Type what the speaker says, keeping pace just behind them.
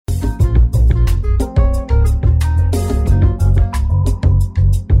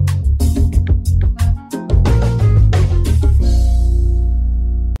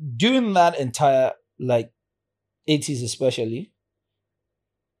during that entire like 80s especially,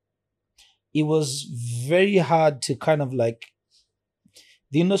 it was very hard to kind of like,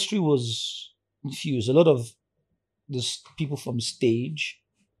 the industry was confused. A lot of this people from stage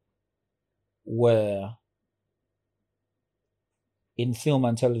were in film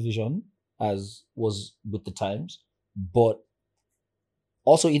and television, as was with the times, but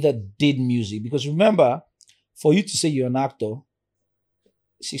also either did music. Because remember, for you to say you're an actor,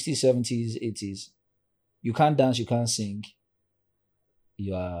 60s, 70s, 80s, you can't dance, you can't sing.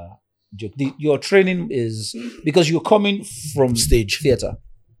 You are joke. Your training is because you're coming from Stage. theater,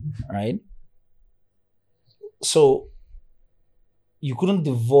 right? So you couldn't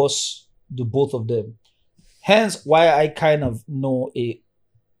divorce the both of them. Hence why I kind of know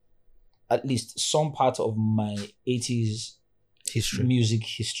at least some part of my 80s History. music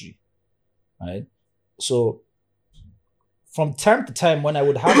history, right? So from time to time when I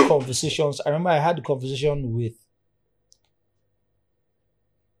would have conversations, I remember I had a conversation with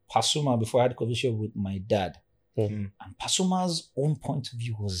Pasuma before I had a conversation with my dad. Mhm. And Pasuma's own point of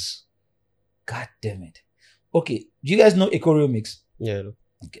view was, God damn it. Okay, do you guys know Ecoreal Mix? Yeah.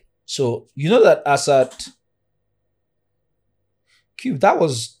 Okay. So you know that as at Cube,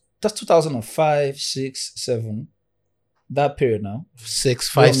 that's 2005, 6, 7, that period now. 6,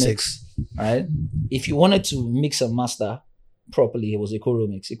 5, Real 6. Right? If you wanted to mix and master properly, it was Ecoreal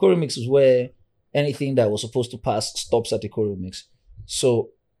Mix. Ecoreal Mix is where anything that was supposed to pass stops at Ecoreal Mix.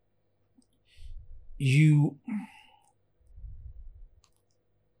 So you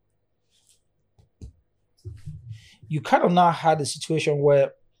kind of now had a situation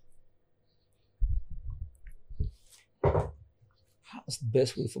where, how's the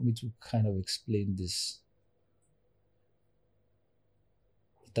best way for me to kind of explain this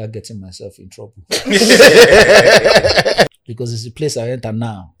without getting myself in trouble? Because it's the place I enter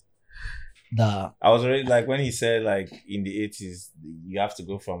now. That I was already like when he said like in the 80s you have to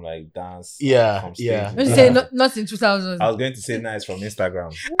go from like dance from stage. yeah. When you say not in 2000. I was going to say nice from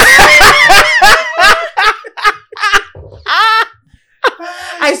Instagram.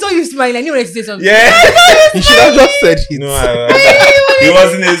 I saw you smiling. I knew when to say something. Yeah. You should have just said it. No, he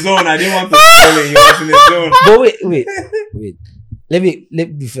was in his zone. I didn't want to spoil it. He was in his zone. but wait. Let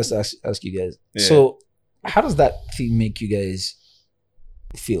me first ask you guys. Yeah. So how does that thing make you guys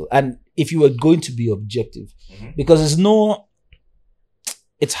feel? And if you were going to be objective, Mhm. because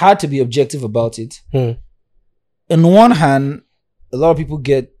it's hard to be objective about it. Hmm. On one hand, a lot of people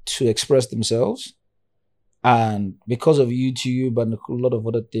get to express themselves, and because of YouTube and a lot of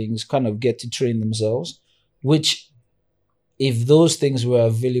other things, kind of get to train themselves, which if those things were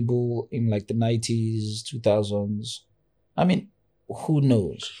available in like the 90s, 2000s, I mean, who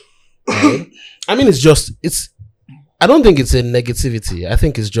knows? Right? I mean, I don't think it's a negativity. I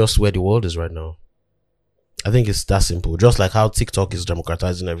think it's just where the world is right now. I think it's that simple. Just like how TikTok is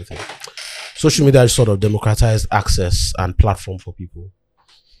democratizing everything. Social media is sort of democratized access and platform for people.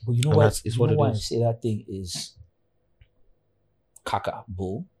 But you know And what? that's- it's what it why I is. say that thing is caca,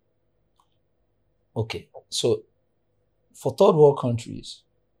 bull. Okay, so for third world countries,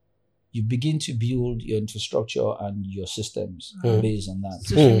 you begin to build your infrastructure and your systems Mm. based on that.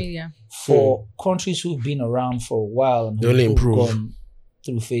 Social media. For countries who've been around for a while and They only who've improve. gone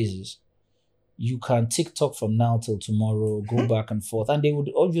through phases, you can TikTok from now till tomorrow, go back and forth, and they would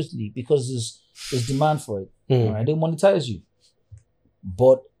obviously, because there's demand for it, Mm. right? They monetize you.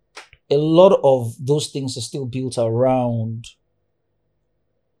 But a lot of those things are still built around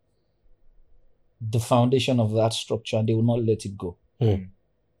the foundation of that structure, and they will not let it go. Mm.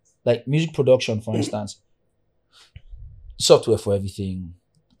 Like music production, for instance, software for everything.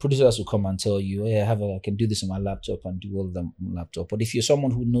 Producers will come and tell you, "Hey, I can do this on my laptop and do all of them on my laptop." But if you're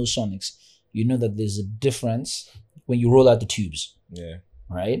someone who knows Sonics, you know that there's a difference when you roll out the tubes, Yeah.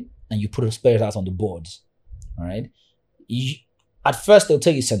 right? And you spare it out on the boards, all right? At first, they'll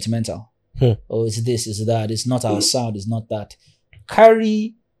tell you it's sentimental. Oh, it's this, it's that. It's not our sound, it's not that.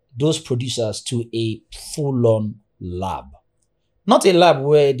 Carry those producers to a full-on lab. Not a lab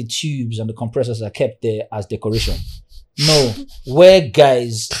where the tubes and the compressors are kept there as decoration. No, where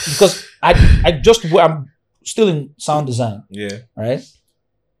guys, because I'm still in sound design, Yeah. right?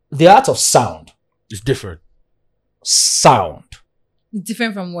 The art of sound It's different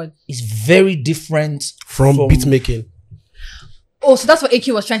Different from what? is very different from beat making. Oh, so that's what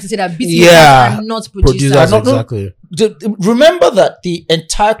AK was trying to say, that beat Yeah. are not producers. Producers, No, exactly. Remember that the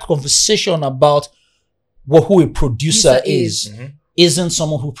entire conversation about who a producer is Mhm. isn't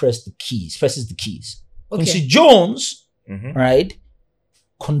someone who presses the keys. Okay. Quincy Jones, Mhm. right,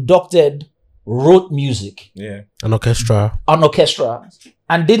 wrote music, Yeah. An orchestra. an orchestra,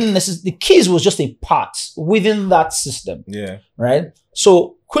 and didn't necessarily, the keys was just a part within that system. Yeah. Right?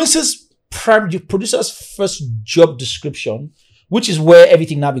 So Quincy's producer's first job description, which is where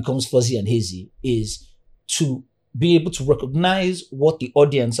everything now becomes fuzzy and hazy, is to be able to recognize what the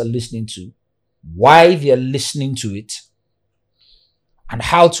audience are listening to, why they are listening to it, and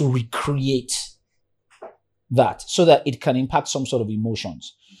how to recreate that so that it can impact some sort of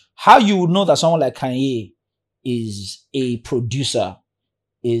emotions. How you would know that someone like Kanye is a producer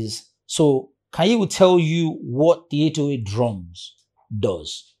is, so Kanye will tell you what the 808 drums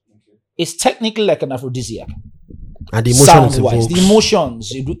does. It's technically like an aphrodisiac. And the emotions Sound-wise, the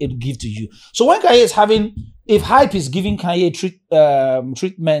emotions it give to you. So when Kanye is having, if Hype is giving Kanye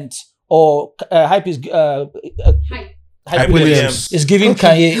treatment, or Hype is Hype Williams is giving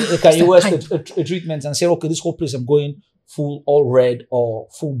Kanye West a treatment and say, okay, this whole place I'm going full all red or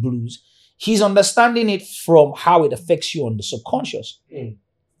full blues. He's understanding it from how it affects you on the subconscious.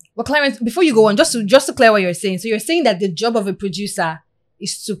 Well, Clarence, before you go on, just to clear what you're saying. So you're saying that the job of a producer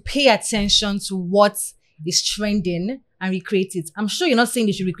is to pay attention to what is trending and recreate it. I'm sure you're not saying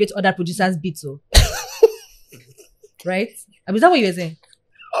they should recreate other producers' beats, though. Right? Is that what you're saying?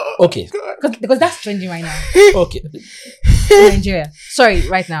 Okay. Because that's trending right now. Okay. In Nigeria. Sorry,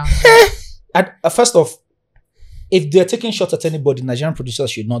 right now. First off, if they're taking shots at anybody, Nigerian producers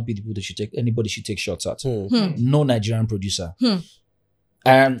should not be the people that anybody should take shots at. No Nigerian producer.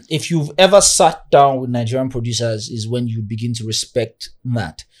 And if you've ever sat down with Nigerian producers, is when you begin to respect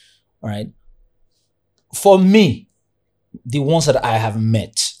that. All right. For me, the ones that I have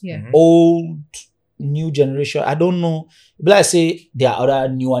met, old, new generation, I don't know. But I say there are other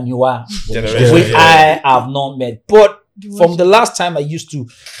newer generations which I have not met. But from the last time I used to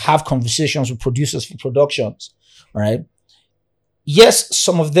have conversations with producers for productions, right? Yes,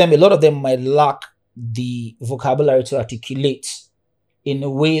 some of them, a lot of them might lack the vocabulary to articulate in a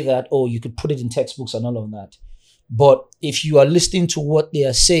way that, oh, you could put it in textbooks and all of that. But if you are listening to what they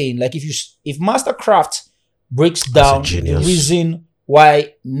are saying, like if Mastercraft breaks down the reason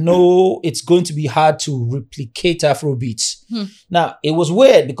why it's going to be hard to replicate Afrobeats. Now, it was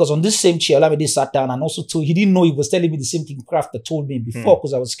weird because on this same chair, Olamide sat down and also he didn't know he was telling me the same thing Kraft that told me before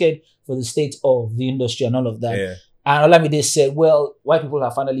because I was scared for the state of the industry and all of that. Yeah. And Olamide said, well, white people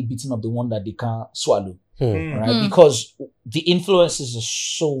have finally beaten up the one that they can't swallow. Right? Because the influences are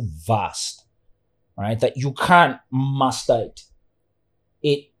so vast, right? That you can't master it.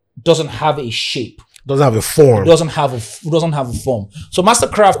 It doesn't have a shape. Doesn't have a form. It doesn't have a form. So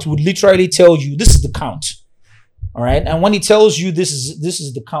Mastercraft would literally tell you this is the count. All right. And when he tells you this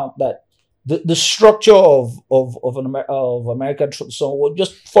is the count, that the structure of American song,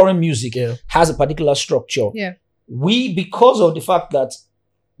 just foreign music has a particular structure. Yeah. Because of the fact that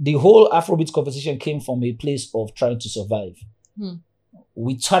the whole Afrobeat conversation came from a place of trying to survive.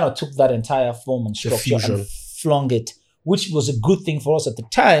 We kind of took that entire form and structure and flung it, which was a good thing for us at the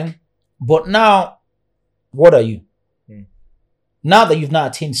time. But now, what are you? Now that you've now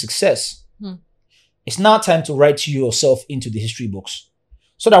attained success, it's now time to write yourself into the history books.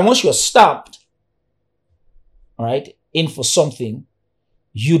 So that once you're stamped, all right, in for something,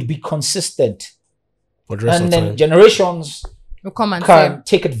 you'd be consistent. And then generations can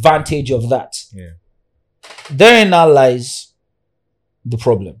take advantage of that. Yeah. Therein now lies the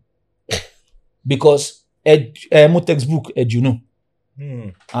problem. Because my textbook, you know.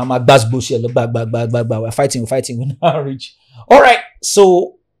 I'm a bass bullshit. We're fighting, we're not rich. All right,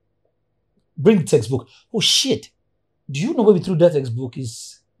 so bring the textbook. Oh shit. Do you know where we threw that textbook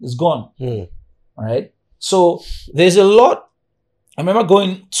is gone? All right. So there's a lot. I remember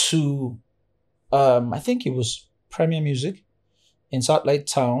going to I think it was Premier Music in Satellite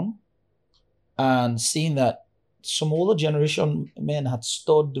Town and seeing that some older generation men had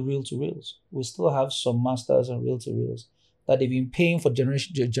stored the reel-to-reels. We still have some masters and reel-to-reels that they've been paying for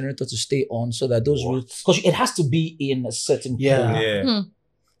generator to stay on so that those reels, because it has to be in a certain So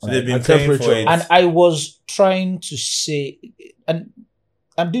they've been paying for it. And I was trying to say, and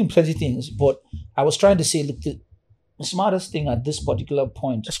I'm doing plenty of things, but I was trying to say, look, the smartest thing at this particular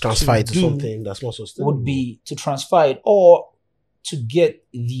point to transfer it to something that's more sustainable would be to transfer it or to get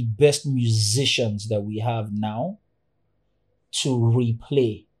the best musicians that we have now to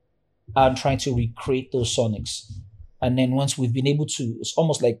replay and trying to recreate those sonics. And then once we've been able to, it's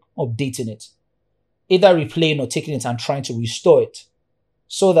almost like updating it, either replaying or taking it and trying to restore it,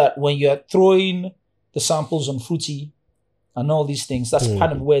 so that when you're throwing the samples on Fruity and all these things, that's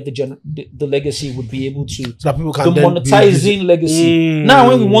kind of where the legacy would be able to, so that people can the monetizing legacy. Now,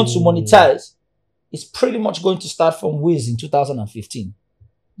 when we want to monetize, it's pretty much going to start from Wiz in 2015.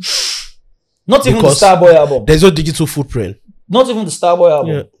 Not even the Starboy album. There's no digital footprint. Not even the Starboy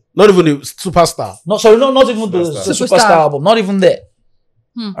album. Yeah. Not even the Superstar. Not even the Superstar album. Not even there.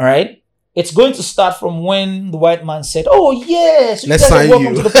 All right. It's going to start from when the white man said, "Oh yes, let's sign you.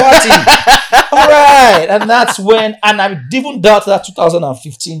 Welcome to the party." All right, and that's when. And I even doubt that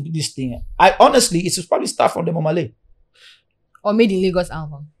 2015 this thing. I honestly, it should probably start from the Omale or Made in Lagos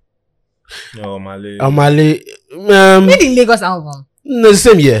album. No, Omale. Made in Lagos album. No, the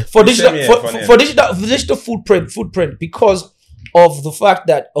same year. For digital footprint because of the fact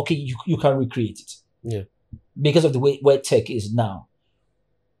that you can recreate it. Yeah. Because of the way where tech is now.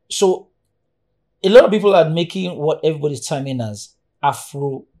 So a lot of people are making what everybody's timing as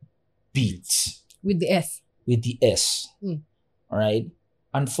Afro beats. With the S. All right.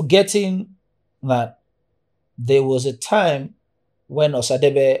 And forgetting that there was a time when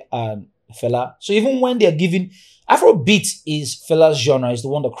Osadebe and Fela. So even when they're giving Afro beats is Fela's genre, is the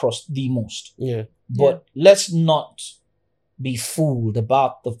one that crossed the most. Yeah. But let's not be fooled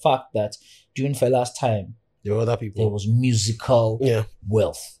about the fact that during Fela's time, there were other people. There was musical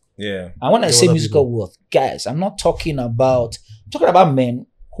wealth. Yeah. And when I say musical wealth, guys, I'm talking about men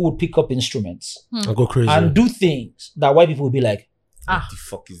who would pick up instruments and go crazy and do things that white people would be like, what the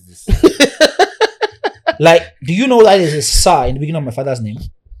fuck is this? Like, do you know that there's a Sar in the beginning of my father's name?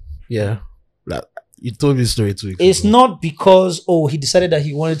 Yeah. Like, you told me the story 2 weeks ago. It's not because, he decided that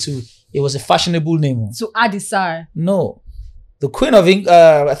he wanted to, it was a fashionable name. So add the Sar. No. The Queen of England,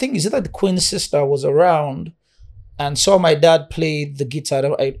 I think, is it like the Queen's sister was around and saw my dad play the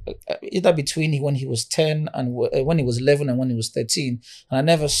guitar either between when he was 10 and when he was 11 and when he was 13. And I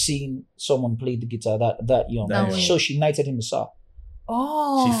never seen someone play the guitar that young. So she knighted him a Sar.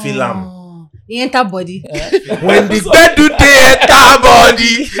 Oh. She feel him. He enter body. When the bed do they enter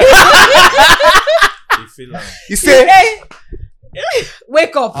body. She feel him. He said,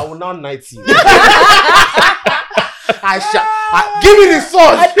 wake up. I will now knight you. Give me the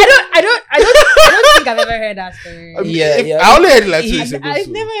sauce. I don't think I've ever heard that story. I only heard it like 2 years ago. I've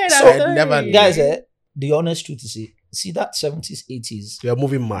never heard that story. Guys, the honest truth is, see that 70s, 80s. We are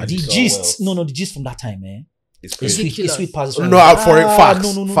moving mad. The gist, the gist from that time, it's sweet passes. No, for it,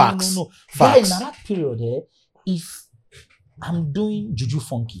 facts. No. Facts. In that period, if I'm doing Juju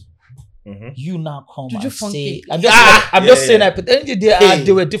Funky, you now come Juju and Funky. say, I'm just saying that, but then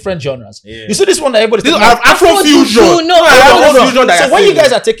there were different genres. Yeah. You see this one that everybody's Afro fusion. So when you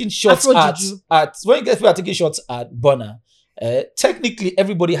guys are taking shots when you guys are taking shots at Burna, technically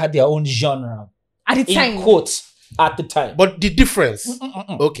everybody had their own genre at the time. In quotes. At the time, but the difference.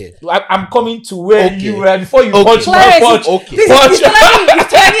 Okay, I'm coming to where you were before you punch my punch. Okay, it's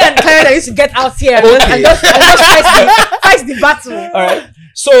Tony and Claire that used to get out here and just fight the battle. All right.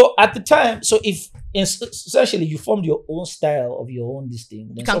 So at the time, if essentially you formed your own style of your own this thing,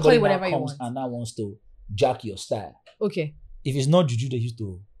 then you can call it whatever you want, and now wants to jack your style. Okay. If it's not Juju, they used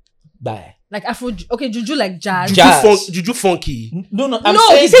to die. Like Afro, Juju like jazz. Juju funky. No, I'm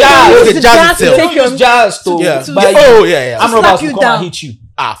saying jazz. Don't use jazz to I'm about to come and hit you.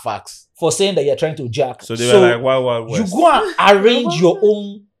 Facts. For saying that you're trying to jack. So they were like, Wild West. You go and arrange your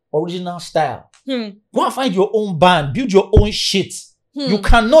own original style. Go and find your own band. Build your own shit. You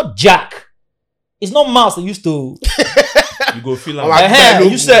cannot jack. It's not mouse that used to. You go feel like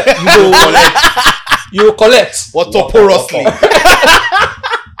you said you go collect. You collect. What toporously.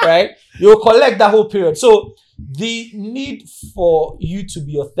 Right? You'll collect that whole period. So the need for you to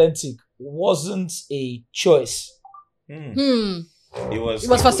be authentic wasn't a choice. It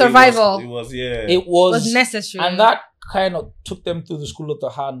was for survival. It was necessary. And that kind of took them through the school of the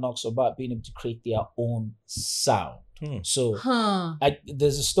hard knocks about being able to create their own sound. So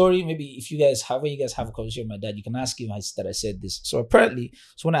there's a story, maybe if you guys have a conversation with my dad, you can ask him that I said this. So apparently,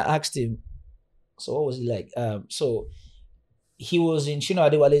 when I asked him, so what was he like? So he was in Chino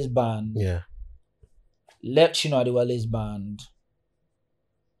Adewale's band. Yeah. Left Chino Adewale's band.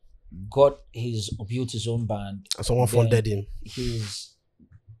 Built his own band. And someone funded him. His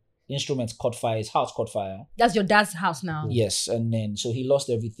instruments caught fire. His house caught fire. That's your dad's house now. Yes, and then so he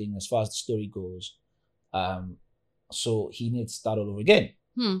lost everything as far as the story goes. So he needed to start all over again.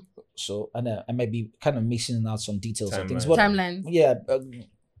 So and I might be kind of mixing out some details of things. Timeline. Yeah,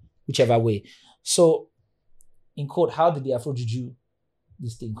 whichever way. So in quote, how did the Afro Juju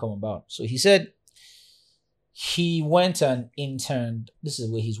this thing come about? So he said he went and interned. This is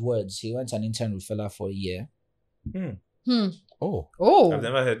where his words. He went and interned with Fela for a year. Oh! I've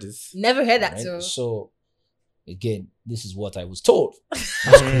never heard this. Never heard that. Right? So again, this is what I was told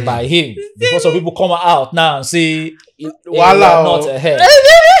by him. Because some people come out now and say, "Voila, not ahead."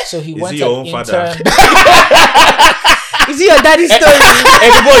 So he went and interned. Is it your daddy's story?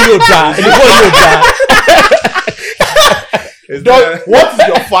 Anybody you die. What is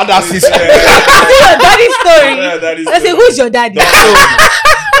your father's history? Your daddy's story. I say, who's your daddy?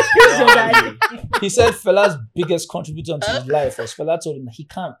 Who's your daddy? He said Fela's biggest contributor to his life was Fela told him that he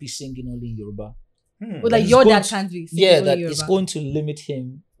can't be singing only in Yoruba. Well, like your dad can't be singing Yeah, only that Yoruba. it's going to limit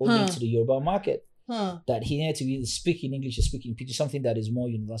him only to the Yoruba market. That he had to either speak in English or speak in Pidgin, something that is more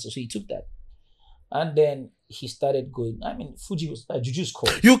universal. So he took that. And then he started going. I mean, Fuji was Juju's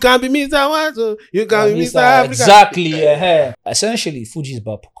called. You can be Mr. Wazo. You can be Mr. Africa. Exactly. Essentially, Fuji is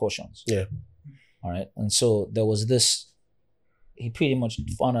about percussions. Yeah. All right. And so there was this. He pretty much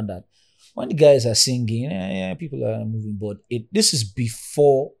found out that when the guys are singing, people are moving. But this is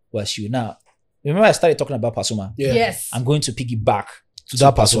before Wasiu. Now, remember I started talking about Pasuma. Yeah. Yes. I'm going to piggyback To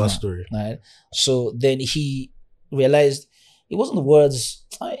that Pasuma story. Right. So then he realized it wasn't the words.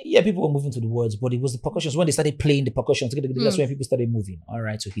 People were moving to the words, but it was the percussions. When they started playing the percussions, that's when people started moving. All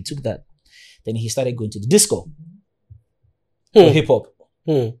right. So he took that. Then he started going to the disco. Hip hop.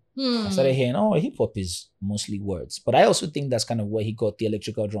 I started hearing, hip hop is mostly words. But I also think that's kind of where he got the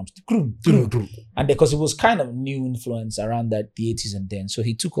electrical drums. And because it was kind of new influence around that, the 80s and then. So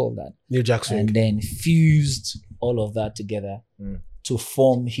he took all that. New Jackson. And then fused all of that together to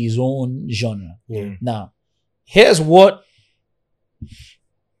form his own genre. Now, here's what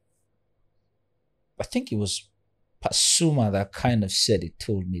I think it was Pasuma that kind of said it,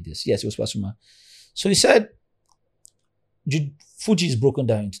 told me this. Yes, it was Pasuma. So he said, Fuji is broken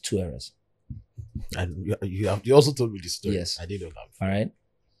down into two eras. And you also told me this story. Yes. I didn't know that. All right.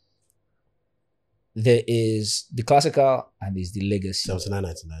 There is the classical and there's the legacy.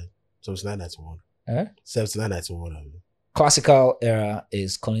 79-99. 79-91. 79-91. Classical era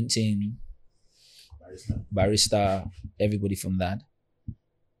is Kollington, Barrister, everybody from that.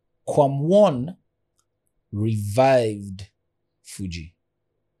 Kwam One revived Fuji,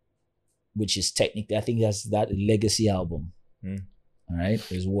 which is technically, I think that's that legacy album. All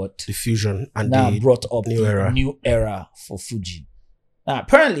right, is what the fusion and now the brought up new era. New era for Fuji. Now,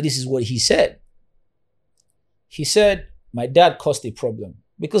 apparently, this is what he said. He said, "My dad caused a problem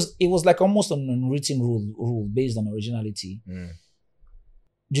because it was like almost an unwritten rule based on originality.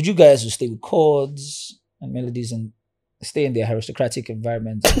 Juju guys would stay with chords and melodies and stay in their aristocratic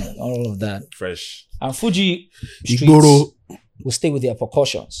environment and all of that. Fresh. And Fuji streets Igboro will stay with their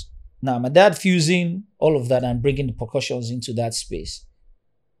percussions. Now, my dad fusing all of that and bringing the percussions into that space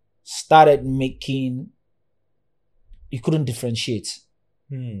started making, you couldn't differentiate.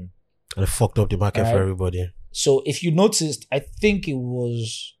 And it fucked up the market for everybody. So if you noticed, I think it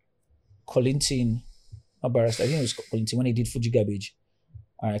was Kollington, not Barrister, I think it was Kollington when he did Fuji Garbage.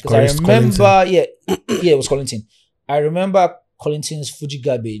 All right, because I remember, it was Kollington. I remember Kollington's Fuji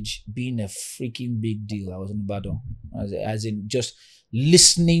Garbage being a freaking big deal. I was in Ibadan, as in just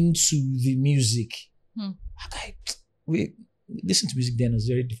listening to the music. Okay, listen to music then was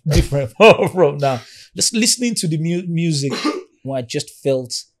very different from now. Just listening to the music, when I just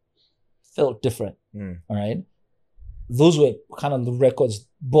felt different. All right, those were kind of the records.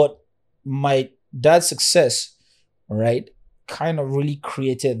 But my dad's success, right, kind of really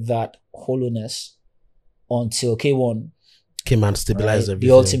created that hollowness until K1 came and stabilized everything.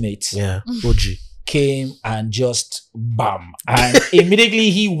 The ultimate, OG came and just bam, and immediately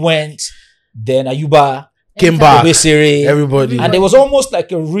he went. Then Ayuba came back. Everybody, and there was almost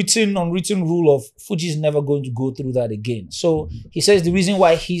like a unwritten rule of Fuji's never going to go through that again. So he says the reason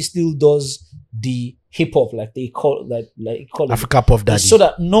why he still does the hip hop, like they call Africa Puff Daddy, so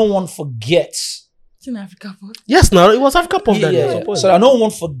that no one forgets. It's in Africa Puff. Yes, now it was Africa Puff Daddy. So that no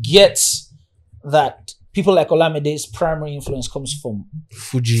one forgets that people like Olamide's primary influence comes from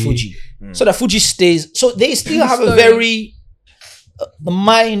Fuji. So that Fuji stays. So they still have a very the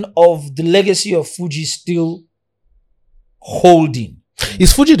mind of the legacy of Fuji still holding.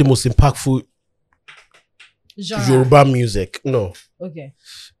 Is Fuji the most impactful genre? Yoruba music? No. Okay.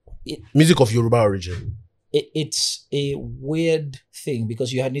 Music of Yoruba origin. It's a weird thing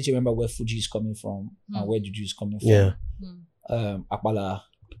because you need to remember where Fuji is coming from and where Juju is coming from. Yeah. Akpala.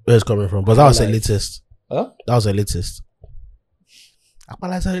 Where it's coming from. But that was elitist. Huh? That was elitist.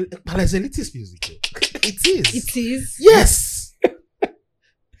 Akpala is elitist music. It is. It is. Yes.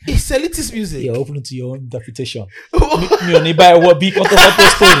 It's elitist music. You're open to your own interpretation. I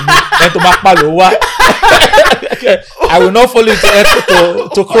will not follow you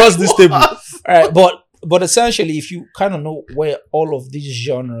to cross this table. All right, but essentially, if you kind of know where all of these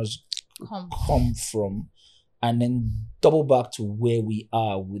genres come from, and then double back to where we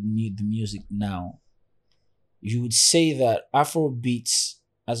are with the music now, you would say that Afrobeats,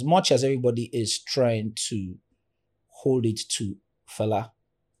 as much as everybody is trying to hold it to Fela,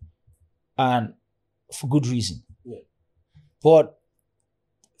 and for good reason, But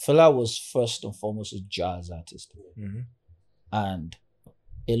Fela was first and foremost a jazz artist. Mhm. And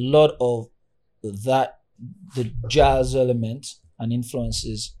a lot of that, the jazz element and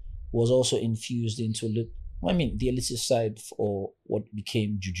influences was also infused into the elitist side for what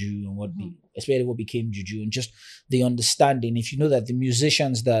became juju and especially what became juju, and just the understanding. If you know that the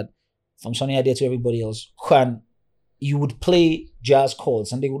musicians that from Sonny Ade to everybody else you would play jazz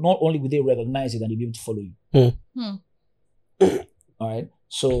chords and they would not only would they recognize it and they'd be able to follow you. All right.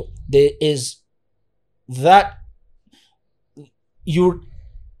 So there is that. Your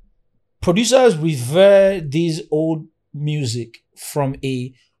producers revere these old music from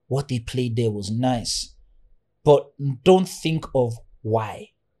what they played there was nice, but don't think of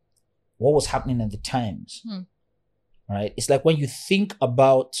why, what was happening at the times. Right? It's like when you think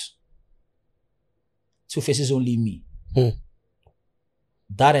about Two Faces Only Me,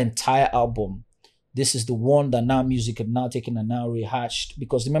 that entire album. This is the one that now music had now taken and now rehashed,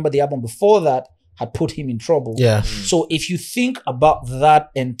 because remember the album before that had put him in trouble. Yeah. So if you think about that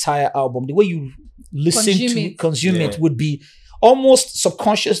entire album, the way you consume it would be almost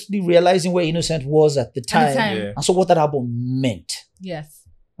subconsciously realizing where Innocent was at the time. And so what that album meant. Yes.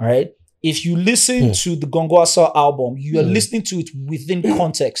 All right. If you listen to the Gongwasa album, you are listening to it within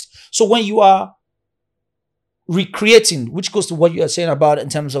context. So when you are recreating, which goes to what you are saying about in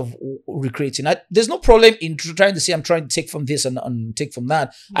terms of recreating, there's no problem in trying to say I'm trying to take from this and take from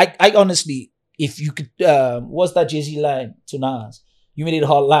that. I honestly, if you could, what's that Jay-Z line to Nas? You made it a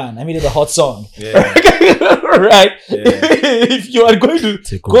hot line. I made it a hot song. Yeah. Right? Yeah. If you are going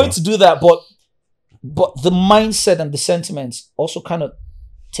to do that, but the mindset and the sentiments also kind of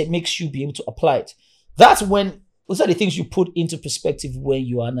makes you be able to apply it. Those are the things you put into perspective when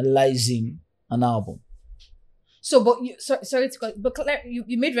you are analyzing an album. So, but sorry to cut, but Claire,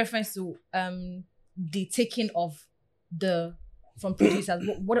 you made reference to the taking of from producers.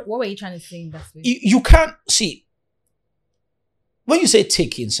 What were you trying to say in that way? You can't see when you say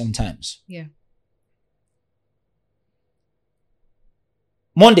taking sometimes. Yeah.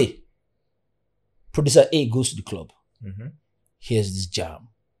 Monday, producer A goes to the club. Here's this jam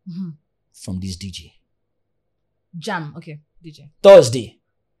from this DJ. Jam, okay, DJ. Thursday,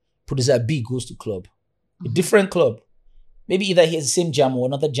 producer B goes to club. A different club. Maybe either he has the same jam or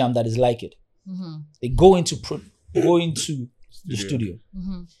another jam that is like it. They go into the studio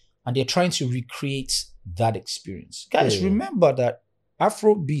and they're trying to recreate that experience. Guys, remember that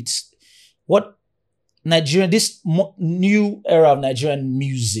Afrobeats, this new era of Nigerian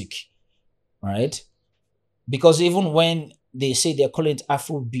music, right? Because even when they say they're calling it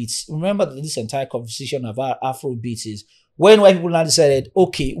Afrobeats, remember that this entire conversation about Afrobeats is when white people now decided,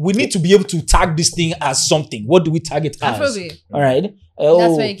 okay, we need to be able to tag this thing as something. What do we tag it as? Afrobeat. All right.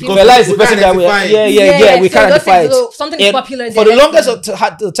 Because Fela is the person that we we can't identify it. Something is popular. For the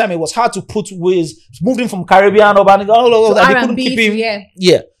longest time, it was hard to put ways moving from Caribbean or all that. They couldn't keep him.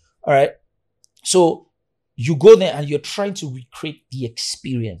 Yeah. All right. So you go there and you're trying to recreate the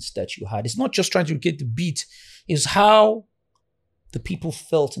experience that you had. It's not just trying to recreate the beat. It's how the people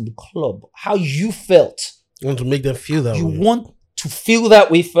felt in the club, how you felt. You want to make them feel that way. You want to feel that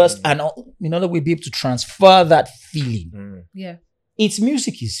way first, and in order to be able to transfer that feeling. Yeah. Its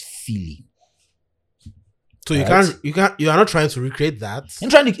music is feeling. So you are not trying to recreate that.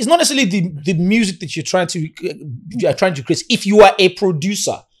 It's not necessarily the music that you're trying to create. If you are a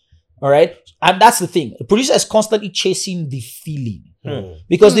producer, all right, and that's the thing. The producer is constantly chasing the feeling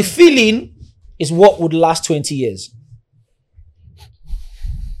because the feeling is what would last 20 years.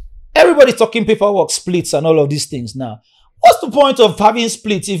 Everybody's talking paperwork splits and all of these things now. What's the point of having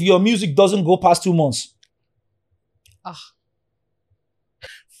splits if your music doesn't go past 2 months?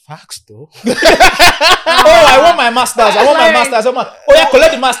 Facts though. I want my masters.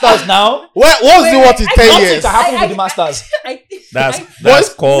 Collect the masters now. What's the what in 10 years? Nothing can happen with the masters.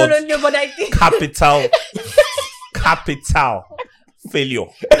 That's called no, but I think capital failure.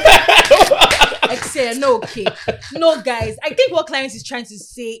 Excel, no, guys. I think what Clarence is trying to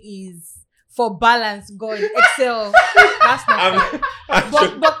say is, for balance, God, Excel. That's not.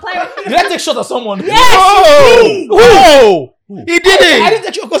 But Clarence, did I take shot at someone? Yes. Whoa! He did it. I didn't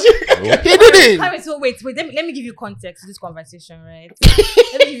take shot because he did it. Clarence, wait. Let me give you context to this conversation, right?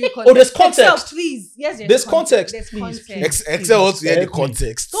 Let me give you context. There's context. Excel, please. Yes, there's context. There's please, context. Excel wants to hear the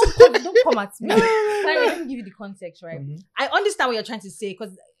context. Don't come at me. Clarence, let me give you the context, right? I understand what you're trying to say,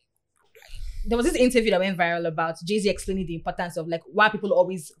 because there was this interview that went viral about Jay-Z explaining the importance of like why people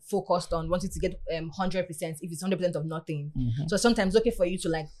always focused on wanting to get 100% if it's 100% of nothing. So sometimes it's okay for you to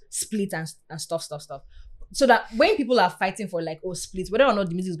like split and stuff. So that when people are fighting for like split, whether or not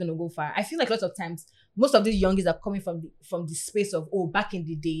the music is going to go far, I feel like lots of times most of these youngies are coming from the space of, back in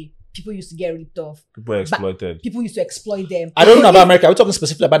the day, people used to get ripped off. People exploited. People used to exploit them. I don't know about America. We're talking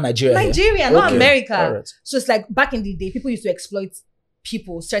specifically about Nigeria. Nigeria, not America. Right. So it's like back in the day, people used to exploit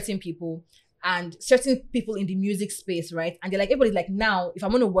certain people in the music space, right? And they're like, everybody's like, now, if I'm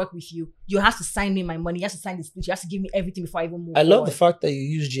going to work with you, you have to sign me my money. You have to sign this split. You have to give me everything before I even move. I love the fact that you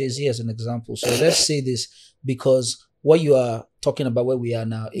use Jay-Z as an example. So let's say this, because what you are talking about where we are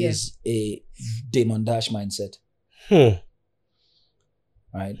now is a Damon Dash mindset.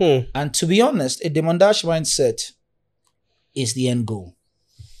 Right? And to be honest, a Damon Dash mindset is the end goal.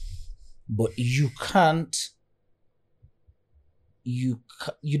 But you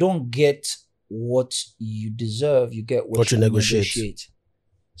don't get what you deserve. You get what you negotiate.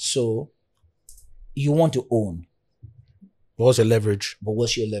 So you want to own. What's your leverage? But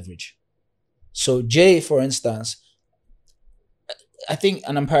what's your leverage? So Jay, for instance, I think,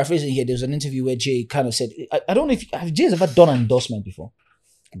 and I'm paraphrasing here, there was an interview where Jay kind of said, I don't know if Jay's ever done an endorsement before.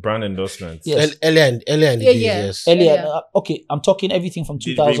 Brand endorsements. Yes. Earlier in the days, yes. Earlier. Okay, I'm talking everything from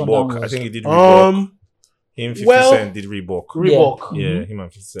 2000 onwards. I think he did Reebok. Him 50 Cent did Reebok. Yeah, him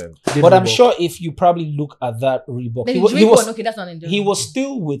and 50 Cent. But I'm sure if you probably look at that Reebok, okay, that's not endorsement. he was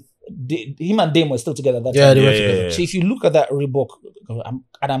still with him and Dame were still together at that yeah, time. they were together. So if you look at that Reebok,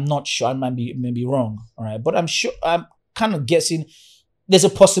 I'm not sure, I might be wrong, all right, but I'm sure, I'm kind of guessing there's a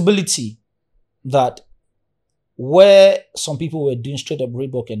possibility that where some people were doing straight up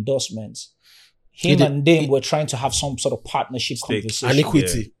Reebok endorsements, him and Dame were trying to have some sort of partnership conversation. An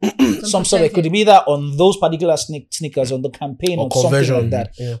equity. Some sort of, it could be that on those particular sneakers, on the campaign, or something like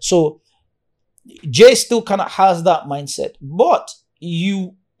that. Yeah. So Jay still kind of has that mindset, but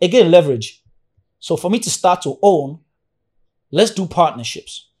you, again, leverage. So for me to start to own, let's do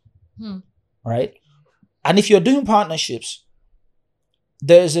partnerships. Right? And if you're doing partnerships,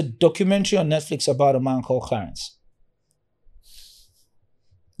 there's a documentary on Netflix about a man called Clarence.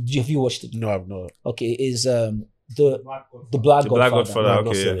 Have you watched it? No, I've not. Okay, is the Black Godfather.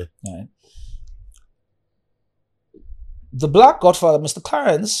 Okay, yeah. Right. The Black Godfather, Mr.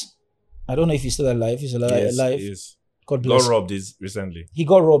 Clarence, I don't know if he's still alive. He's alive. Yes, he is. God bless. Got robbed recently. He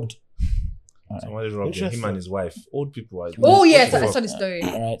got robbed. Right. Somebody robbed him and his wife. Old people. Oh, yes, I saw the story.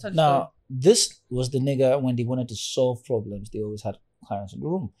 All right. Now, this was the nigga when they wanted to solve problems, they always had Clarence in the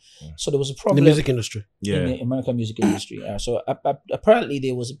room. Yeah. So there was a problem in the music industry. In the American music industry. So apparently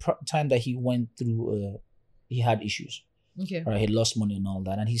there was a time that he went through, he had issues. Okay. Right, he lost money and all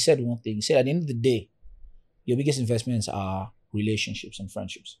that. And he said one thing. He said, at the end of the day, your biggest investments are relationships and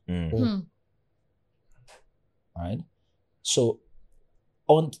friendships. Right? So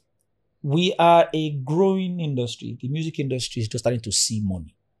we are a growing industry. The music industry is just starting to see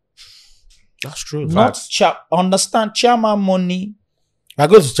money. That's true. Not understand chairman money. I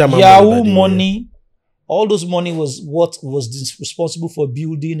go to chairman Yahoo money. All those money was what was responsible for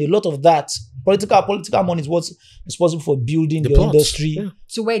building. A lot of that political money is what's responsible for building the industry. Yeah.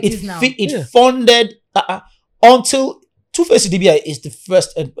 To where it is now. It funded until Two-Face DBI is the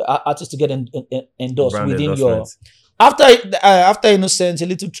first artist to get endorsed Brand within your. After Innocent,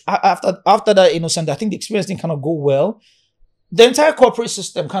 after that Innocent, I think the experience didn't kind of go well. The entire corporate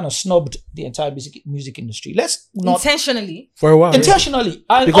system kind of snubbed the entire music industry. Let's not intentionally for a while. Intentionally,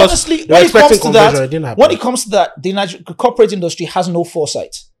 and because honestly, when it comes to that, the corporate industry has no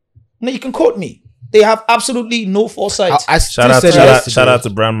foresight. Now you can quote me. They have absolutely no foresight. Shout out to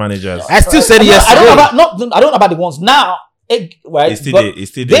brand managers. I still said yesterday. I don't know about the ones now. Right, it's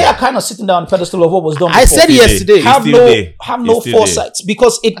still they are kind of sitting down on the pedestal of what was done before. I said yesterday. Have no foresight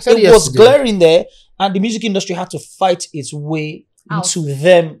because it was glaring there, and the music industry had to fight its way into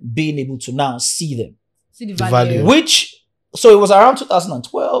them being able to now see them. See the value. So it was around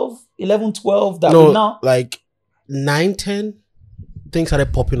 2012, 11, 12 that we now like 9, 10. Things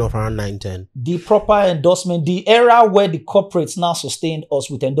started popping up around 9, 10. The proper endorsement, the era where the corporates now sustained us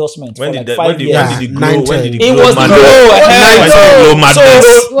with endorsements for like 5 years. When did it glow? It was the glow.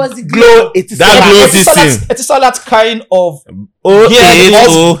 It was the glow. It's that kind of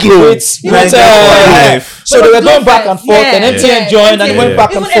So they were going back and forth, and MTN joined, and went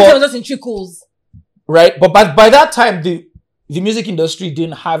back and forth. Even MTN was just in trickles, right? But by that time, the music industry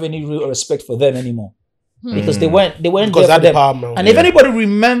didn't have any real respect for them anymore. Because they weren't there for them. And if anybody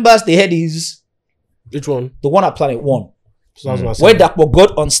remembers the headies, which one? The one at Planet One. Where Dapo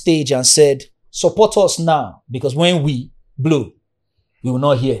got on stage and said, support us now, because when we blow, we will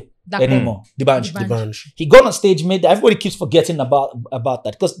not hear anymore. The Banj. He got on stage, everybody keeps forgetting about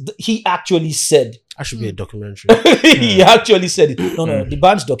that, because he actually said, I should be a documentary. He actually said it. No, the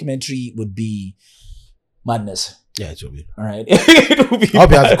Banj documentary would be madness. Yeah, it will be. All right. It will be. I'll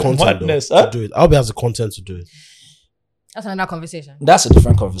be as the content madness, though, to do it. I'll be as the content to do it. That's another conversation. That's a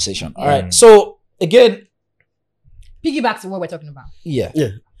different conversation. All right. So again, Piggyback to what we're talking about. yeah.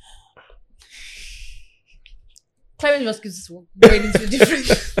 Climate just keeps going into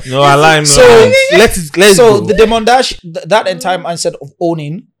different. No alignment. So Let's so go. the demontage, that entire mindset of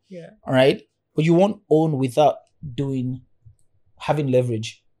owning, Yeah. all right, but you won't own without having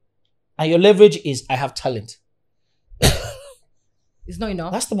leverage, and your leverage is I have talent. It's not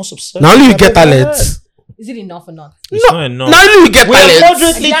enough. That's the most absurd. Now thing you I've get ever talent. heard. Is it enough or not? It's not enough. Now you get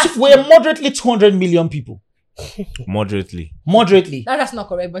talent. We're moderately 200 million people. Moderately. Moderately. That's not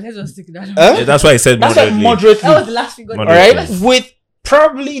correct, but let's just stick to that. Huh? Yeah, that's why I said That's moderately. like moderately. That was the last figure. All Moderately. right, with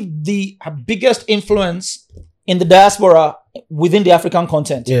probably the biggest influence in the diaspora within the African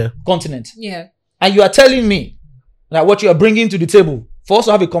continent. Yeah. And you are telling me that what you are bringing to the table for us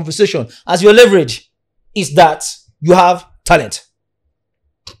to have a conversation as your leverage is that you have talent.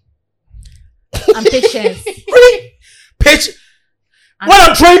 And patience. Really? Pitch. And When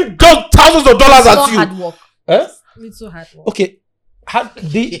I'm throwing thousands of dollars little at you. hard work. Huh? Little hard work. Okay.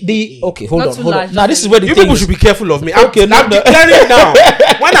 Okay, hold Not on. too Hold large, on. Now this is where the You thing people is. should be careful of me. Okay, I'm no. declaring now.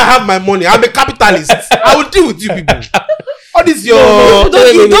 When I have my money, I'm a capitalist. I will deal with you people. All this your. No,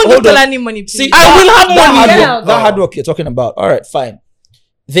 You don't hold tell on. any money, please. See, I will have that money. hard Get work- out. that hard work you're talking about. All right, fine.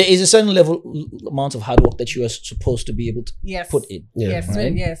 There is a certain amount of hard work that you are supposed to be able to Yes. put in. Yes.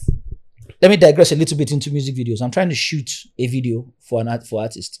 Right. Yes. Let me digress a little bit into music videos. I'm trying to shoot a video for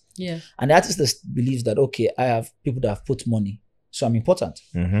artist, Yeah. and the artist believes that okay, I have people that have put money, so I'm important.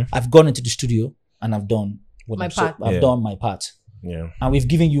 Mm-hmm. I've gone into the studio and I've done what My I'm part. I've Yeah. done my part, Yeah. and we've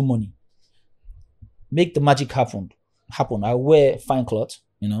given you money. Make the magic happen. I'll wear fine cloth,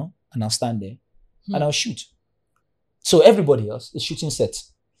 and I'll stand there and I'll shoot. So everybody else is shooting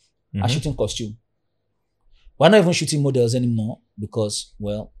sets. I'm shooting costume. We're not even shooting models anymore because,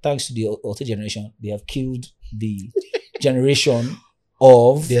 well, thanks to the auto generation, they have killed the generation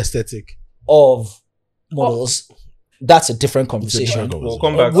of The aesthetic. models. That's a different conversation. We'll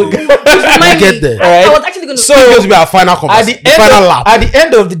come back We- to Remind get me. there. I Alright. was actually going to. So- It's going to be our final At conversation. the, Final lap. at the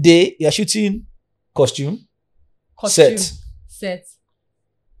end of the day, you're shooting costume set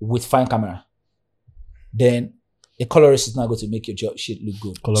with fine camera. Then a colorist is not going to make your shit look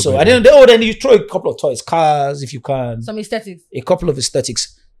good. Color So grading. at the end of the day, then you throw a couple of toys, cars if you can, Some aesthetics. a couple of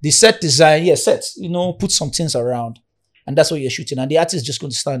aesthetics. The set design, sets, put some things around. And that's what you're shooting. And the artist is just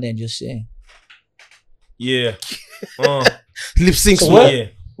going to stand there and just say, yeah. Lip sync. So small. Yeah.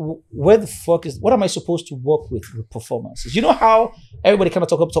 where the fuck what am I supposed to work with performances? You know how everybody kind of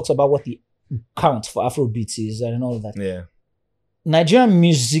talks about what the count for Afrobeats is and all of that. Yeah. Nigerian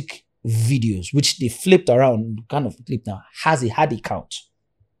music videos, which they flipped around, kind of flipped now, had a count.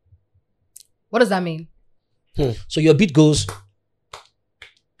 What does that mean? So your beat goes,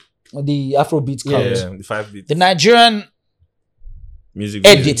 the Afrobeat count. Yeah. The 5 beats. The Nigerian Music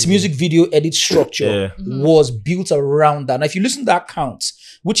music video edit structure was built around that. Now, if you listen to that count,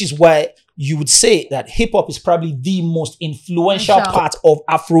 which is why you would say that hip hop is probably the most influential part of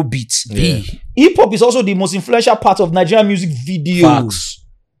Afrobeat. Yeah. Hip hop is also the most influential part of Nigerian music videos. Facts.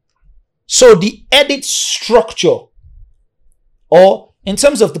 So the edit structure, or in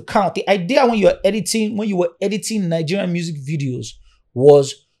terms of the count, the idea when you were editing Nigerian music videos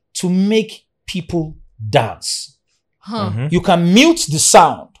was to make people dance. You can mute the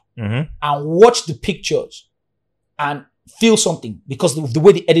sound and watch the pictures and feel something because of the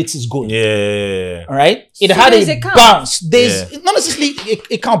way the edit is going. Yeah. All right, it So had there's a a count. bounce. There's not necessarily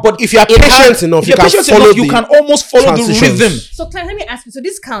a count, but If you are patient enough, if you you're can patient follow enough, you the can almost follow the transitions. rhythm. So, Clive, let me ask you. So,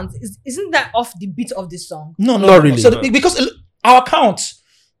 this count isn't that off the beat of the song? No, Not really. So because our count,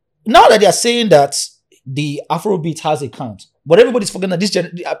 now that they are saying that the Afrobeat has a count, but everybody's forgetting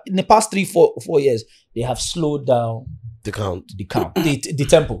that in the past 3-4 years, they have slowed down The count. the count, the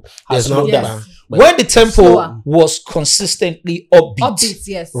tempo has There's no slowed Yes. down. But When the tempo Slower. was consistently upbeat, Upbeats,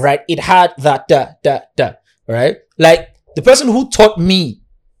 yes. right? It had that da, right? Like the person who taught me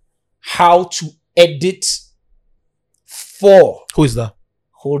how to edit Who is that?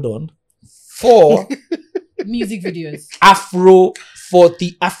 for Music videos. Afro for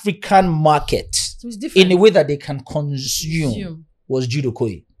the African market So it's different. in a way that they can consume was Jude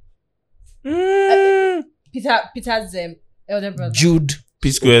Okoye. Peter's elder brother. Jude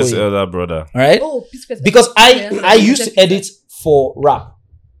P Square's Okoye. elder brother. Right? Oh, P-Square's Because elder- I used to edit for rap.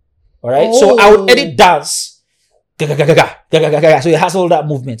 All right. So I would edit dance. Ga, ga, ga, ga, ga, ga, ga, ga, ga. So it has all that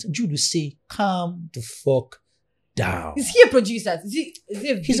movement. Jude will say, calm the fuck down. Is he a producer? Is he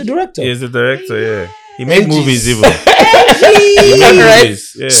He's a director. He's the director, yeah. He made movies even. Right?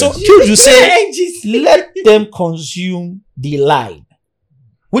 Yeah. So you say, let them consume the line,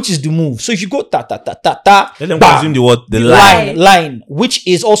 which is the move. So if you go ta ta ta ta ta, Let them bam, consume the what? The line, which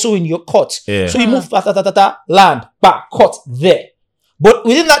is also in your cut. Yeah. So you move ta ta ta ta ta, land, back, cut there. But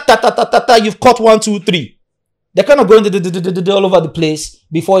within that ta ta ta ta ta, you've cut 1, 2, 3. They're kind of going all over the place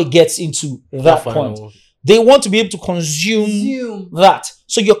before it gets into that point. They want to be able to consume that.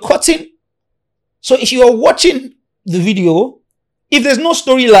 So you're cutting. So if you are watching the video, if there's no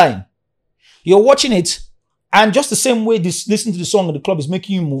storyline, you're watching it, and just the same way this listening to the song in the club is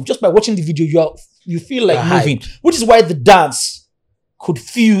making you move, just by watching the video, you feel like moving. Hyped. Which is why the dance could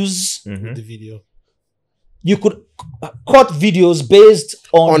fuse with the video. You could cut videos based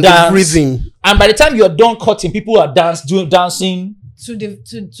on dance, the rhythm, and by the time you're done cutting, people are dancing. To they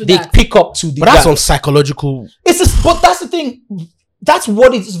that. Pick up to the. But that's on psychological. But that's the thing. That's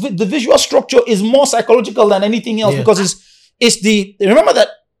what it is. The visual structure is more psychological than anything else because it's the. Remember that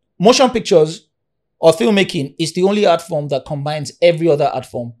motion pictures or filmmaking is the only art form that combines every other art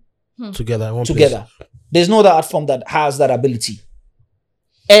form together. There's no other art form that has that ability.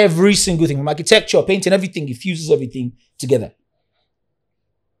 Every single thing, from architecture, painting, everything, it fuses everything together.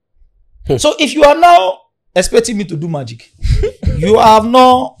 So if you are now expecting me to do magic, you have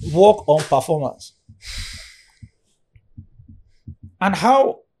not worked on performance. And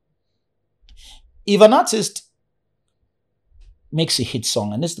how, if an artist makes a hit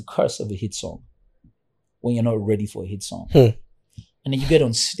song, and it's the curse of a hit song, when you're not ready for a hit song, and then you get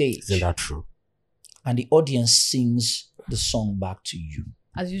on stage. Isn't that true? And the audience sings the song back to you.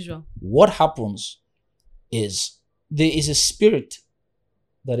 As usual. What happens is there is a spirit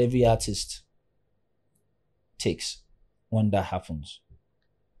that every artist takes when that happens.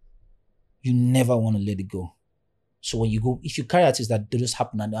 You never want to let it go. So when you go, if you carry artists that just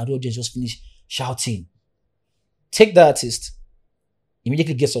happen and the audience just finish shouting, take the artist,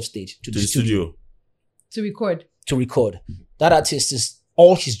 immediately gets off stage to the studio. To record. That artist is,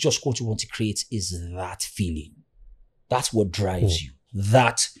 all he's just going to want to create is that feeling. That's what drives you.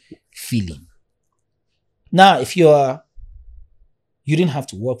 That feeling. Now, if you didn't have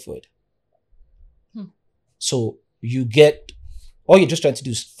to work for it. So you get, all you're just trying to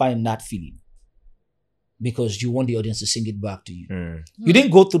do is find that feeling. Because you want the audience to sing it back to you. You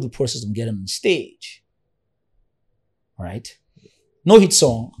didn't go through the process of getting on stage. Right? No hit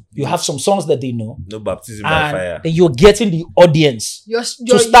song. You have some songs that they know. No baptism by fire. Then you're getting the audience to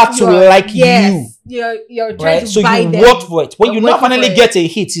like you. You're trying to buy them. So you work for it. When you not finally get a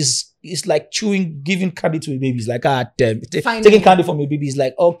hit, it's like giving candy to a baby. It's like, taking candy from a baby is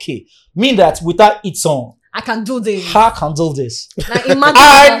like, okay. Mean that without hit song, I can do this. I can do this. Now,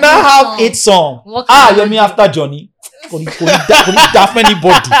 I now have hit song. You're me after Johnny. Could daft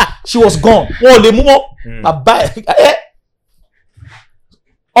anybody. She was gone.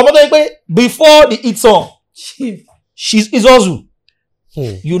 Before the hit song, she's Izozu.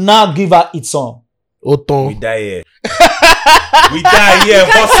 You now give her hit song. Oton. We die here. We die here.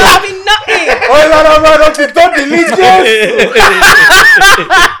 You can't tell me nothing. No, don't delete this.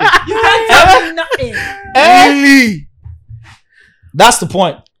 You can't tell me nothing. Really? That's the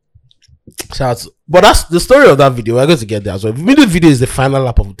point. Shout. But that's the story of that video. We're going to get there as well. The video is the final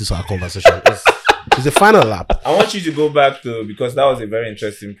lap of this our conversation. It's the final lap. I want you to go back to, because that was a very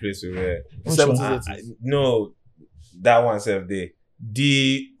interesting place we were. No, that one self there.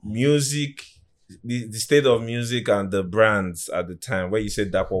 The music, the state of music and the brands at the time, where you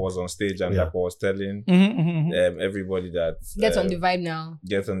said Dapo was on stage and Dapo was telling everybody that get on the vibe now.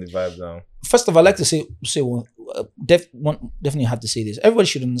 Get on the vibe now. First of all, I'd like to say one, definitely have to say this. Everybody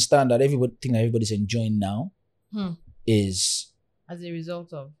should understand that everything that everybody's enjoying now is as a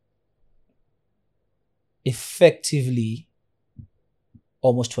result of effectively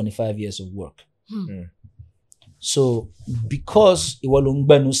almost 25 years of work. So because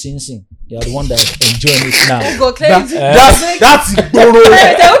Iwalungbenu Sinsin, you are the one that is enjoying it now. That's Igboro.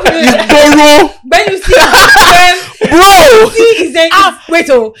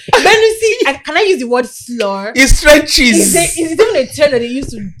 Can I use the word slur? It's trenches. Is it even a term that they use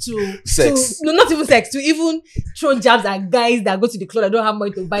to sex? No, not even sex. To even throw jabs at guys that go to the club that don't have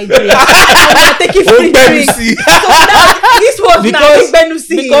money to buy drinks. Taking free drinks. So this was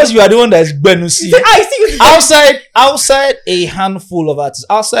because you are the one that is Benusi. Outside a handful of artists,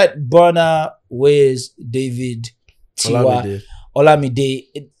 outside Burna, Wiz, David, Tiwa, Olamide,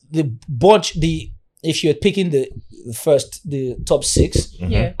 the bunch, if you're picking the top 6,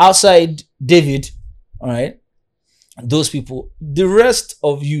 outside David, all right, those people, the rest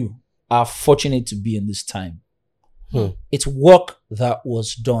of you are fortunate to be in this time. It's work that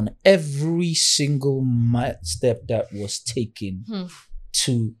was done. Every single step that was taken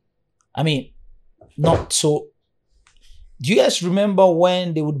to, I mean, not so. Do you guys remember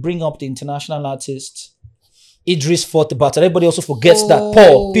when they would bring up the international artists? Idris fought the battle. Everybody also forgets that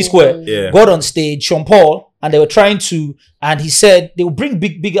Paul P Square got on stage, Sean Paul, and they were trying to, and he said they would bring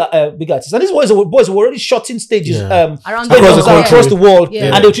big artists. And these boys were already shotting stages across the world,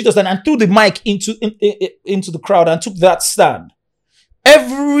 and they would treat us and threw the mic into the crowd and took that stand.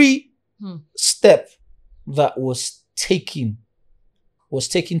 Every step that was taken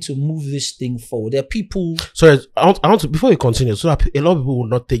to move this thing forward. There are people. Sorry, I want to, before you continue, so that a lot of people will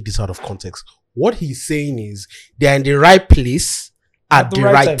not take this out of context. What he's saying is they're in the right place at the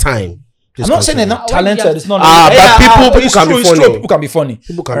right time. I'm not saying they're not talented. It's not. But people can be funny. People can be funny.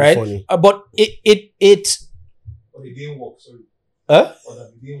 People can be funny. But it. Or they didn't work. Sorry.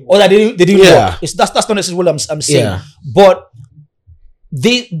 Or that they didn't work. That's not necessarily what I'm saying. Yeah. But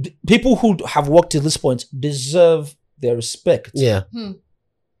the people who have worked to this point deserve their respect. Yeah.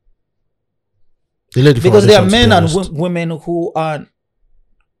 Because there are men and women who aren't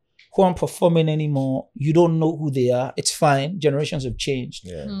performing anymore. You don't know who they are. It's fine. Generations have changed.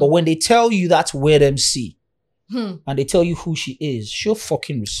 Yeah. But when they tell you that's Weird MC and they tell you who she is, show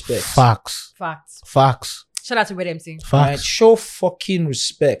fucking respect. Facts. Shout out to Weird MC. Facts. Right? Show fucking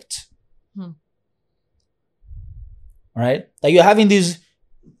respect. Right? Like you're having this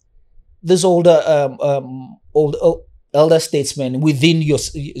older elder statesmen within your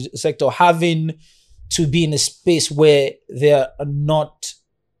sector having to be in a space where they are not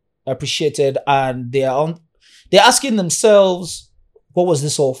appreciated, and they're asking themselves, what was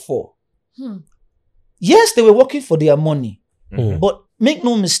this all for? Yes, they were working for their money, but make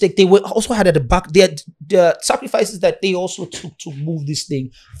no mistake, they were also had at the back their sacrifices that they also took to move this thing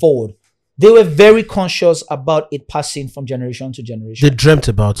forward. They were very conscious about it passing from generation to generation. They dreamt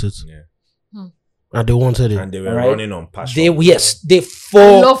about it. And they wanted it. And they were running on passion. They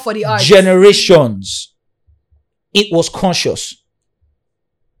for love for the arts. Generations. It was conscious.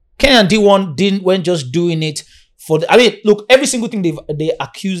 Kenny and D1 weren't just doing it for look, every single thing they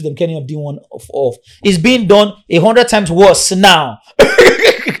accused them, Kenny and D1 of is being done 100 times worse now.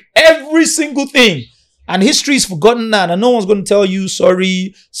 Every single thing. And history is forgotten now, and no one's going to tell you,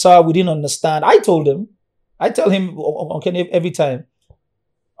 sorry, sir, we didn't understand. I tell him on Kenny every time.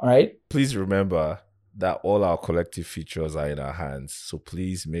 All right. Please remember that all our collective features are in our hands. So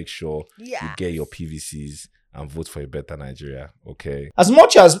please make sure you get your PVCs and vote for a better Nigeria. Okay. As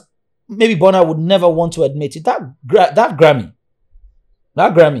much as maybe Bonner would never want to admit it, that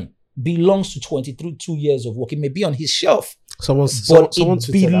Grammy belongs to 22 years of work. It may be on his shelf.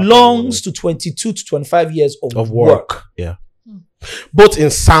 It belongs to 22 to 25 years of work. Yeah. Both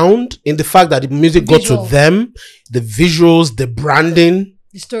in sound, in the fact that the music got to them, the visuals, the branding,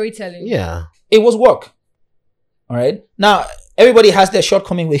 the storytelling. Yeah. It was work. All right. Now, everybody has their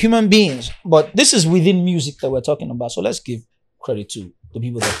shortcoming with human beings, but this is within music that we're talking about. So let's give credit to the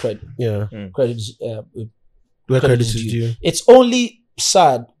people that credit. Yeah. Credit is due. It's only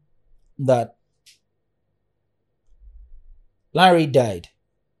sad that Larry died,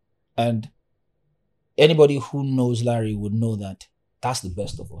 and anybody who knows Larry would know that that's the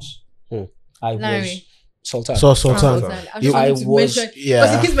best of us. Larry. Sultan. Sultan. I was, because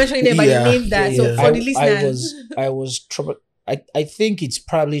he keeps mentioning it by the name that. So for the listeners, I was troubled. I think it's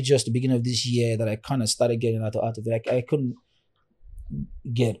probably just the beginning of this year that I kind of started getting out of it. I couldn't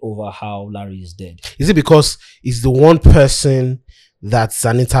get over how Larry is dead. Is it because he's the one person that's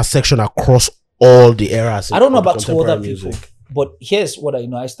an intersection across all the eras? I don't know about two other people, but here's what I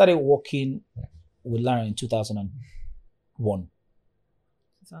know. I started working with Larry in 2001.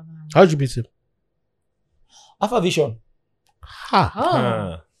 How did you meet him? Alpha Vision.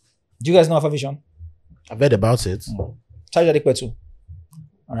 Oh. Do you guys know Alpha Vision? I've heard about it. Charge Adekwetu.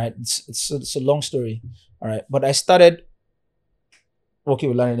 All right. It's a long story. All right. But I started working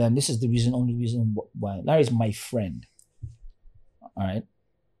with Larry, and this is the only reason why. Larry is my friend. All right.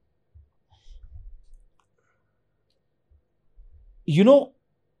 You know,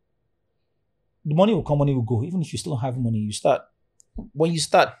 the money will come, money will go. Even if you still have money, when you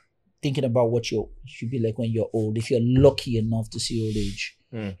start thinking about what you should be like when you're old, if you're lucky enough to see old age,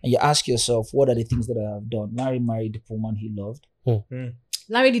 and you ask yourself, what are the things that I have done? Larry married the woman he loved.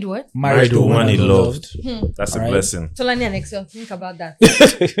 Larry did what? Married the woman he loved. That's a blessing. Tolani and Excel, think about that.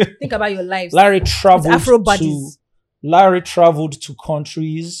 Think about your lives. Larry traveled to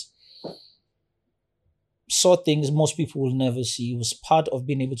countries, saw things most people will never see. He was part of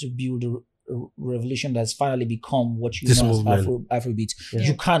being able to build a revolution that's finally become what you know as Afrobeat. Yeah.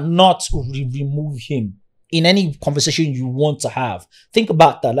 You cannot remove him in any conversation you want to have, think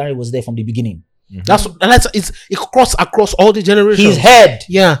about that. Larry was there from the beginning. It's across all the generations. His head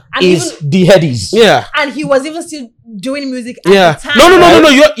Yeah. And is even- the headies. Yeah. and he was even still doing music at Yeah. the time. No.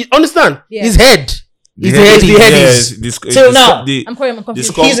 You understand? Yeah. His head. His Yeah, head. The head yes, is. Till now. I'm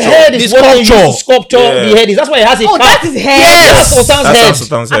confused. sculpture. His head is This what they use to sculpture. sculpture Yeah. the headies. That's why he has a Oh, cap. that's his head. That's Sultan's That's head.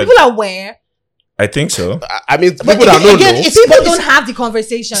 Sultan's Are head. people aware? I think so. I mean, But people that again, don't know. it's- People but don't it's- have the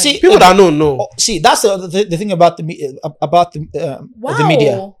conversation. See, People that don't know. see, that's the thing about the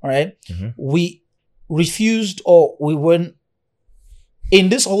media, all right? Mhm. We refused, or we weren't in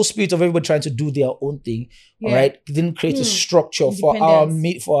this whole spirit of everybody trying to do their own thing. All Yeah. right, we didn't create a structure for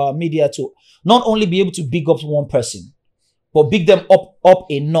Independence. our media to not only be able to big up one person, but big them up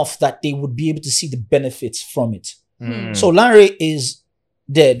enough that they would be able to see the benefits from it. Mm. So Larry is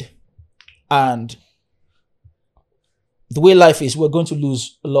dead, and the way life is, we're going to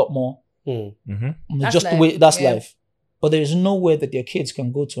lose a lot more. Mhm. That's Just the life, way that's yeah. life. But there is nowhere that your kids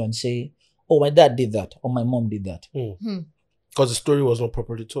can go to and say, "Oh, my dad did that," or "My mom did that." Because the story was not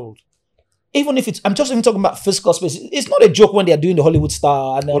properly told. Even if it's, I'm just even talking about physical space. It's not a joke when they are doing the Hollywood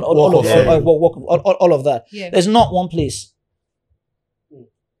star and then all of that. Yeah. There's not one place.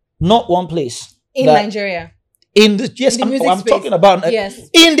 Not one place. In that- Nigeria. In the yes, In the I'm music space. talking about Yes.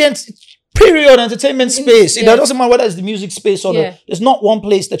 Indian period entertainment space. It yes. doesn't matter whether it's the music space or Yeah. there's not one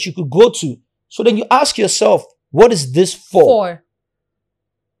place that you could go to. So then you ask yourself, what is this for? 4.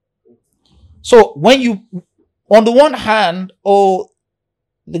 So when you, on the one hand,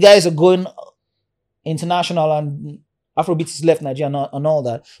 the guys are going international and Afrobeat has left Nigeria and all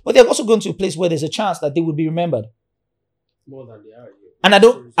that, but they're also going to a place where there's a chance that they would be remembered. More than they are. And I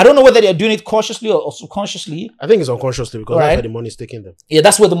don't know whether they're doing it cautiously or subconsciously. I think it's unconsciously because Right. that's where the money is taking them. Yeah,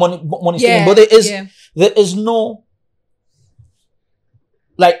 that's where the money's Yeah. taken. But there is no,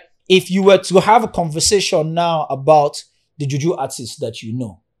 like, if you were to have a conversation now about the juju artists that you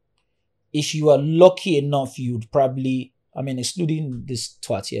know, if you are lucky enough, you'd probably, I mean, excluding this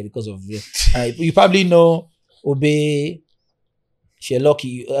twat here because of you probably know Obey. If you're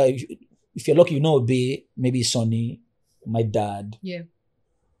lucky, you know Obey, maybe Sonny, my dad, Yeah.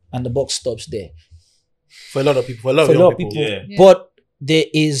 and the box stops there. For a lot of people. For a lot For of a young lot of people. people. Yeah. Yeah. But there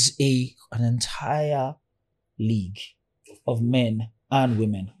is an entire league of men and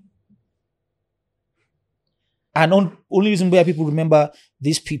women. And only reason why people remember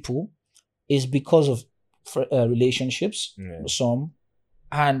these people is because of relationships, Yeah. some.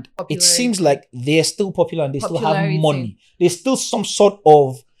 And it Popularity. seems like they're still popular and they still have Popularity. money. There's still some sort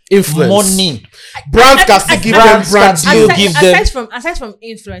of Influence. money. Brands can still give them brands brand can deals. still give them. Aside from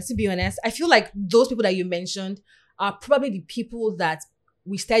influence, to be honest, I feel like those people that you mentioned are probably the people that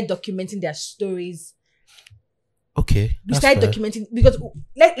we started documenting their stories. Okay. We started documenting because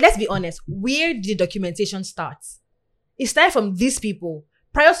let's be honest, where did the documentation start? It started from these people.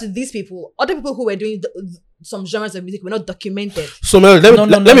 Prior to these people, other people who were doing some genres of music were not documented. So Mel,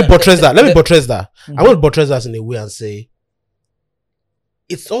 let me buttress that. Let me The- buttress that. I Mhm. want to buttress that in a way and say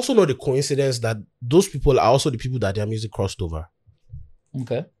it's also not a coincidence that those people are also the people that their music crossed over.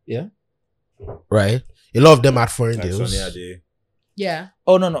 Okay. Yeah. Right? A lot of them had foreign Like deals. Sonny Ade. Yeah.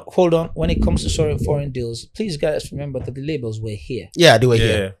 Oh no, hold on. When it comes to foreign deals, please guys remember that the labels were here. Yeah, they were Yeah.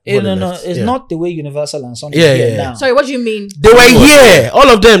 here. Eh, Before no, they no, left. it's Yeah. not the way Universal and Sony Yeah, is here yeah, yeah. now. Sorry, what do you mean? They were Sonny was here. All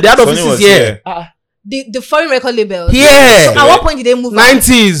of them. They had Sonny offices was here. The foreign record labels. Yeah. So at what point did they move? out?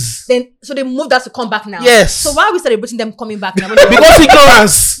 90s. So they moved us to come back now. Yes. So why are we celebrating them coming back now? Because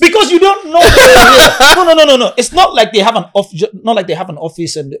ignorance. Because you don't know. No. It's not like they have an not like they have an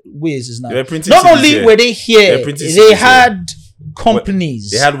office and ways is now. They were printing Not CDs only here. were they here, They're printing they CDs had companies.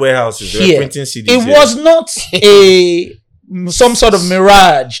 They had warehouses. They were here. printing CDs. It here. was not some sort of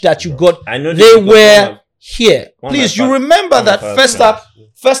mirage that you got. I know They this were here. one Please, of you my remember one that of my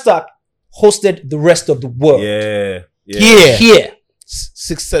First Act hosted the rest of the world. Yeah. Here. Here.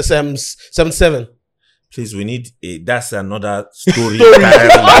 77. Please, we need that's another story. all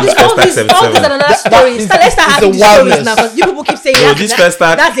This these First Act are another story. is- Let's start is having the these stories wildness. now. Because you people keep saying No, this First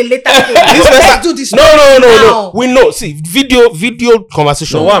Act- that's a later story. This First Let's Act- do this. No. now. We know. See, video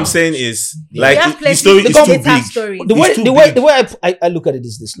conversation. So what I'm saying is, like, We have the plenty story of is too later big. stories. The way It's too the way big. the way I look at it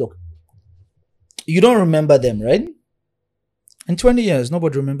is this. Look, you don't remember them, right? In 20 years,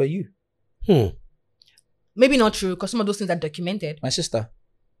 nobody remember you. Maybe not true because some of those things are documented. My sister,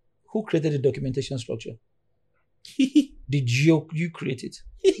 who created the documentation structure? Did you create it?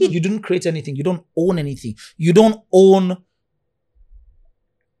 You didn't create anything. You don't own anything. You don't own.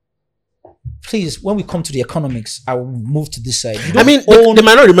 Please, when we come to the economics, I will move to this side. You I don't mean, own, they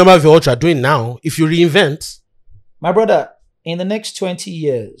might not remember what you're doing now. If you reinvent, my brother, in the next 20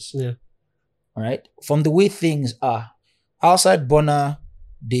 years, Yeah. all right, from the way things are, outside Bonner,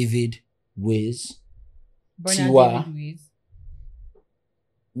 David, Wiz, Bernard Tiwa, David Wiz,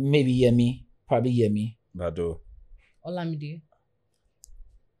 maybe Yemi, probably Yemi, Bado. Olamide.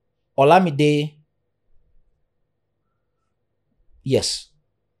 Olamide, yes,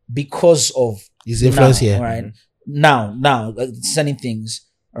 because of His influence now, here. all right? Now, sending things,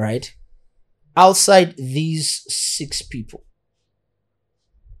 all right? Outside these 6 people,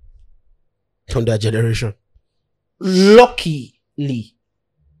 From their generation. luckily,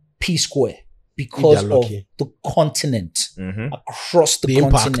 P-Square, because They're of lucky. the continent, Mm-hmm. across the The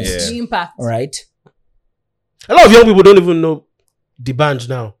impact. continent, Yeah. The impact. all right? A lot of young people don't even know the band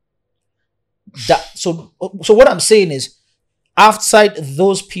now. So what I'm saying is, outside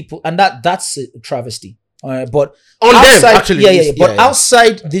those people, and that's a travesty, all right? But On outside, them, actually. yeah. But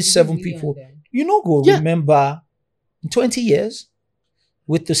outside these It's 7 really people, on them. you know, go Yeah. remember in 20 years,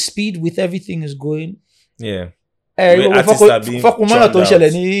 with the speed with everything is going. Yeah. Eh, Where fuck- artists are being fuck woman churned tó out.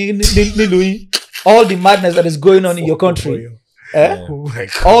 ṣẹlẹ̀ ní Louis. All the madness that is going on in your country, Yeah. Oh my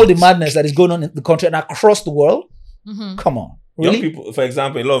God. all the madness that is going on in the country and across the world. Mhm. Come on, Young really? people, for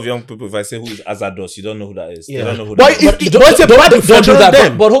example, a lot of young people, if I say who is Azados, you don't know who that is. Yeah. They don't know who But that is. if- but it's a bad Don't do reflection that. on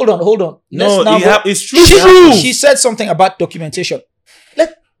them. But hold on. No, Let's now go- it's true. She said something about documentation.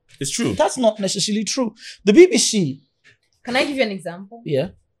 It's true. That's not necessarily true. The BBC, Can I give you an example? yeah,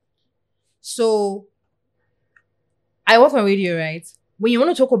 So, I work on radio, right? When you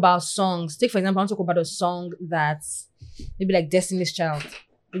want to talk about songs, take for example, I want to talk about a song that's maybe like Destiny's Child,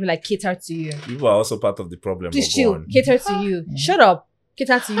 maybe like Cater to You. People are also part of the problem. Please but go chill. on. Cater to You. Shut up.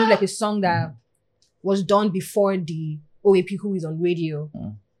 Cater to You, like a song that was done before the OAP who is on radio,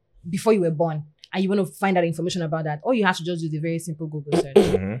 before you were born. And you want to find out information about that. All you have to just do the very simple Google search.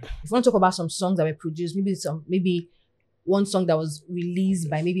 Mhm. If you want to talk about some songs that were produced, maybe one song that was released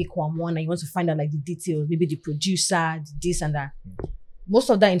by maybe Kwamwan, and you want to find out like the details, maybe the producer, this and that. Most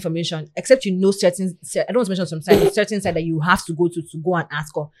of that information, except you know certain, I don't want to mention some side, certain side that you have to go and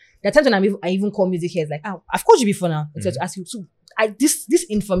ask her. There are times when I even call music here, it's like, oh, I've called you before now. Except to ask you, so this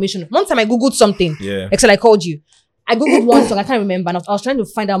information. One time I googled something, Yeah. except I called you. I googled one song, I can't remember, and I was trying to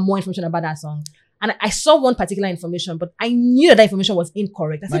find out more information about that song. And I saw one particular information, but I knew that information was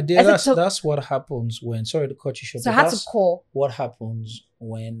incorrect. my dear, that's what happens when. Sorry to cut you short. So I but had to that's call. what happens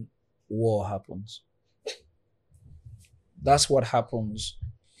when war happens. That's what happens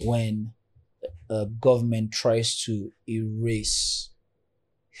when a government tries to erase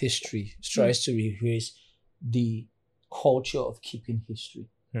history, tries to erase the culture of keeping history.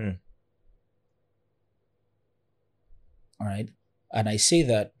 Hmm. All right. And I say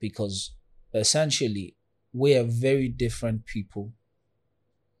that because essentially we are very different people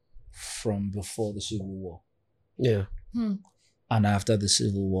from before the Civil War Yeah. and after the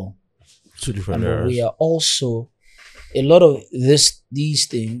Civil War. Two different And eras. we are also a lot of these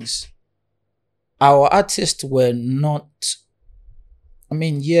things. Our artists were not. I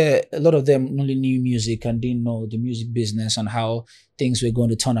mean, yeah, a lot of them only knew music and didn't know the music business and how things were going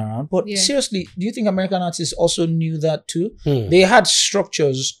to turn around. But Yeah. seriously, do you think American artists also knew that too? Hmm. They had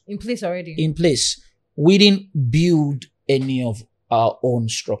structures In place already. in place. We didn't build any of our own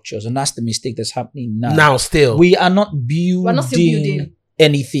structures, and that's the mistake that's happening now. Now still. We are not building, We're not still building.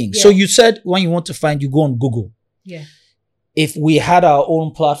 anything. Yeah. So you said when you want to find, you go on Google. Yeah. If we had our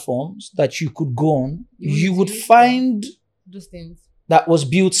own platforms that you could go on, You you wouldn't would use find Those things. that was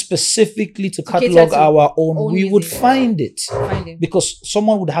built specifically to cater catalog to our own. own We would music. find it Finding. because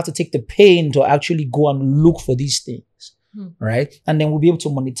someone would have to take the pain to actually go and look for these things, right? And then we'll be able to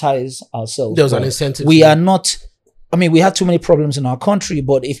monetize ourselves. There was an But incentive. we are not. I mean, we have too many problems in our country,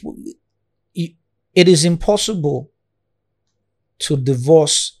 but it is impossible to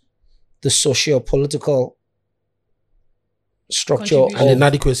divorce the socio-political structure Contribution. and of,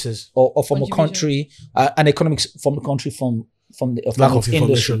 inadequacies. or from a Contribution. country and economics from the country from the Lack from of its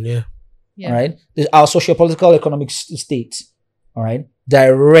industry. information, yeah. Yeah. All right, our socio-political economic state, all right,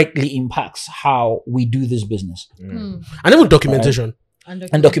 directly impacts how we do this business. Hmm. And even documentation.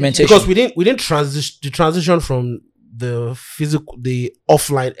 And documentation. Because we didn't transition from the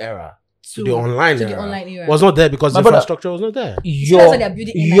offline era to the online to era. the online era. Was not there because My the brother- infrastructure was not there. Your that's why they're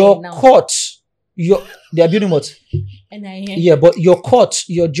building NIN now. court, they are building what? NIN. Yeah, but your court,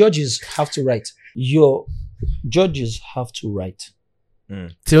 your judges have to write. Your judges have to write.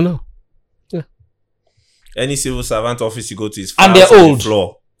 Till now. Any civil servant office you go to is And files they're on old. the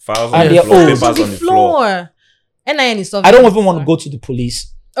floor. Files And on the they're floor. old. Papers On on the the floor. floor. NIN is stuff. I don't even want to go to the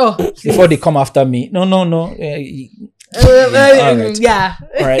police Oh, before they come after me. No. right. Yeah.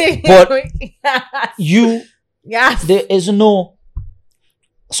 All right. But yes. you, Yes. there is no.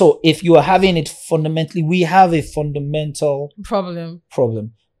 So if you are having it fundamentally, we have a fundamental Problem.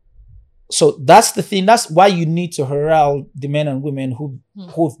 problem. So that's the thing. That's why you need to herald the men and women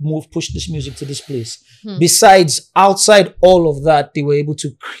who've pushed this music to this place. Besides, outside all of that, they were able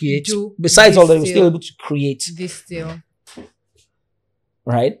to create. Besides all that, they were still able to create. This still.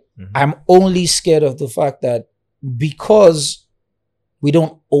 Right? I'm only scared of the fact that because we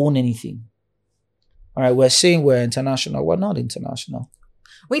don't own anything. All right, we're saying we're international. We're not international.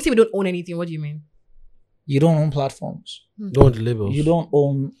 When you say we don't own anything, what do you mean? You don't own platforms. Don't own the labels. You don't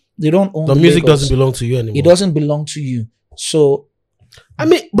own. The music labels. doesn't belong to you anymore. It doesn't belong to you. So, I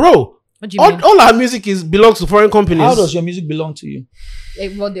mean, bro, What do you mean? all our music belongs to foreign companies. how does your music belong to you? I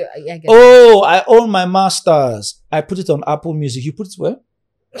guess. Oh, I own my masters. I put it on Apple Music. You put it where?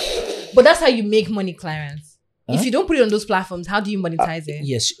 But that's how you make money, Clarence. Huh? If you don't put it on those platforms, how do you monetize it?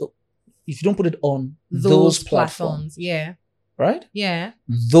 Yes. If you don't put it on those platforms, Yeah. right? Yeah.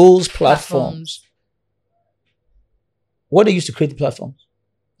 Those platforms. What they used to create the platforms?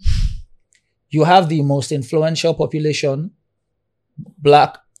 You have the most influential population,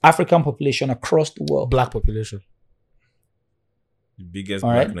 Black African population across the world. Black population. The biggest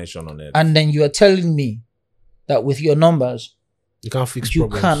All black right. nation on earth. And then you are telling me that with your numbers, You can't fix you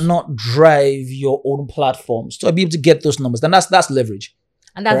problems. cannot drive your own platforms to be able to get those numbers. Then that's leverage.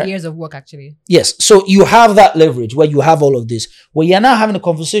 And that's Right. years of work, actually. Yes. So you have that leverage where you have all of this. Where you're now having a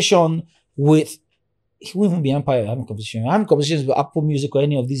conversation with, it won't even be Empire having a conversation. I'm having conversations with Apple Music or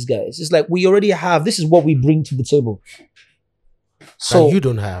any of these guys. It's like we already have, this is what we bring to the table. So And you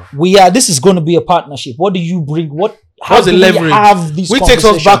don't have. this is going to be a partnership. What do you bring? How What's the do we leverage? have these Which takes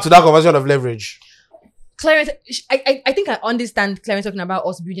us back to that conversation of leverage. Clarence, I think I understand Clarence talking about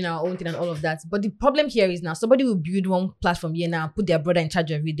us building our own thing and all of that. But the problem here is now somebody will build one platform here now, put their brother in charge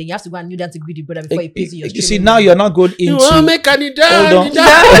of it. Then you have to go and kneel down to greet the brother before he pays you. You see, now you're not going into. You want to make any Hold on.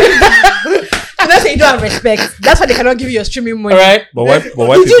 And that's why you don't have respect. That's why they cannot give you your streaming money. All right. But why Did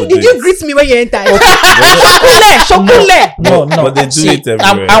people do you it? greet me when you entered? No. But they do See, it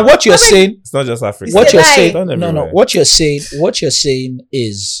everywhere. and what you're saying, It's not just Africa. what It's a you're lie. saying, Done no, everywhere. what you're saying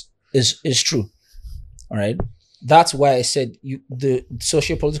is true. All right. That's why I said the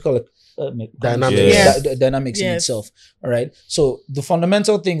socio-political Dynamics. Yes. dynamics in Yes. itself. All right. So the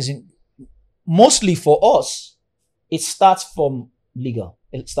fundamental things, mostly for us, it starts from legal.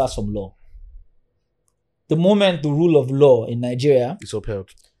 It starts from law. The moment the rule of law in Nigeria It's upheld.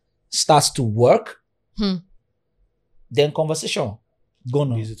 starts to work, then conversation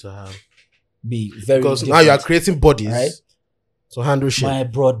gonna Easy to have. be very Because different. now you are creating bodies Right. to handle shit. My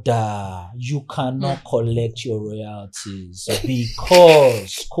brother, you cannot collect your royalties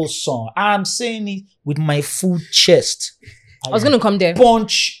because, Kosan, I'm saying it with my full chest. I was going to come there.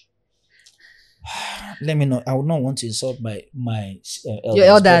 punch. Let me know. I would not want to insult my elders, Your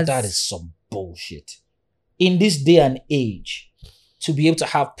elders. but that is some bullshit. In this day and age, to be able to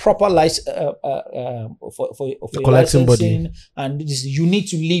have proper license for your collecting body. licensing, and you need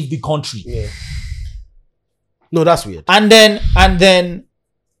to leave the country. Yeah. No, that's weird. And then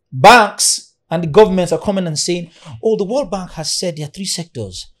banks and the governments are coming and saying, oh, the World Bank has said there are 3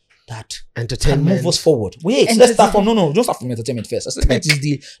 sectors that can Entertainment. move us forward. Wait, let's start from, don't start from entertainment first. Entertainment is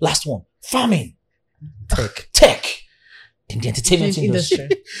the last one. Farming. Tech. Then the entertainment industry.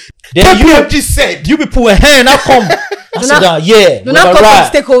 Then PMG said. you people were here, now come. I said, yeah, Do we're not come right.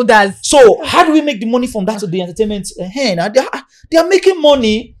 from stakeholders. So how do we make the money from that to the entertainment? Now they are making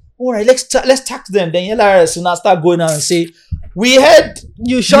money. All right, let's tax them. Then LRS will now start going out and say, we heard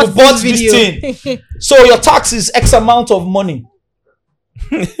You shot bought this this video. thing, so your tax is X amount of money.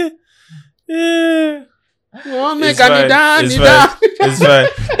 Yeah. Make It's fine. It's fine.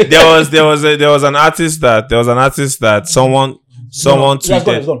 There was an artist that someone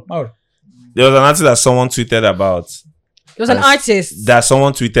tweeted. There was an artist that someone tweeted about. It was an artist. That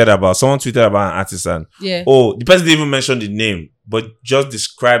someone tweeted about. Someone tweeted about an artist, and Yeah. the person didn't even mention the name, but just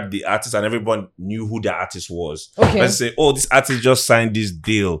described the artist, and everyone knew who the artist was. Okay. Let's say, this artist just signed this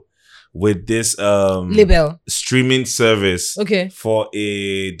deal with this Label. streaming service Okay. for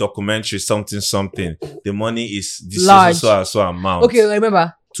a documentary, something. The money is this Large. so amount. Okay, I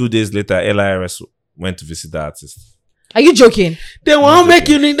remember. 2 days later, LIRS went to visit the artist. Are you joking? They won't make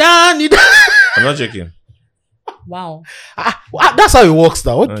you need that. I'm not joking. Wow. That's how it works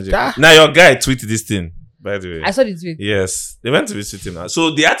now. I'm not joking. Now your guy tweeted this thing, by the way. I saw the tweet. Yes, they went to visit him now.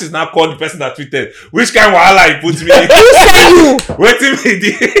 So the artist now called the person that tweeted, which kind of wahala he put me in. Who said you? Waiting me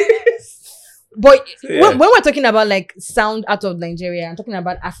this. But Yeah. when we're talking about like sound out of Nigeria, I'm talking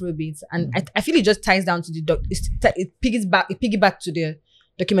about Afrobeats, and I feel it just ties down to it piggyback to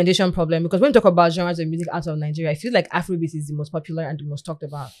the documentation problem, because when we talk about genres of music out of Nigeria, I feel like Afrobeat is the most popular and the most talked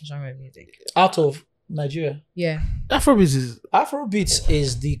about genre of music. Out of Nigeria. Yeah. Afrobeat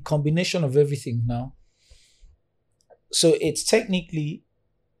is the combination of everything now. So it's technically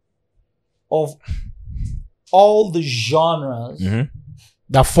of all the genres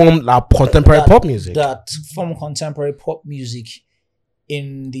that form contemporary pop music. That form contemporary pop music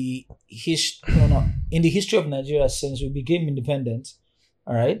in the history of Nigeria since we became independent.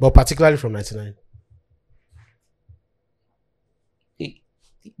 All right. But particularly from 99.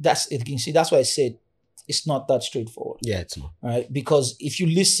 That's it. You can see that's why I said it's not that straightforward. Yeah, it's not. All right. Because if you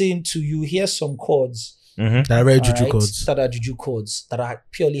listen to, you hear some chords that are very juju chords. That are juju chords, that are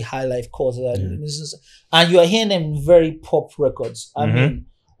purely high life chords. And you are hearing them in very pop records. I mean,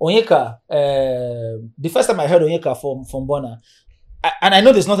 Onyeka, the first time I heard Onyeka from Burna, and I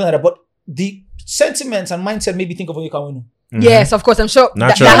know there's nothing like that, but the sentiments and mindset made me think of Onyeka Onwenu. Yes, of course. I'm sure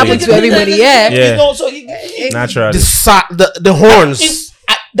that happened to everybody. Yeah. You know, so naturally. The horns.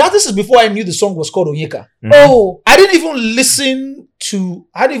 This is before I knew the song was called Onyeka. Oh, I didn't even listen to.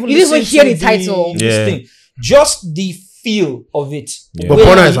 I didn't even hear the title. This thing. Just the feel of it. Yeah. But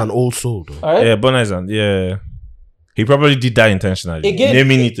Burna is an old soul, though. Right? Yeah, Burna is he probably did that intentionally. Again,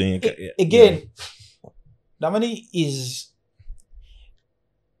 naming it Onyeka. Again, Damani is.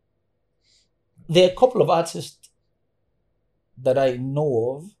 There are a couple of artists that I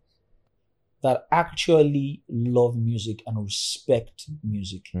know of that actually love music and respect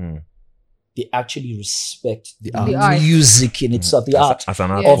music. They actually respect the music in itself, the art as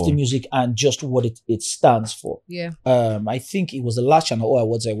an art of the music and just what it stands for. Yeah. I think it was the last Channel O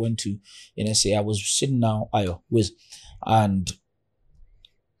Awards I went to in SA. I was sitting now, Wiz, and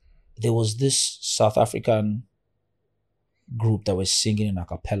there was this South African group that was singing in a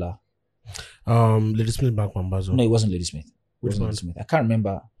cappella. Ladysmith Black Mambazo. No, it wasn't Ladysmith. Ladysmith. I can't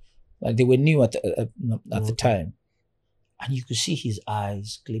remember. Like they were new at the time, and you could see his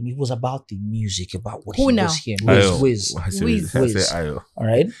eyes gleam. It was about the music, about what he was hearing. Wiz. All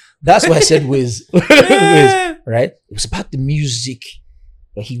right, that's why I said Wiz. Wiz. Right, it was about the music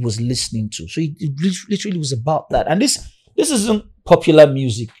that he was listening to. So it literally was about that. And this isn't popular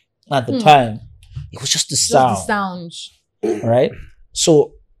music at the time. It was just the sound. Just the sounds. All right,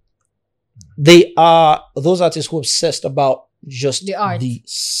 so they are those artists who are obsessed about just the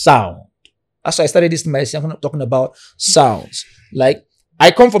sound. That's why I started this myself talking about sounds. Like I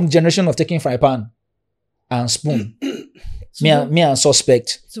come from the generation of taking fry pan and spoon. me and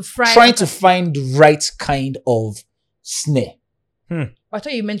Suspect trying to find the right kind of snare. I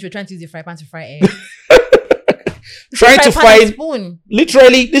thought you meant you were trying to use the fry pan to fry egg. Trying to find spoon.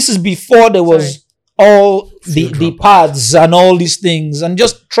 Literally, this is before there was all the pads and all these things, and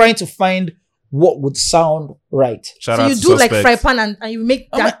just trying to find what would sound right. So you do like fry pan and you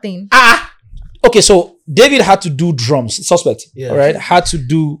make that thing. Okay, so David had to do drums. Suspect, all right, had to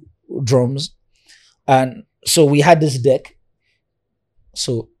do drums, and so we had this deck.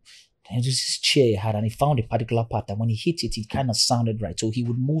 So there's this chair he had, and he found a particular part that when he hit it, it kind of sounded right. So he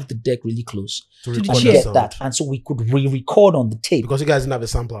would move the deck really close to the chair, that, and so we could re-record on the tape because you guys didn't have a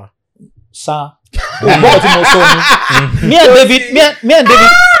sampler. Sir, me and David.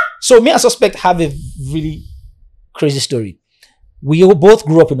 So me and Suspect have a really crazy story. We both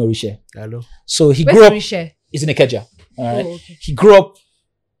grew up in Orisha. Hello. So he grew up. He's in Ikeja. All right. Oh, okay. He grew up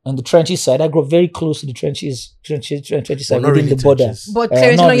on the trenches side. I grew up very close to the trenches side, within the border. But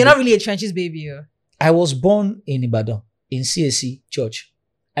Clarence, you're not really a trenches baby. I was born in Ibadan, in CSC Church.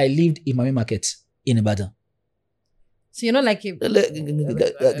 I lived in Mami Market in Ibadan. So you're not like a... Make of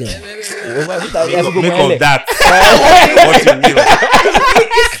that. What you mean?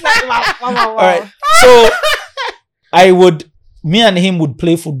 All right. So me and him would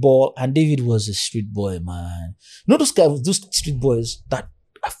play football, and David was a street boy, man. You know those guys, those street boys that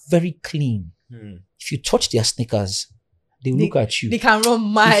are very clean. If you touch their sneakers, they look at you. They can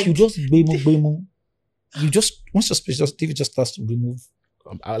run mad. If you just bemo, David just starts to remove.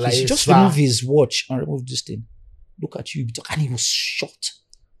 He just remove his watch and remove this thing. Look at you, and he was shot.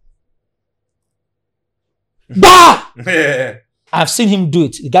 Bah! Yeah. I've seen him do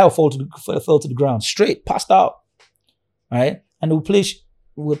it. The guy fell to the ground, straight, passed out. All right, and we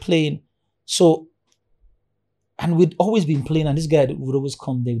were playing. So, and we'd always been playing, and this guy would always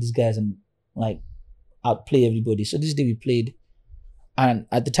come there with these guys and like outplay everybody. So this day we played, and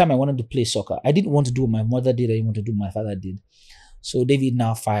at the time I wanted to play soccer. I didn't want to do what my mother did. I didn't want to do what my father did. So David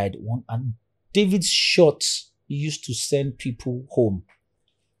now fired one, and David's shots used to send people home,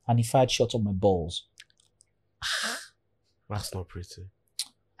 and he fired shots on my balls. That's not pretty.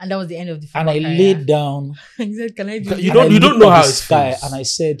 And that was the end of the And I laid down. He said, "Can I do You this?" don't know how it sky, feels. and I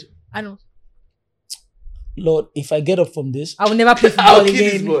said, I know. Lord, if I get up from this, I will never play I'll football kill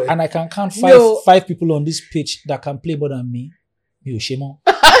this again. boy. and I can count No. five people on this pitch that can play more than me, you shame on.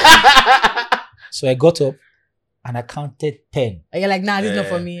 So I got up and I counted 10. And you're like, nah, this is not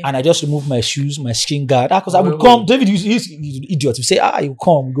for me. And I just removed my shoes, my shin guard. Because I would Wait. come. David, he's an idiot. You say, you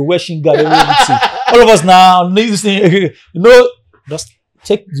come, you go wear shin guard. Everything. All of us now need this thing. Just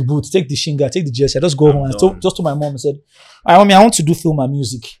take the boots, take the shin guard, take the jersey. I just go home and just to my mom and said, mommy, I want to do film and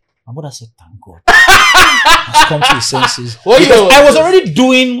music. My mother said, thank God. I've come to his senses. Because I was already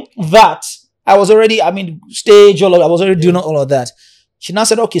doing that. I was already, stage, I was already doing all of that. She now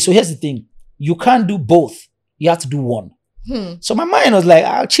said, okay, so here's the thing. You can't do both. You have to do one. So my mind was like,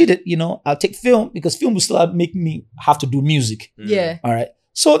 I'll cheat it, I'll take film because film will still make me have to do music. Yeah. All right.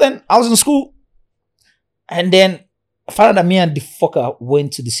 So then I was in school and then I found out that me and the fucker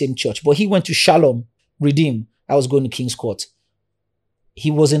went to the same church, but he went to Shalom Redeem. I was going to King's Court. He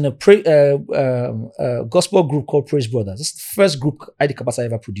was in a gospel group called Praise Brothers. It's the first group ID Kabasa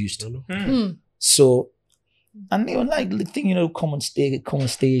ever produced. So, and they were like, the thing, come on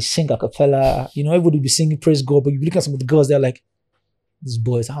stage, sing a cappella. Everybody would be singing Praise God, but you look at some of the girls, they're like, these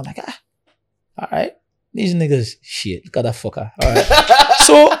boys. I'm like, all right, these niggas, shit, look at that fucker. All right.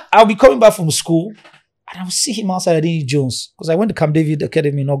 So I'll be coming back from school and I will see him outside at Denny Jones because I went to Camp David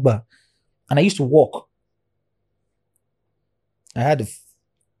Academy in Ogba and I used to walk. I had a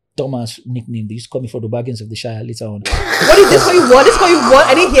Thomas nickname. They used to call me Frodo Baggins of the Shire later on. What is this? Call you what? This call you what?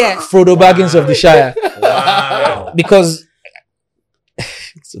 I didn't hear. Frodo Baggins of the Shire. Wow. Because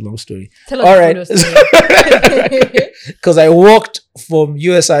it's a long story. Tell us All the right. Frodo story. Because I walked from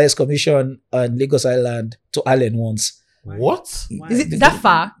USIS Commission on Lagos Island to Allen once. What? Is it that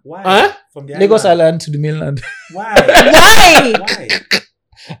far? Why? Huh? From the Lagos Island to the mainland. Why? Why? Why?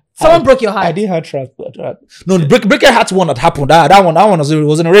 Someone broke your I heart. didn't have transport. No, the breaker had one that happened. That one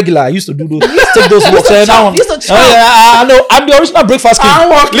wasn't a regular. I used to do those. Take those walks. That one. Used to chop. I know. I'm the original breakfast king.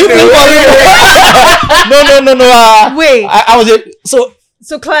 No. Wait. I was it.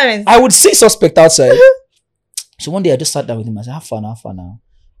 So Clarence. I would see suspect outside. So one day I just sat down with him. I said, have fun now.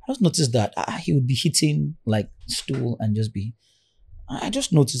 I just noticed that he would be hitting like stool and just be. I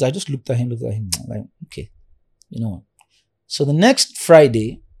just noticed. I just looked at him like, okay, you know what? So the next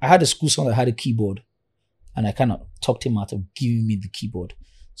Friday, I had a school song that had a keyboard, and I kind of talked him out of giving me the keyboard.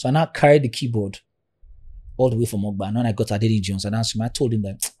 So I now carried the keyboard all the way from Ogba. And when I got to Adeni Jones, and I told him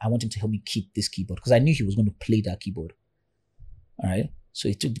that I want him to help me keep this keyboard because I knew he was going to play that keyboard. All right. So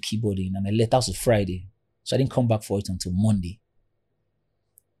he took the keyboard in, and that was a Friday. So I didn't come back for it until Monday.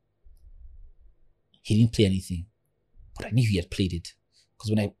 He didn't play anything, but I knew he had played it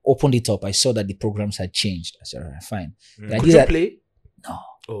because when I opened it up, I saw that the programs had changed. I said, all right, fine. Could you play? No.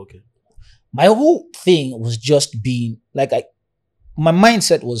 Oh, okay. My whole thing was just being like, my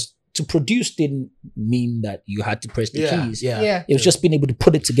mindset was to produce didn't mean that you had to press the keys. Yeah. It was just being able to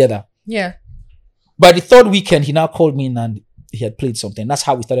put it together. Yeah. By the third weekend, he now called me in and he had played something. That's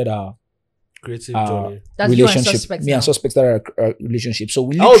how we started our Creative journey. That's you and relationship. Suspect Me now. and Suspect started our relationship. So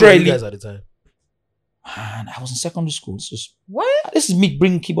we How old were you literally, guys at the time? man, I was in secondary school. What? This is me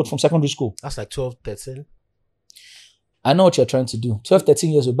bringing keyboard from secondary school. That's like 12, 13. I know what you're trying to do. 12,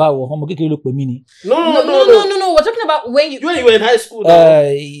 13 years old. Look with me. No. We're talking about when you were in high school. Now.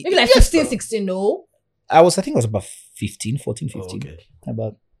 maybe like 15, 16, no? I think I was about 15, 14, 15. Oh, okay.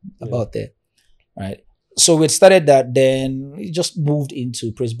 About there. Right. So we started that, then we just moved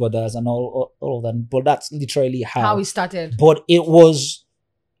into Praise Brothers and all of that. But that's literally How we started. But it was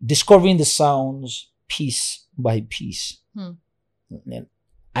discovering the sounds piece by piece. And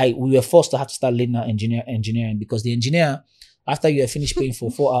we were forced to have to start learning our engineering because the engineer, after you have finished paying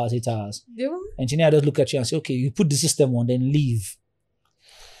for 4 hours, 8 hours, engineer just look at you and say, okay, you put the system on, then leave.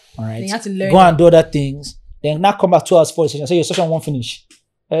 All right. Then you have to learn. Go and do other things. Then now come back 2 hours for the session. Say your session won't finish.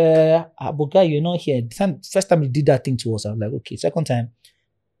 But guy, you're not here. First time he did that thing to us, I was like, okay. Second time,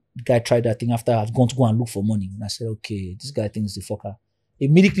 the guy tried that thing after I've gone to go and look for money. And I said, okay, this guy thinks the fucker.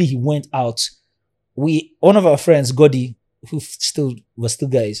 Immediately he went out. One of our friends, Godi, who was still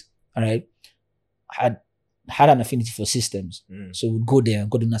guys, all right, had an affinity for systems. So we'd go there and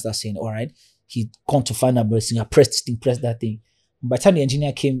Godi would start saying, all right, he'd come to find out I press this thing, press that thing. And by the time the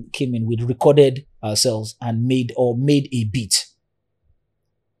engineer came in, we'd recorded ourselves and made a beat.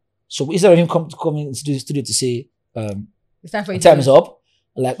 So instead of him coming into the studio to say, It's time for you time is up,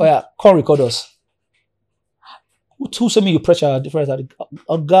 like, oh yeah, come record us. Who send me your pressure difference?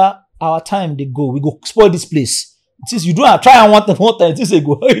 Our time they go, we go spoil this place. Since you do not try and want them one time, just say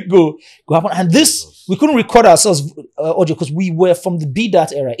go happen. And this we couldn't record ourselves audio because we were from the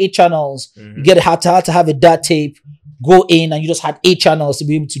B-DAT era, 8 channels. You had to have a DAT tape, go in, and you just had 8 channels to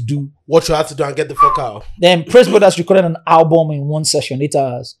be able to do what you had to do and get the fuck out. Then Praise Brothers recorded an album in one session, 8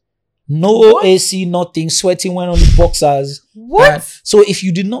 hours. No AC, nothing. Sweating went on the boxers. What? So if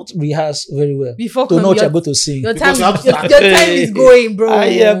you did not rehearse very well, Before don't know what you're going to sing. Your time is going, bro.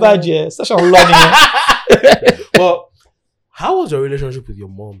 Yeah, bad. Such a learning. Well, how was your relationship with your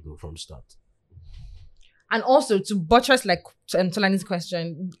mom though from start? And also to buttress like Tolani's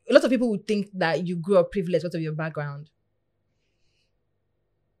question, a lot of people would think that you grew up privileged because of your background.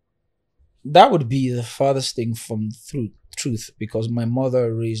 That would be the farthest thing from truth, because my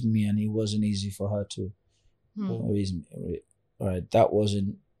mother raised me and it wasn't easy for her to raise me. All right, that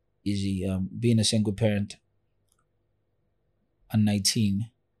wasn't easy. Being a single parent at 19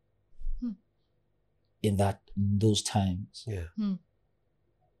 in those times. Yeah.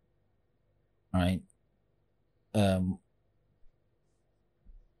 All right.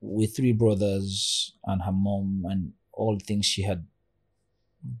 With 3 brothers and her mom and all the things she had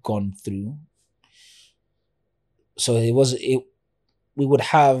gone through. So we would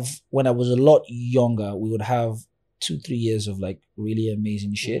have, when I was a lot younger, we would have 2-3 years of like really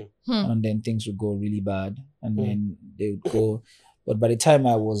amazing shit. And then things would go really bad. And then they would go. But by the time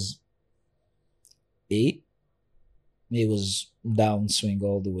I was 8, it was downswing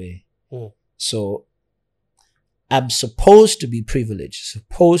all the way. So I'm supposed to be privileged.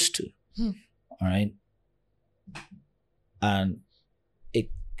 Supposed to. All right. And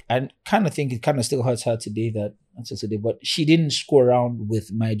I kind of think it kind of still hurts her today but she didn't screw around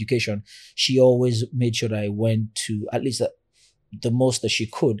with my education. She always made sure that I went to at least the most that she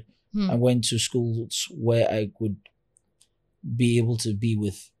could. I went to schools where I could be able to be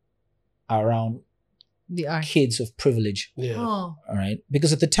with around The art. kids of privilege. Yeah. Oh. All right.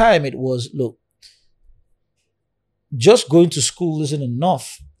 Because at the time it was, look, just going to school isn't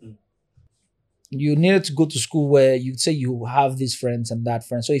enough. You needed to go to school where you'd say you have these friends and that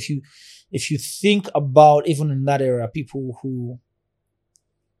friend. So if you think about, even in that era, people who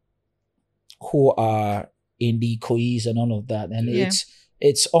are in the COEs and all of that, and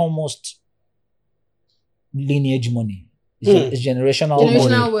it's almost lineage money. It's generational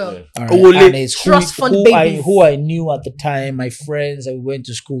money. Wealth. All right. And it's Trust fund babies. who I knew at the time, my friends that we went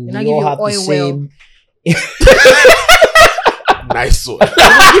to school. And I We give all you have the oil same. Nice one.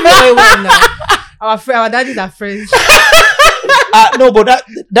 Give me oil well now. Our daddies are friends. No, but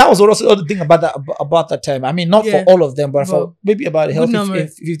that was also the thing about that time. I mean, not for all of them, but for maybe about a healthy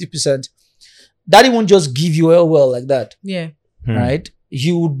 50%. Daddy won't just give you well like that. Yeah. Right?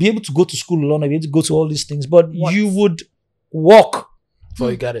 You would be able to go to school alone, be able to go to all these things, but you would walk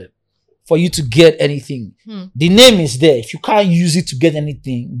Before you got it. for you to get anything. The name is there. If you can't use it to get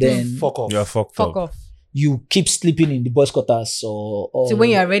anything, then Fuck off. You're fucked Fuck up. off. you keep sleeping in the boys' quarters or So when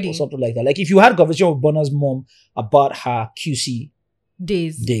you're ready. or something like that. Like if you had a conversation with Bonner's mom about her QC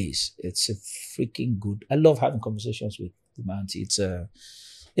days, it's a freaking good. I love having conversations with my auntie.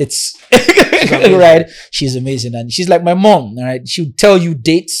 It's right. She's amazing, and she's like my mom. Right, she'll tell you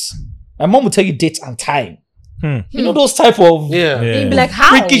dates. My mom will tell you dates and time. You know those type of You'd be like, how?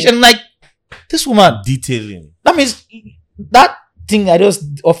 freakish, and like this woman Detailing. That means that thing I just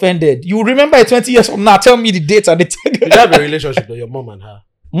offended. You remember it 20 years from now. Tell me the dates and the time. Do they have a relationship though? Your mom and her.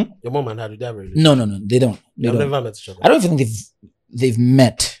 Your mom and her. Do they have a relationship? No, they don't. They've never met each other. I don't even think they've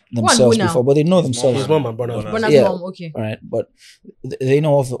met themselves now? before, but they know themselves. His mom and Bonner's Bonner's Yeah. mom, okay. All right, but they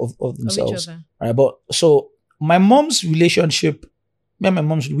know of Of themselves. each other. All right, but so my mom's relationship, me and my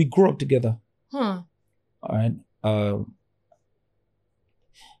mom, we grew up together. Huh. All right.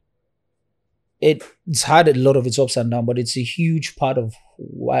 It's had a lot of its ups and downs, but it's a huge part of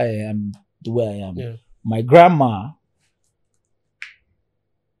why I am the way I am. Yeah. My grandma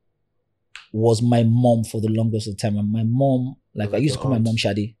was my mom for the longest of time, and my mom, like I used to call my mom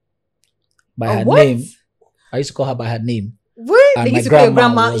Shadi by her what? name. I used to call her by her name. What? And They my used to call your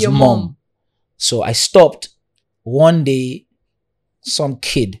grandma grandma was your mom. So I stopped. One day, some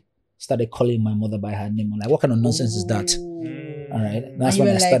kid started calling my mother by her name. I'm like, what kind of nonsense is that? All right. That's And when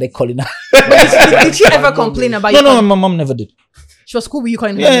you I were started like- calling her. Did she ever complain about you? No, my mom never did. She was cool with you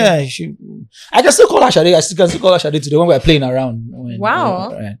calling her. name? Yeah, I can still call her Shadi. I still can still call her Shadi today when we're playing around.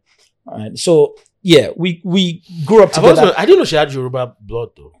 Wow. All right. So yeah, we grew up together. I didn't know she had Yoruba blood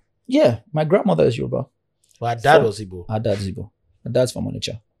though. Yeah, my grandmother is Yoruba. But her dad was Igbo. Her dad's Igbo. Her dad's from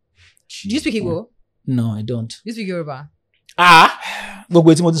Onitsha. Do you speak Igbo? No, I don't. Do you speak Yoruba?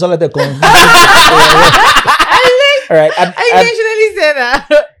 Gbogbo etí mo ti sọ lẹ́tẹ̀ kan. All right. I intentionally said that.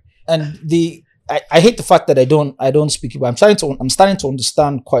 And I hate the fact that I don't speak Igbo. I'm starting to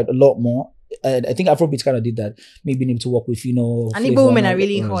understand quite a lot more. I think Afrobeat kind of did that. Me being able to work with, And Flavor Igbo women and are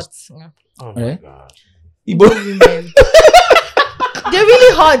really all hot. that. Yeah. Oh my Right? god. Igbo Women. They're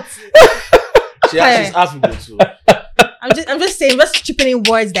really hot. She's African too. I'm just saying, just chipping in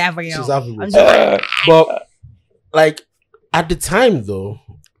words there for you. She's African. I'm just But like at the time though,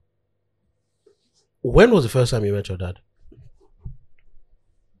 when was the first time you met your dad?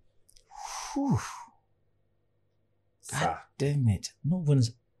 God damn it. No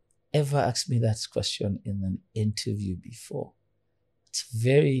one's ever asked me that question in an interview before. It's a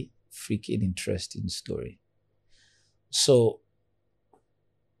very freaking interesting story. So,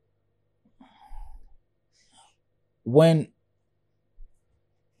 when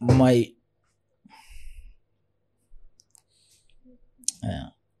my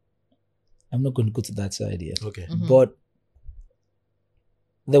I'm not going to go to that side yet. Okay. Mhm. But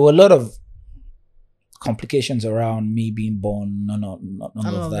there were a lot of complications around me being born, none of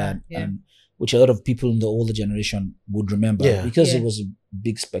that, yeah. and which a lot of people in the older generation would remember because Yeah. it was a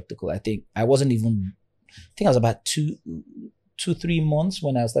big spectacle. I think I was about 2-3 months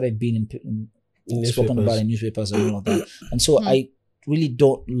when I started being spoken about in newspapers and all of that, and so I really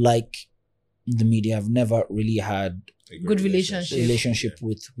don't like the media. I've never really had Good a relationship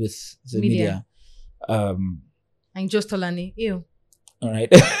with the media. And just Tolani. Ew. All right.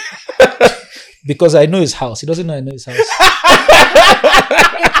 Because I know his house. He doesn't know I know his house.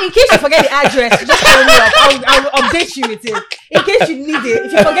 In case you forget the address, just call me up. I'll update you with it. In case you need it.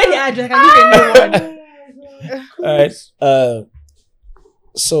 If you forget the address, I can give you a new one. All right.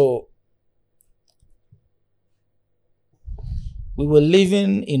 So we were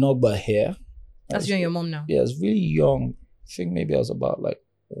living in Ogba here. That's you and your mom now. Yeah, I was really young. I think maybe I was about like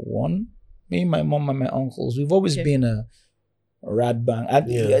 1. Me, my mom, and my uncles. We've always been a rat bang.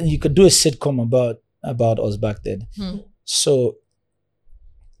 And you could do a sitcom about us back then. So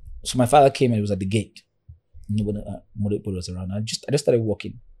my father came and he was at the gate. Nobody was around. I just started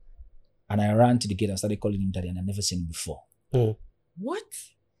walking, and I ran to the gate and started calling him daddy, and I'd never seen him before. What?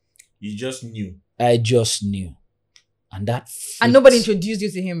 You just knew. I just knew, and and nobody introduced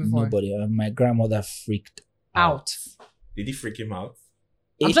you to him before. Nobody. My grandmother freaked out. Did he freak him out?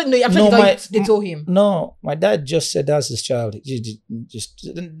 I'm sure they told him. No, my dad just said that's his child. Yeah. Yeah.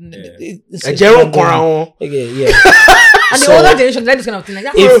 And the older generation like this kind of thing. Like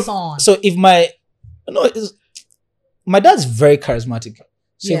that's his son. So if my dad's very charismatic.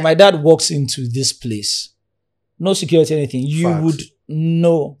 So if my dad walks into this place, no security, anything, you would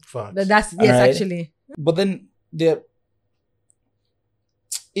know. That's yes, actually. But then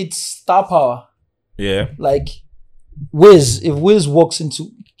it's star power. Yeah. Like Wiz, if Wiz walks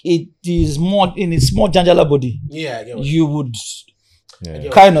into it, is more in its more Janjala body. Yeah, I get what you would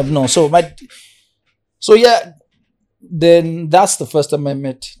kind of know. So then that's the first time I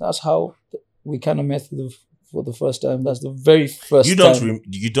met. That's how we kind of met for the first time. That's the very first time.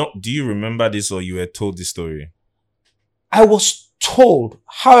 Do you remember this, or you were told this story? I was told.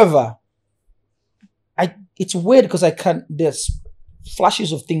 However, it's weird because there's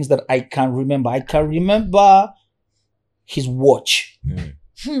flashes of things that I can remember. I can remember his watch.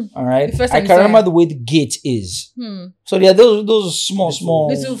 All right. I can remember the way the gate is. So there are those small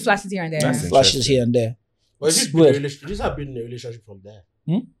little flashes here and there. Flashes here and there. Well, did you start building a relationship from there?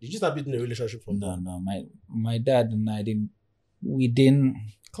 Did you start building a relationship from there? No. My dad and I didn't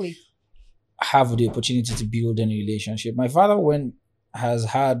click. Have the opportunity to build any relationship. My father has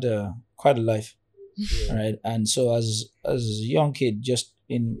had quite a life, right? And so as a young kid, just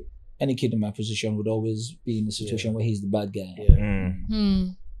any kid in my position would always be in a situation where he's the bad guy.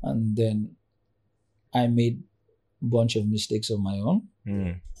 And then I made a bunch of mistakes of my own.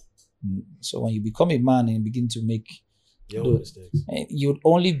 So when you become a man and you begin to make mistakes, you'd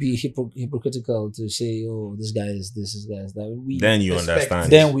only be hypocritical to say, "Oh, this guy is this guy is that." Then you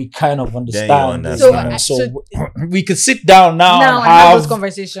understand. Then we kind of understand. So we could sit down now and have those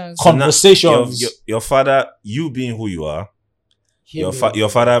conversations. Your father, you being who you are, your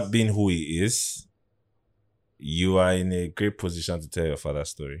father being who he is, you are in a great position to tell your father's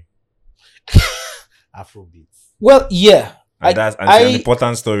story. Afrobeat. Well, yeah. And it's an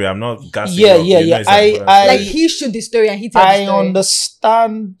important story. I'm not gassing. Yeah. Like he shoot the story and he tells the story. I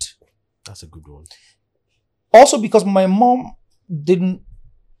understand. That's a good one. Also, because my mom didn't,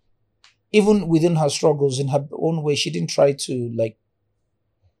 even within her struggles, in her own way, she didn't try to like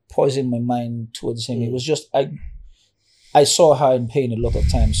poison my mind towards him. It was just I saw her in pain a lot of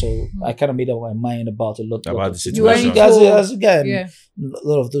times, so I kind of made up my mind about a lot about of the situation. As again, a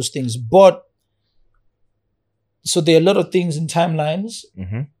lot of those things, but. So there are a lot of things in timelines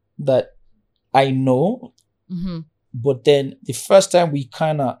that I know, Mm-hmm. but then the first time we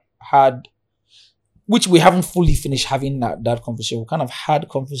kind of had, which we haven't fully finished having that conversation, we kind of had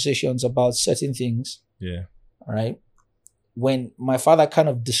conversations about certain things, Yeah. right? When my father kind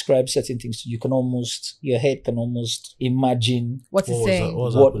of described certain things, your head can almost imagine What's he What was saying? that? What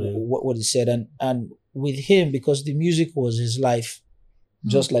was what, happening? what he said. And with him, because the music was his life,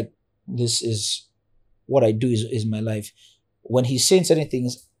 just like this is what I do is my life. When he's saying certain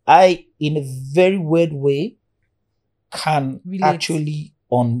things, I, in a very weird way, can Relate. actually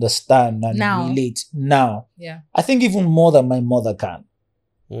understand and Now. relate now. Yeah. I think even more than my mother can.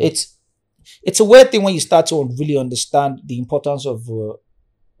 Mm. It's a weird thing when you start to really understand the importance of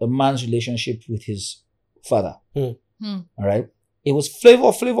a man's relationship with his father. Mm. Mm. All right. It was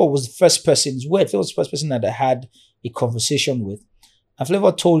Flavor. Flavor was the first person. It's weird. Flavor was the first person that I had a conversation with. And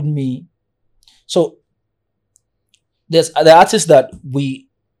Flavor told me, so there's the artists that we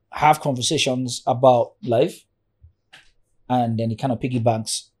have conversations about life, and then it kind of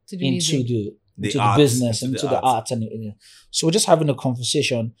piggybacks To the into music. the arts, business, into the art, and so we're just having a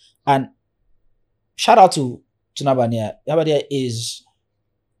conversation. And shout out to Nabania. Nabania is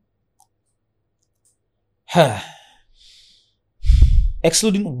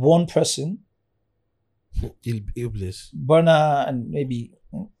excluding one person, Iblis. Burna and maybe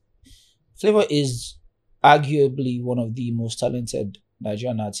Flavor is arguably one of the most talented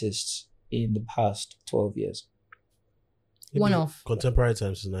Nigerian artists in the past 12 years. One of. Contemporary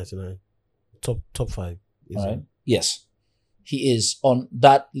times since 99. Top 5. All right. Yes. He is on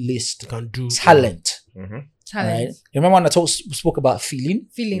that list. Can do Talent. Mm-hmm. All Talent. right. Remember when I spoke about feeling?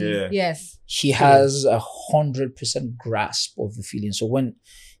 Feeling. Yeah. Yes. He has 100% grasp of the feeling. So when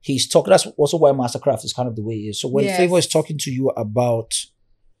he's talking, that's also why Mastercraft is kind of the way it is. So when Yes. Flavor is talking to you about,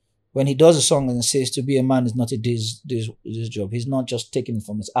 when he does a song and says to be a man is not a day's job, he's not just taking it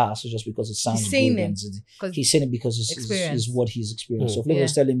from his ass just because it sounds He's saying good. it And 'cause he's saying it because it's experience. what he's experienced. Hmm. So Flavor Yeah.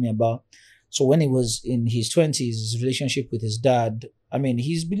 was telling me about, so when he was in his 20s, his relationship with his dad, I mean,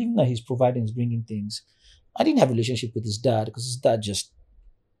 he's believing that he's providing, he's bringing things. I didn't have a relationship with his dad because his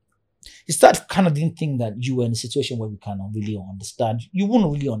dad kind of didn't think that you were in a situation where we cannot really understand. You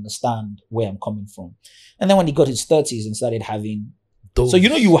wouldn't really understand where I'm coming from. And then when he got his 30s and started having, those. so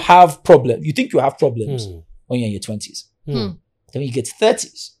you have problems. You think you have problems Hmm. when you're in your 20s. Hmm. Then when you get to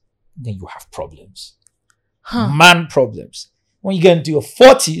 30s, then you have problems. Huh. Man problems. When you get into your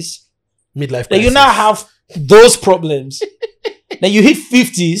 40s, Midlife then you crisis. now have those problems. Then you hit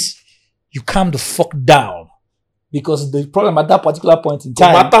 50s, you calm the fuck down. Because the problem at that particular point in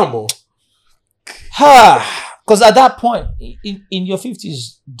time, because at that point in your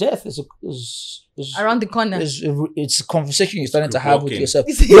 50s, death is Around the corner. it's a conversation you're starting to have with Walking. yourself.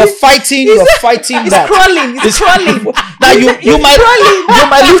 It's- You're fighting It's that. crawling. It's crawling. Now you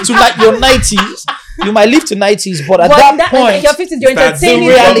might live to like your 90s. You might live to 90s, but at that point, your 50s, you're Start entertaining. doing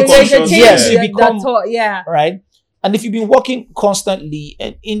reality. You're entertaining. Yes, you that become- thought, yeah. right? And if you've been working constantly,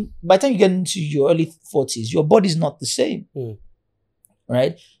 and by the time you get into your early 40s, your body's not the same,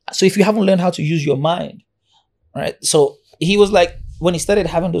 right? So if you haven't learned how to use your mind, right? So he was like, when he started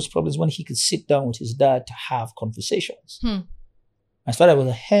having those problems, when he could sit down with his dad to have conversations. I started with,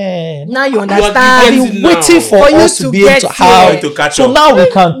 hey, Now you you understand. get I've it been now. waiting for For you us to to be able get to here. have. To catch So up. now we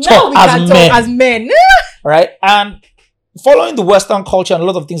can Now talk we can as talk men, as men. right? And following the Western culture and a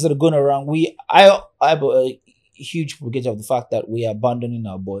lot of things that are going around, I have a huge propaganda of the fact that we are abandoning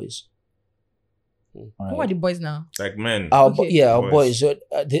our boys. Who Right? are the boys now? Like men. Our Okay. our Boys. boys.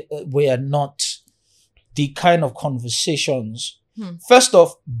 We are not the kind of conversations. Hmm. First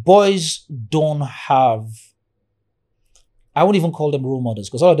off, boys don't have. I wouldn't even call them role models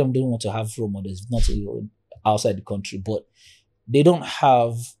because all of them don't want to have role models, not alone outside the country, but they don't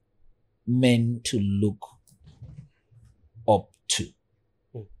have men to look up to.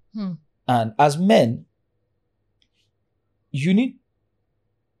 Hmm. And as men, you need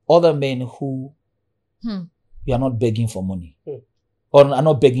other men who you are not begging for money. Or are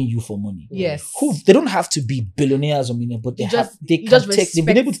not begging you for money. Yes. Who they don't have to be billionaires or millionaires, but they You they've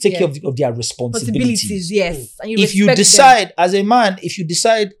been able to take care respect, of their responsibilities. Possibilities, yes. And If you respect them. decide as a man,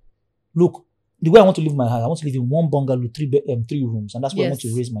 look, the way I want to live my house, I want to live in one bungalow, three rooms, and that's where I want to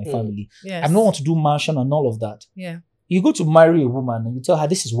Yes. raise my family. Yes. I don't want to do mansion and all of that. Yeah. You go to marry a woman and you tell her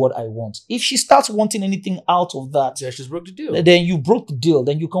this is what I want. If she starts wanting anything out of that, Yeah, she's broke the deal. then you broke the deal.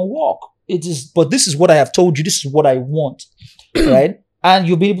 Then you can walk. But this is what I have told you. This is what I want, right? And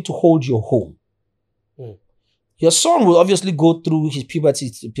you'll be able to hold your home. Hmm. Your son will obviously go through his puberty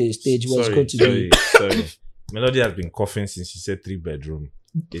stage where it's going to be. Sorry. Melody has been coughing since she said 3-bedroom.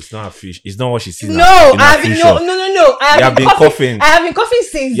 It's not a fish. It's not what she sees. No, in I a have fish no, shop. no, no, no. I You have been coughing. I have been coughing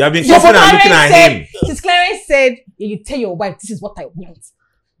since. You have been Since coughing and looking Clarence at said- him. Since Clarence said, you tell your wife, this is what I want.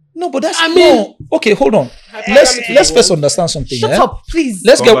 No, but that's I mean- no. Okay, hold on. Let's first understand something. Shut yeah? up, please.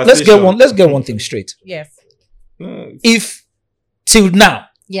 Let's Conversation. get one thing straight. Yes. If till now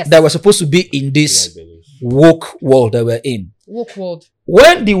Yes. that we're supposed to be in this woke world that we're in, Woke world.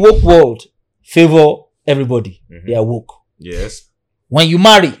 when the woke world favor everybody, Mhm. they are woke. Yes. When you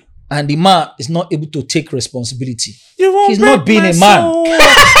marry and the man is not able to take responsibility, You he's not being a man.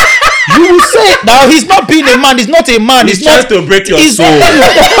 You will say now he's not being a man. He's not a man. He's He's trying not to break your he's soul.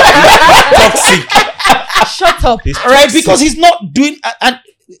 Toxic. Shut up. He's right toxic. because he's not doing and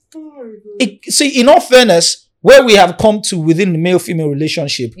see, in all fairness, where we have come to within the male-female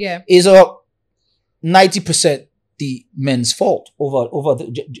relationship Yeah. is a 90% the men's fault over the over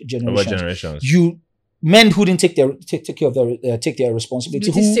generations. generations. You men who didn't take care of their take their responsibility,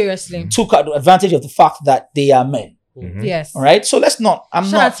 Do this who seriously. took advantage of the fact that they are men. Mhm. Yes. All right, so let's not.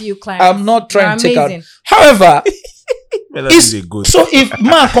 Shout out to you, Clarence. I'm not trying to take out. Amazing. However, Melody is a good. so if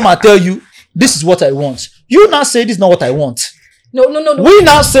man come and tell you this is what I want, you now say this is not what I want. No. We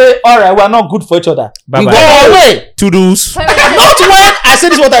now say, all right, we're not good for each other. We Bye-bye. go away. To-dos. Not when I say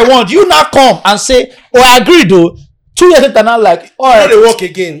this is what I want. You now come and say, oh, I agree though. 2 years later, now like, all How right. they work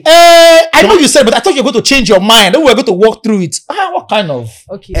again? I know you said, but I thought you were going to change your mind. Then we were going to walk through it. What kind of?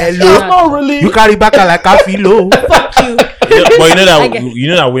 Okay. Hello? It's not really. You carry back like a filo. Fuck you. But you know I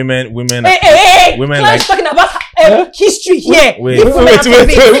get- that women Hey. Women Clarence like- talking about history here. Wait. Leave women out of it.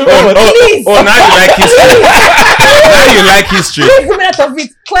 Please. Oh, now you like history. Now you like history. Leave women out of it.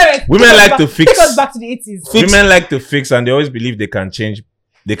 Clarence. Women take us like back- to fix- Take us back to the 80s. Women like to fix, and they always believe they can change.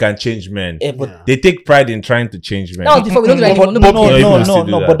 They can change men. But They take pride in trying to change men. That was before we don't do that anymore. no, Nobody Yeah, no, you no, still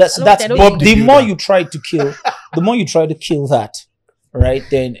do no. that. But that's I that's don't but do the that. more you try to kill, the more you try to kill that, right?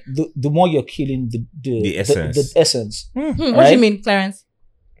 Then the more you're killing The essence. The essence. What do Right? you mean, Clarence?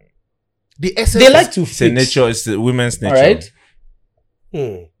 The essence. They like to It's a fix. nature. It's the women's nature. All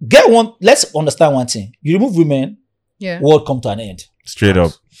right. Get one. Let's understand one thing. You remove women, Yeah. world come to an end. Straight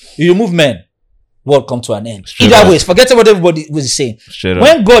up. You remove men, world come to an end. Straight Either up. ways, forget what everybody was saying. Straight up.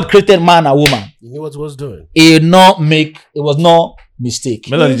 When God created man and woman, You knew what it was doing. it was no mistake.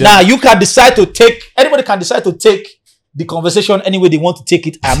 Melody just- Now you can decide to take. Anybody can decide to take the conversation any way they want to take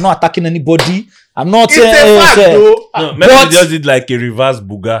it. I'm not attacking anybody. I'm not It's a fact, though. No, Melody But- just did like a reverse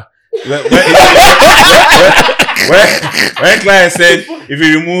booga. When Client said if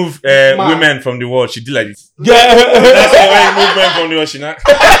you remove women from the world, she did like this. Yeah. That's why when you remove men from the world, she not. I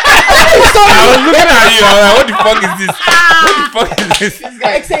was looking at you. I was like, what the fuck is this? What the fuck is this?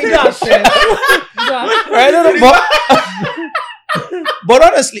 Like, say, go on, Clarence. Go on. Right, no, but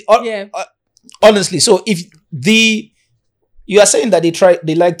honestly, Yeah. honestly, so if you are saying that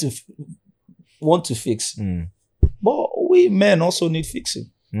they like to want to fix, Mm. but we men also need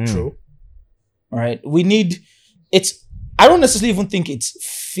fixing. Mm. True. All right, we need it's. I don't necessarily even think it's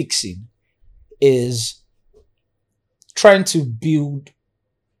fixing. Is trying to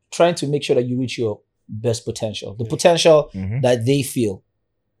make sure that you reach your best potential, the potential Mhm. that they feel.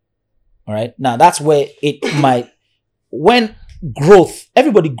 All right, now that's where it might when growth.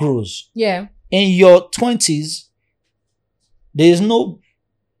 Everybody grows. Yeah. In your 20s, there is no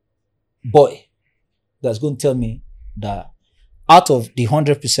boy that's going to tell me that out of the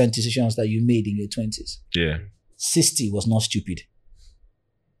 100% decisions that you made in your 20s, Yeah. 60 was not stupid.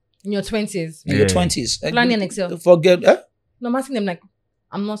 In your 20s. In your Yeah. 20s. Planning and Excel. Forget. No, I'm asking them like,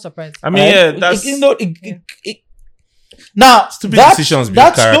 I'm not surprised. I mean, right? yeah, that's now, Stupid that's, decisions build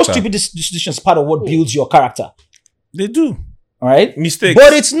those character. stupid decisions part of what builds your character. they do All right? mistakes.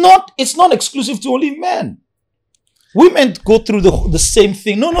 But it's not exclusive to only men. Women go through the same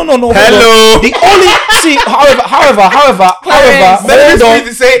thing. No. hold on. Hello. The only see, however, hold on.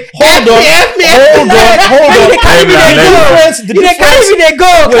 to say, Hold on.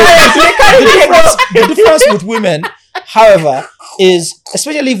 The difference with women, however, is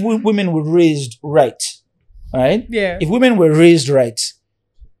especially if women were raised right. Right? Yeah. If women were raised right,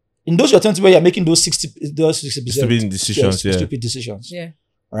 in those your 20s where you're making those 60% Stupid decisions, yeah. stupid decisions. Yeah.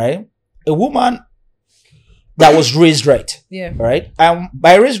 Right? A woman that was raised right. Yeah. Right? And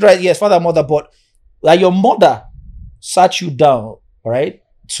by raised right, yes, father, mother, but like your mother sat you down, right?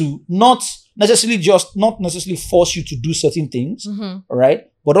 To not necessarily force you to do certain things, right?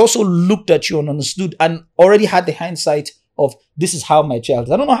 But also looked at you and understood and already had the hindsight of this is how my child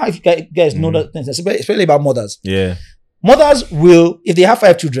is. I don't know how if you guys know that, especially about mothers. Yeah. Mothers will, if they have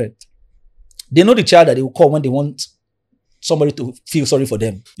 5 children, they know the child that they will call when they want somebody to feel sorry for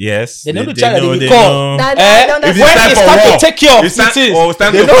them. Yes. They know the child that they will call. know. When they start to take care of it, Stand they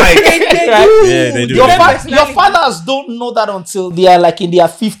to know. fight. Right? Yeah, they do. Your fathers don't know that until they are like in their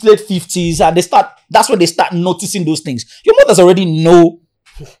late 50s, and that's when they start noticing those things. Your mothers already know.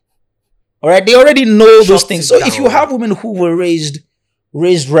 All right, they already know those things. So if you have women who were raised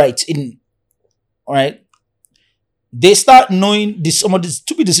right all right, they start knowing some of the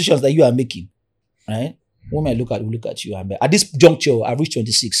stupid decisions that you are making. Right? Women look at you, and at this juncture, I reached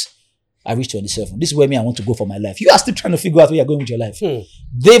 26. I reached 27. This is where I want to go for my life. You are still trying to figure out where you're going with your life.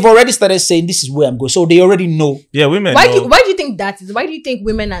 They've already started saying this is where I'm going. So they already know. Yeah, women Why know. do you think that is? Why do you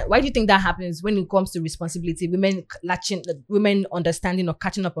think that happens when it comes to responsibility? Women understanding or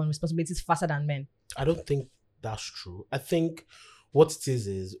catching up on responsibilities faster than men. I don't think that's true. I think what it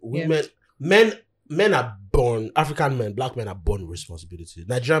is men are born, African men, black men are born with responsibility.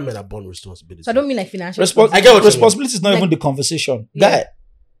 Nigerian men are born with responsibility. So I don't mean like financial. I get what responsibility is not Like- even the conversation. Yeah. Guy,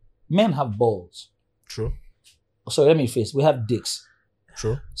 men have balls. True. So let me face. We have dicks.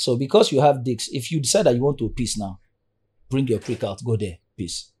 True. So because you have dicks, if you decide that you want to piss now, bring your prick out, go there,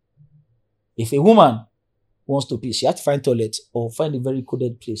 piss. If a woman wants to piss, she has to find toilet or find a very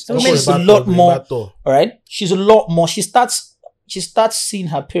coded place. So And women- she's a lot more. All right, she's a lot more. She starts seeing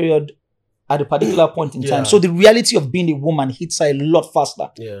her period at a particular point in time. Yeah. So the reality of being a woman hits her a lot faster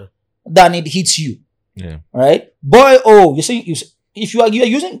Yeah. than it hits you. Yeah. All right, boy. Oh, you're saying if you are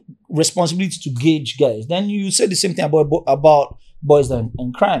using responsibility to gauge guys, then you say the same thing about boys and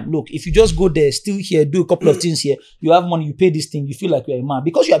crime. Look, if you just go there, still here, do a couple of things here, you have money, you pay this thing, you feel like you're a man.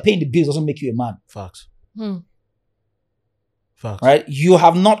 Because you are paying the bills doesn't make you a man. Facts. Hmm. Facts. Right? You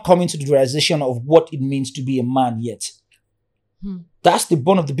have not come into the realization of what it means to be a man yet. That's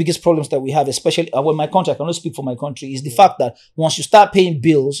one of the biggest problems that we have, especially when my country, I can only speak for my country, is the fact that once you start paying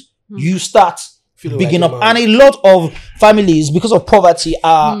bills, you start Feeling bigging like up. a man. And a lot of families, because of poverty,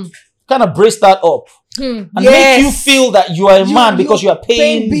 are kind of brace that up. And make you feel that you are a man because you are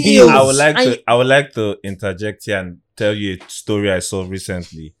paying bills. I would like to interject here and tell you a story I saw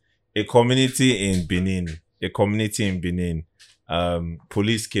recently. A community in Benin,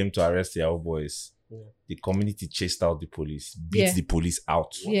 police came to arrest the old boys. The community chased out the police, beat the police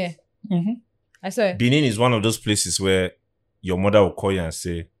out. Yeah. Mm-hmm. I saw it. Benin is one of those places where your mother will call you and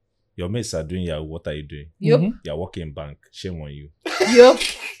say, your mates are doing Yahoo, what are you doing? Yup. You're working in bank, shame on you. Yup.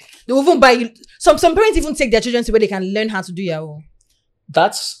 They will even buy you. Some parents even take their children to where they can learn how to do Yahoo.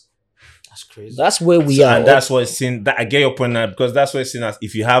 That's crazy. That's where we are. And that's what it's seen. I get your point now, because that's what it's seen as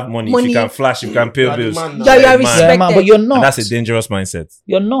if you have money, if you can flash, you can pay You are the bills. man now. Yeah, you are Man. respected. man, but you're not. And that's a dangerous mindset.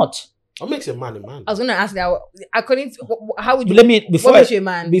 You're not. What makes a man a man? I was gonna ask that. According to how would you? Let me before what makes you a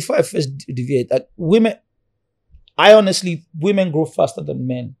man? before I first deviate. Women grow faster than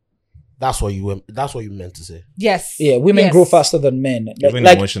men. That's what you meant to say. Yes. Yeah, women Yes. grow faster than men. Even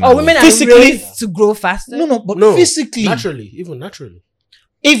Like emotionally. Oh, women are Physically- raised to grow faster. no, but No, physically, Naturally, even naturally.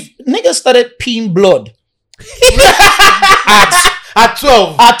 if niggas started peeing blood At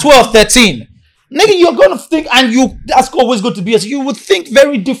 12. at 12, 13, nigga, you're gonna think, and that's always going to be as you would think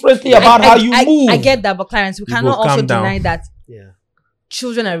very differently about how you move. I get that, but Clarence, we You cannot go, calm also down. deny that Yeah.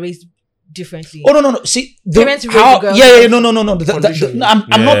 children are raised differently. Oh no! See, Parents raise how? the girls. Yeah, no. Conditioning.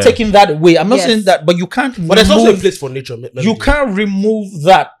 I'm not Yeah. taking that away. I'm not Yes. saying that, but you can't. But there's also a remove- place for nature. You can't remove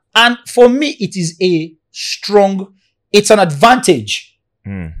that. And for me, it is it's an advantage.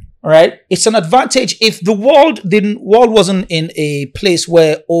 Mm. Right? It's an advantage if the world wasn't in a place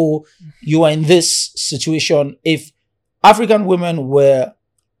where, oh, you are in this situation. If African women were,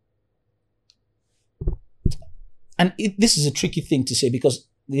 and this is a tricky thing to say because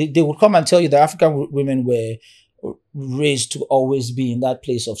they would come and tell you that African women were raised to always be in that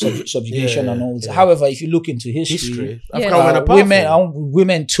place of subjugation and all this. Yeah. However, if you look into history, African women are powerful.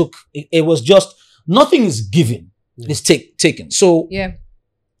 women took it was just nothing is given, it's taken. So Yeah.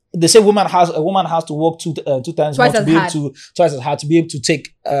 they say a woman has to work two times more Twice as twice as hard to be able to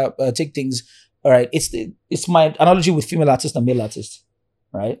take things. All right, it's my analogy with female artists and male artists.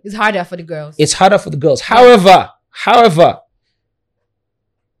 Right, It's harder for the girls. it's harder for the girls. However,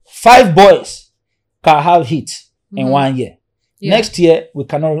 5 boys can have hit in 1 year. Yeah. Next year, we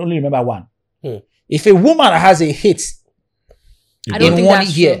can only remember 1. Hmm. If a woman has a hit I don't in think 1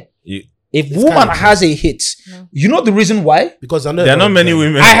 that's year, true. if It's woman kind of has a hit, No. you know the reason why? Because There are not many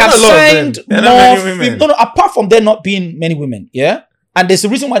women. I have a lot of signed them. There are not many more. women. No, apart from there not being many women, yeah. And there's a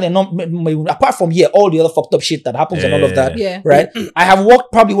reason why they're not. Apart from all the other fucked up shit that happens and all of that, Yeah. right? I have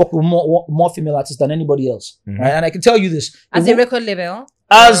probably worked with more female artists than anybody else, right? And I can tell you this: As a record label.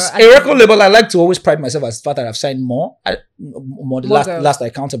 As a record label, I like to always pride myself as the fact that I've signed more. More the last I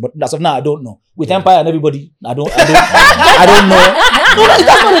counted, but as of now, I don't know. With Empire and everybody, I don't know. No,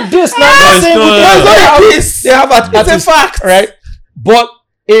 that's not a diss. They have it's a fact, right? But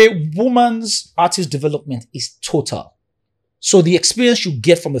a woman's artist development is total. So the experience you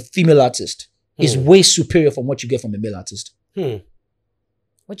get from a female artist is way superior from what you get from a male artist.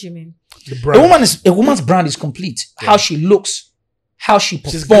 What do you mean? A woman's brand is complete. How she looks, how she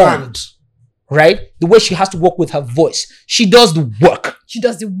performs, right? The way she has to work with her voice. She does the work.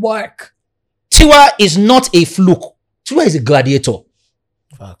 Tiwa is not a fluke. Tiwa is a gladiator.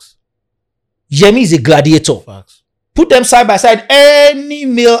 Facts. Yemi is a gladiator. Facts. Put them side by side. Any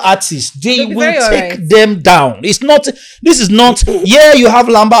male artist, they will take them down. This is not, you have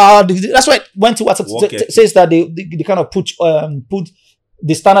Lamba. That's why when Tiwa says that they kind of put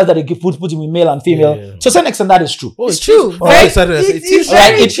the standards that they put in male and female. To a certain extent, that is true. It's true. Right?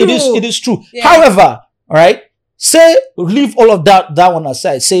 It is true. Yeah. However, all right, say leave all of that one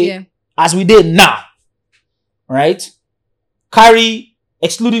aside. Say as we did now, right? Carry,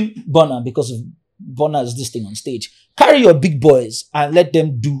 excluding Burna because of Burna's this thing on stage. Carry your big boys and let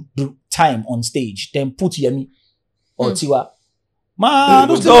them do time on stage. Then put Yemi or Tiwa. Man,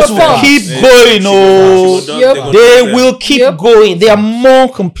 those girls will keep going. They will keep going. They are more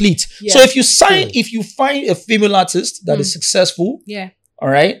complete. So if you find a female artist that is successful, all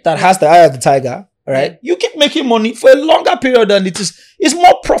right, that has the eye of the tiger, all right, you keep making money for a longer period than it is. It's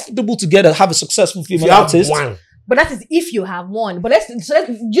more profitable to have a successful female artist. But that is if you have one. But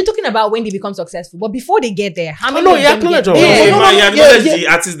you're talking about when they become successful. But before they get there, how many? The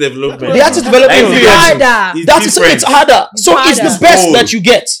artist development. The artist development is harder. It's harder. So it's the best that you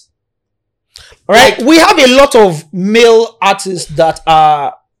get. All right. We have a lot of male artists that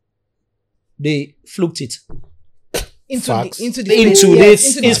they fluked it. It's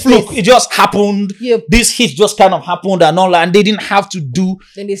fluke. It just happened. This hit just kind of happened and all, and they didn't have to do.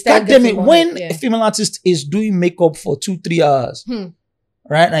 Then they start when a female artist is doing makeup for 2-3 hours,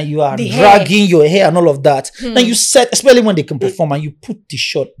 right, and you are dragging your hair and all of that, then you set, especially when they can perform, and you put the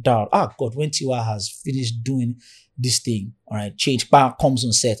shot down. God, when Tiwa has finished doing this thing, all right, change power comes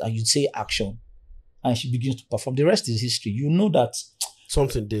on set, and you say action, and she begins to perform. The rest is history. You know that.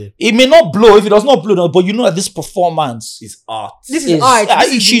 Something did. It may not blow if it does not blow, but you know that this performance is art. This is art.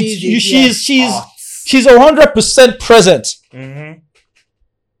 She's 100% present.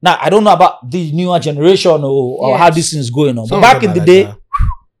 Now I don't know about the newer generation or how this thing is going on, but back in the day,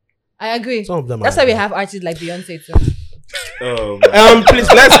 I agree. Some of them. That's why we have artists like Beyonce too. Please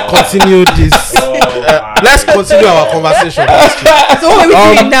let's continue this. Let's continue our conversation. So what are we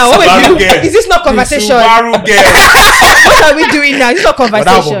doing now? Is this not conversation? What are we doing now? It's not conversation. But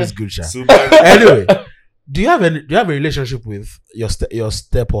that album is good, Sha. Anyway, do you have a relationship with your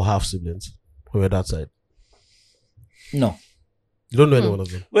step or half siblings on your dad side? No. You don't know any one of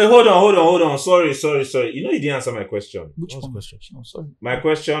them. Wait, hold on. Sorry. You know you didn't answer my question. Which question? No, sorry. My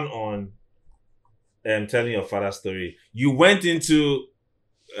question on telling your father's story. You went into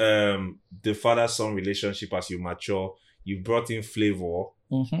the father-son relationship as you mature. You brought in flavor.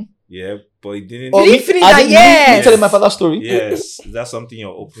 Yeah, but it didn't. Oh, yes. Telling my father's story. Yes. Is that something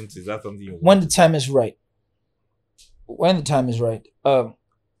you're open to? Is that something you want? When the time is right.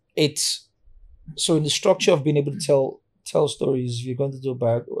 It's so in the structure of being able to tell stories. If you're going to do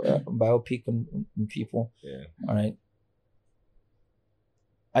biopic on people. Yeah. All right.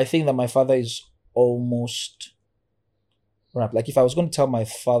 I think that my father is almost wrapped. Like if I was going to tell my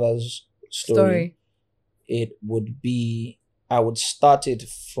father's story, it would be, I would start it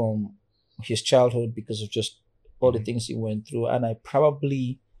from his childhood because of just all the things he went through, and I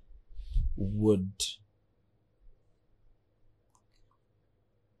probably would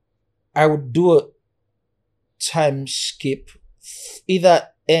do a time skip, either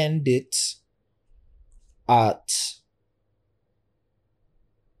end it at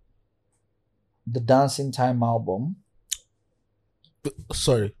the Dancing Time album.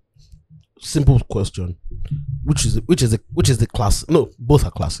 Sorry, simple question. Which is the class? No, both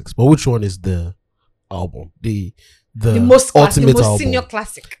are classics. But which one is the album? The most ultimate the most album. senior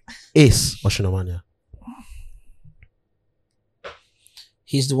classic. Ace or Shinamania?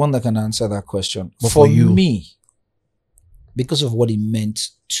 He's the one that can answer that question. But for you, me, because of what it meant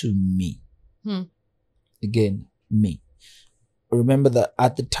to me. Again, me. Remember that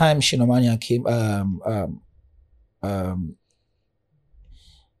at the time Shinamania came,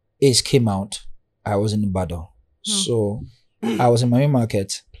 Ace came out, I was in Ibadan. So I was in my main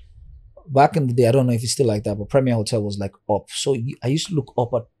market. Back in the day, I don't know if it's still like that, but Premier Hotel was like up. So I used to look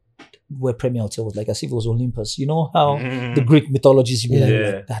up at where Premier Hotel was, like as if it was Olympus. You know how the Greek mythologies, you be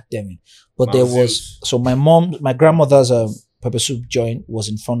like, God damn it. But there was, so my grandmother's pepper soup joint was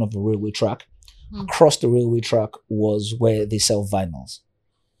in front of the railway track. Across the railway track was where they sell vinyls.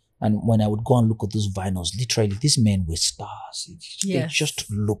 And when I would go and look at those vinyls, literally, these men were stars. They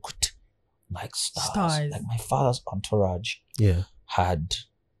just looked like stars. Like my father's entourage had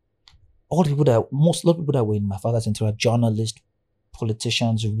all the people most of the people that were in my father's entourage, journalists,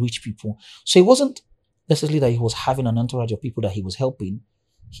 politicians, rich people. So it wasn't necessarily that he was having an entourage of people that he was helping.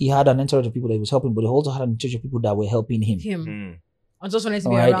 He had an entourage of people that he was helping, but he also had an entourage of people that were helping him. I just wanted to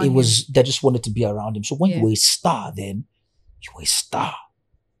be around him. They just wanted to be around him. So when you were a star, then you were a star.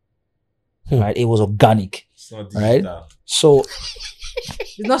 Right? It was organic. It's not right? So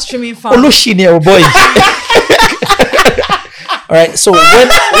it's not streaming fast. Olushine, boy. All right. So when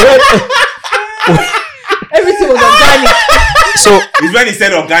everything was organic. So it's when he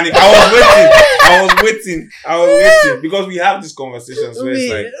said organic. I was waiting because we have these conversations where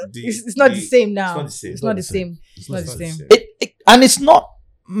it's like it's not the same now. It's not the same. And it's not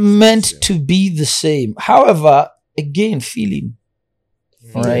meant to be the same. However, again, feeling,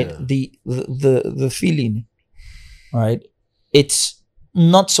 right? The feeling, right? It's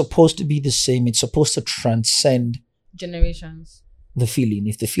not supposed to be the same. It's supposed to transcend generations. The feeling.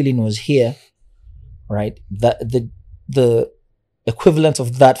 If the feeling was here, right? That the equivalent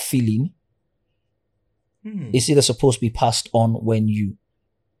of that feeling is either supposed to be passed on when you.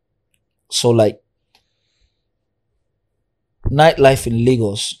 So like nightlife in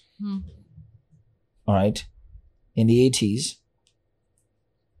Lagos, all right, in the 80s,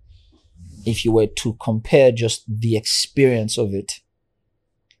 if you were to compare just the experience of it,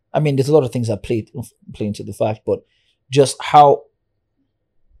 I mean, there's a lot of things that play into the fact, but just how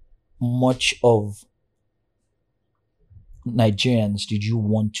much of Nigerians did you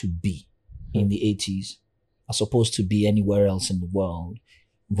want to be in the 80s as opposed to be anywhere else in the world?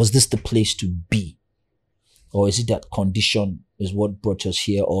 Was this the place to be? Or is it that condition is what brought us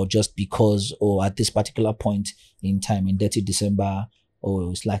here? Or just because, or at this particular point in time, in Dirty December, or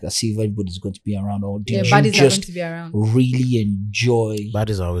it's like as if everybody's going to be around? Or did you just really enjoy?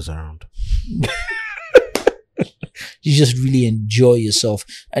 Baddies are always around. You just really enjoy yourself.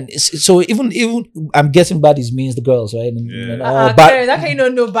 And so even I'm guessing baddies means the girls, right? That can you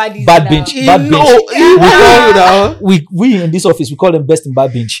don't know baddies. Bad bench. Bad bench. We in this office, we call them best in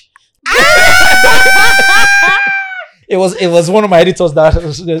bad bench. It was one of my editors that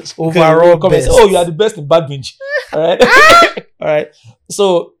overall comments. Oh, you are the best in bad bench. All right. All right.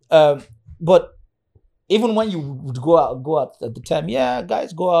 So, but even when you would go out at the time,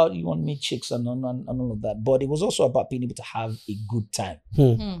 guys go out, you want to meet chicks and all of that. But it was also about being able to have a good time.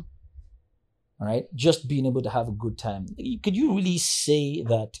 All right. Just being able to have a good time. Could you really say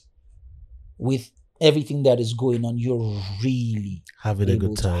that with everything that is going on, you're really having a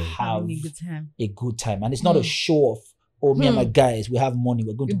good time? A good time. And it's not a show off. Oh, me and my guys, we have money.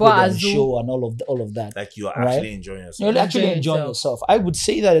 We're going to go to a show and all of that. Like you are actually enjoying yourself. You're actually enjoying yourself. I would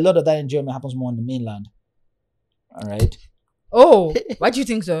say that a lot of that enjoyment happens more on the mainland. All right. Oh, why do you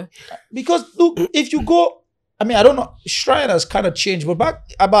think so? Because look, if you go, I mean, I don't know, Shrine has kind of changed, but back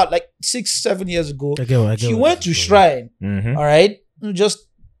about like 6-7 years ago, if you went to Shrine, all right, just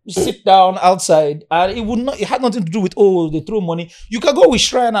sit down outside, and it had nothing to do with they throw money. You can go with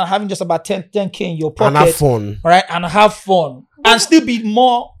Shrine and having just about 10K in your pocket and have fun, right? And have fun, and still be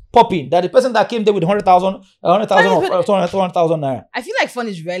more popping than the person that came there with 100,000 or 200,000 naira. I feel like fun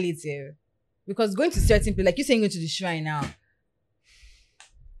is relative, because going to certain people, like you saying going to the Shrine now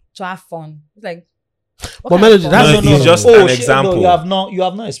to have fun, it's like. But Melody, that's just an example. No, you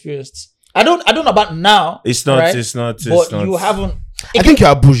have not experienced. I don't know about now. It's not. Right? It's not. But you haven't. I think you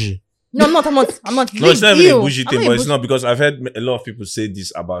are bougie. No, I'm not. No, it's not even a bougie thing, but it's not, because I've heard a lot of people say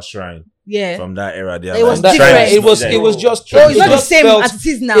this about Shrine. Yeah. From that era, it was different. It was just. Oh, it's not the same as it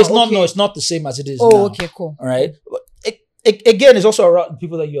is now. It's not. No, it's not the same as it is now. Oh, okay, cool. All right. Again, it's also around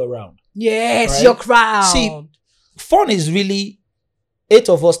people that you're around. Yes, right? Your crowd. See, fun is really 8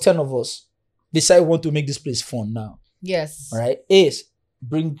 of us, 10 of us decide we want to make this place fun now. Yes. All right.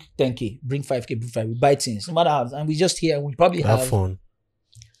 Bring 10K, bring 5K, bring 5. We buy things, no matter how, and we just here. We probably have fun.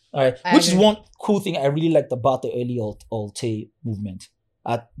 All right. Which is one cool thing I really liked about the early Alte movement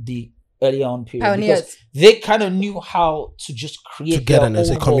at the early on period. Pioneers. Because they kind of knew how to just create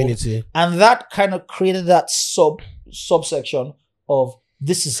togetherness, a community, and that kind of created that subsection of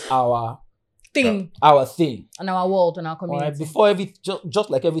this is our thing, and our world, and our community. Right? Before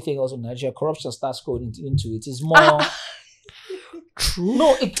just like everything else in Nigeria, corruption starts going into it. It's more. True.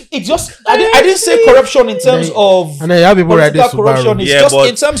 No, it just I didn't say corruption in terms of and then you have people like this corruption. It's just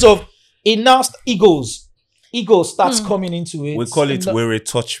in terms of Ego starts coming into it. We call it where it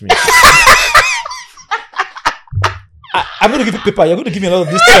touch me. I'm going to give you paper. You're going to give me a lot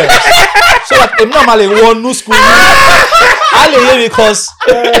of this term. So that I'm normally one new school. I'll hear because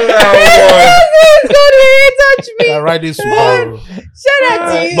Touch me. I write this tomorrow. Shout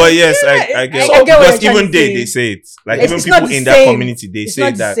out to you. But yes, I get I get what because you're trying even to say. they say it. Like It's even not people the in that same. community, they It's say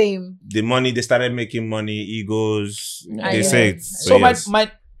not the that same. the money they started making money, egos. Yeah. They say it. So yes.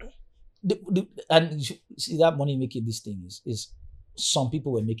 and you see that money making this thing is some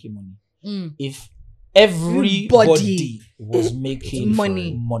people were making money. If everybody was making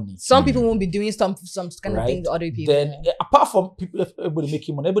Money. money, Some people won't be doing some kind of right? things other people. Then apart from people, everybody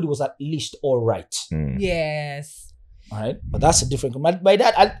making money, everybody was at least all right. Yes. All right, but that's a different. By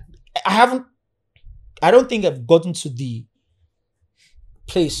that, I don't think I've gotten to the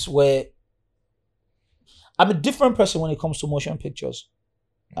place where I'm a different person when it comes to motion pictures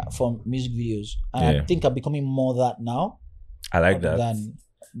from music videos. And I think I'm becoming more that now. I like that.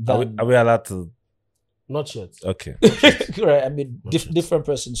 Are we allowed to? Not yet. Okay. Right, I'm a different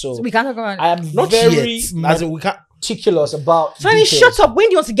person. So We can't talk about I am Not very yet. As in, we can't. meticulous about. Sonny, details. shut up. When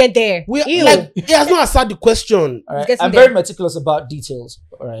do you want to get there? Ew. Like, he has not answered the question. All right? Getting I'm there. very meticulous about details.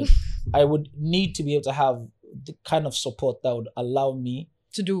 All right. I would need to be able to have the kind of support that would allow me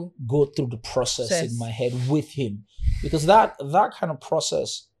to do. go through the process Yes. in my head with him, because that kind of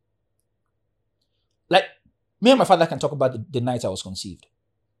process, like me and my father can talk about the night I was conceived.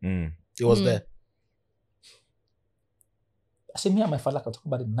 It was there. I said me and my father can talk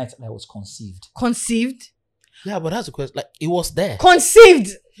about the night that I was conceived. Conceived? Yeah, but that's the question. Like, it was there. Conceived.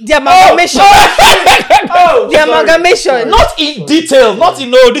 The amalgamation. The amalgamation. Not in detail, not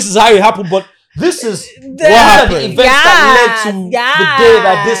in this is how it happened, but this is what happened. The events that led to the day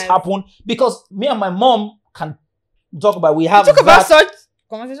that this happened. Because me and my mom can talk about. We have Talk about that- such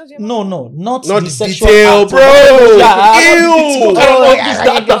conversations. with your mom? No, not Not the the sexual detail, act. bro. Yeah, Ew. Sorry,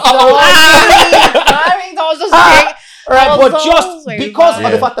 that was just big. Right, but Also, just sorry, because of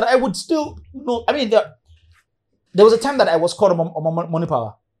man. the fact that I would still know. I mean, there was a time that I was called on Money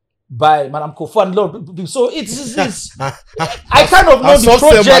Power by Madam Kofu and Lord people. So it's I kind of know I the saw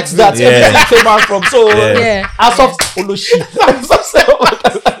Sam projects Magazine. that Yeah. everything came out from. So Yeah. as of Oloshi.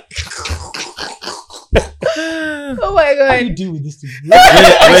 Oh my How do you god. deal with this thing?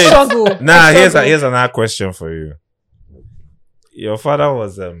 I struggle. Nah, I here's struggle. another question for you. Your father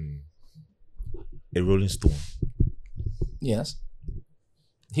was a Rolling Stone. Yes.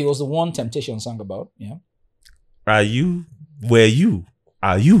 He was the one Temptation sang about. Yeah. Were you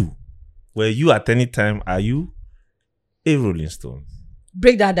at any time, are you a Rolling Stone?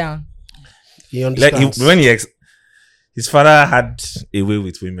 Break that down. He Like understands. his father had a way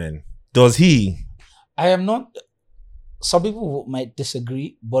with women. Does he? I am not. Some people might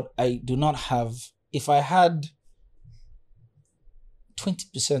disagree, but I do not have. If I had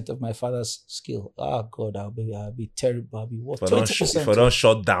 20% of my father's skill, oh God, I'll be terrible. I'll be what? If I don't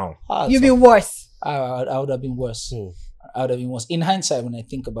shut down. You'll be worse. I would have been worse. I would have been worse. In hindsight, when I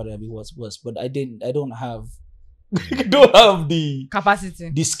think about it, I'd be worse. But I don't have. I don't have the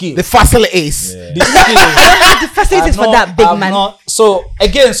Capacity. skill. The facile ace. Yeah. The skill. The facilities for that big man. So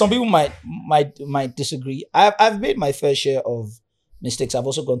again, some people might disagree. I've made my fair share of mistakes. I've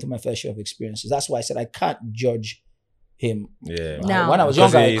also gone through my fair share of experiences. That's why I said I can't judge him. Yeah. No. When I was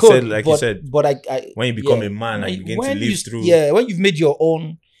Because younger, he I could. said, like you but, said, but I when you become a man and you begin to when live through. Yeah, when you've made your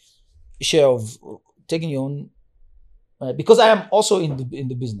own share of taking your own. Because I am also in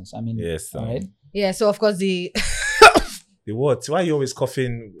the business. I mean, Yes. all right. Yeah, so of course the The what? Why are you always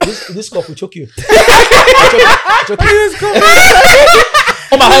coughing? This cough will choke you. Choke you.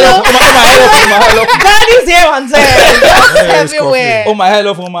 Oh my head off! Oh my head off! daddy's here on there. Everywhere. Oh my head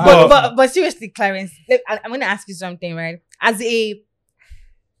off! Oh my head off! But seriously, Clarence, I'm going to ask you something, right? As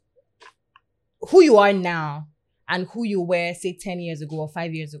who you are now and who you were, say, 10 years ago or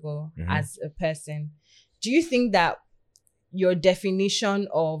 5 years ago as a person, do you think that your definition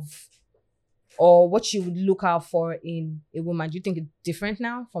of or what you would look out for in a woman, do you think it's different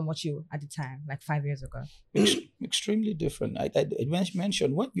now from what you at the time, like 5 years ago? Extremely different. I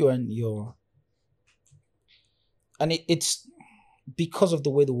mentioned what you are in your, and it's because of the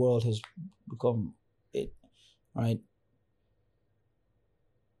way the world has become. It right.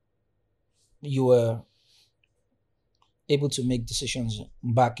 You were able to make decisions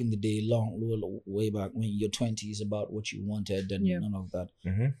back in the day, way back when your 20s about what you wanted and none of that.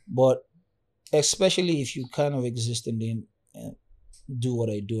 But especially if you kind of exist in the do what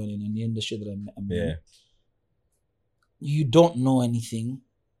I do and in the industry that I'm in, you don't know anything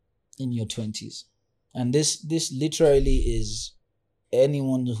in your 20s, and this literally is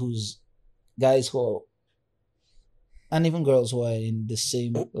anyone who's guys who, and even girls who are in the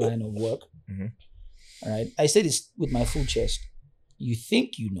same line of work. Mhm. All right, I say this with my full chest. You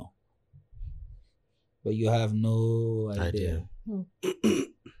think you know, but you have no idea. All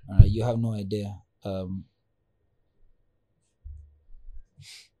right, you have no idea.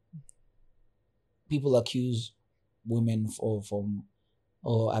 People accuse women from,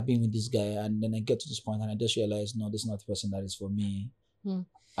 oh, I've been with this guy, and then I get to this point and I just realize, no, this is not the person that is for me.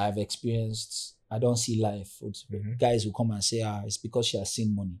 I've experienced, I don't see life. Guys who come and say, it's because she has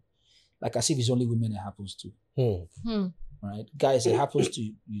seen money. Like as if it's only women it happens to. Right? Guys, it happens to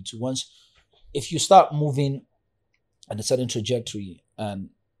you too. Once, if you start moving at a certain trajectory and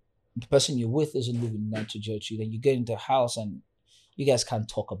the person you're with isn't moving in that trajectory, then you get into a house and you guys can't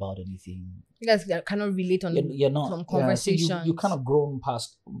talk about anything. You guys cannot relate on You're not some conversations. So you kind of grown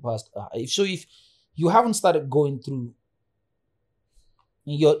past. If you haven't started going through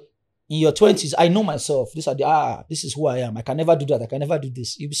in your 20s, I know myself. This is who I am. I can never do that. I can never do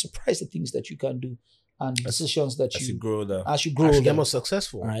this. You'll be surprised at things that you can do and decisions that As you grow older. as you grow As you older. get more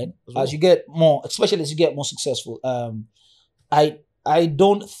successful. Right? as well. As you get more, especially as you get more successful. I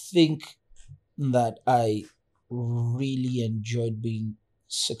don't think that I really enjoyed being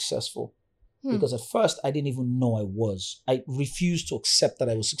successful because at first I didn't even know I was. I refused to accept that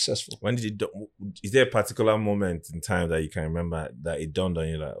I was successful. When did it? Is there a particular moment in time that you can remember that it dawned on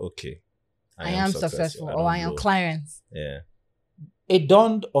you like, okay, I am successful, or I am Clarence. Yeah. It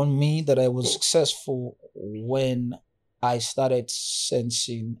dawned on me that I was successful when I started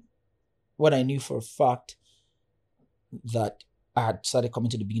sensing, when I knew for a fact that I had started coming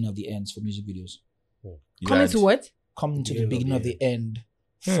to the beginning of the ends for music videos. Coming to what? Coming to the beginning of the end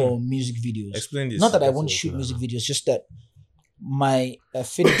for music videos. Explain this. Not that I won't shoot music videos, just that my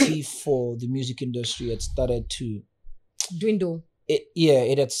affinity for the music industry had started to Dwindle.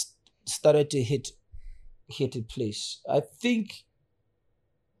 it had started to hit a place. I think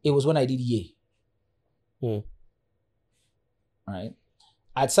it was when I did Ye. Right?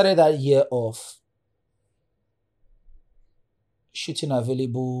 I'd started that year off shooting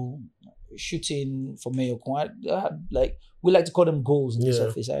for Mayor Kwan. I had, like, we like to call them goals in this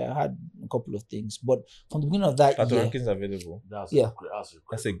office. I had a couple of things, but from the beginning of that Are the year, rankings available? That's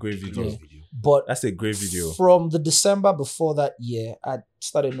a great video. Yeah. But that's a great video. From the December before that year, I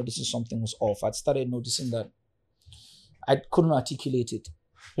started noticing something was off. I'd started noticing that I couldn't articulate it.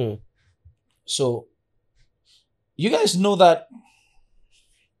 So you guys know that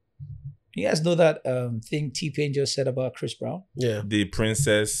thing T-Pain just said about Chris Brown? Yeah. The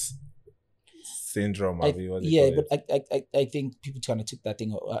princess syndrome. But I think people kind of took that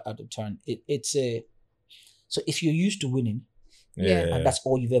thing out of turn. So if you're used to winning, and that's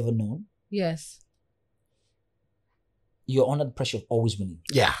all you've ever known, yes, you're under the pressure of always winning.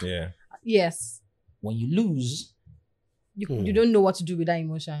 Yeah. Yes. When you lose, you don't know what to do with that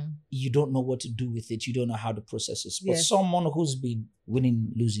emotion. You don't know what to do with it. You don't know how to process it. But someone who's been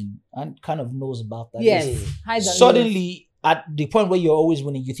winning, losing, and kind of knows about that, suddenly at the point where you're always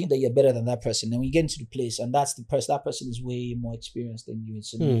winning, you think that you're better than that person. And when you get into the place, and that's the person, that person is way more experienced than you.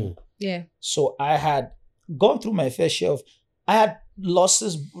 Yeah. So I had gone through my fair share of, I had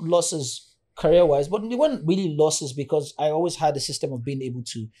losses career-wise, but they weren't really losses because I always had a system of being able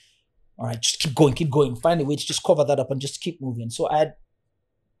to, all right, just keep going, find a way to just cover that up and just keep moving. So I'd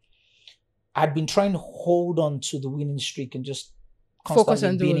been trying to hold on to the winning streak and just focus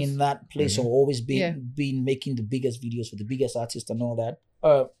on being those. in that place or always being making the biggest videos for the biggest artists and all that.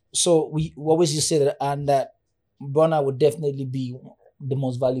 So we always just say that, and that Burna would definitely be the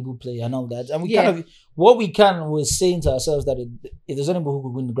most valuable player and all that. And we was saying to ourselves that if there's anybody who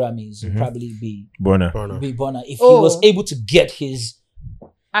could win the Grammys, it'd probably be Burna. If he was able to get his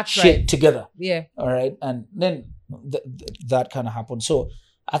shit together. Yeah. All right. And then that kind of happened. So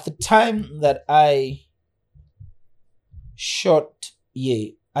at the time that I shot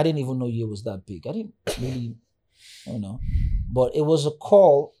Ye, I didn't even know Ye was that big. I didn't really, but it was a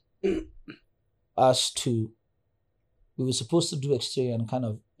call as to, we were supposed to do exterior and kind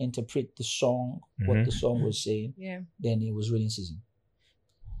of interpret the song, what the song was saying. Yeah. Then it was raining season.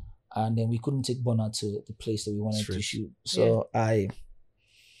 And then we couldn't take Burna to the place that we wanted to shoot. So I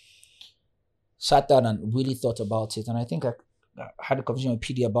sat down and really thought about it. And I think I had a conversation with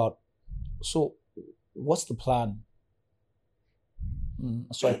PD about, so what's the plan?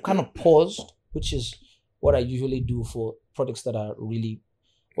 So I kind of paused, which is what I usually do for projects that are really,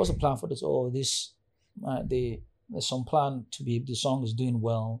 what's the plan for this? There's some plan to be, the song is doing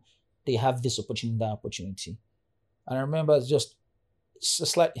well. They have this opportunity, that opportunity. And I remember just a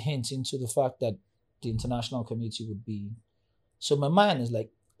slight hint into the fact that the international community would be. So my mind is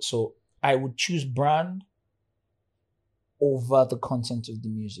like, so I would choose brand over the content of the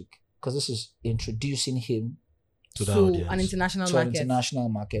music, because this is introducing him To the To audience. an international to an market. international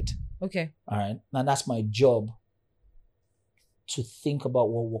market. Okay. All right. And that's my job, to think about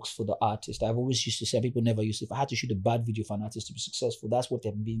what works for the artist. I've always used to say, people never used to, if I had to shoot a bad video for an artist to be successful, that's what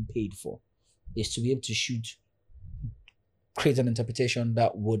they're being paid for, is to be able to create an interpretation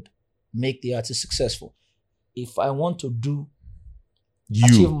that would make the artist successful. If I want to achieve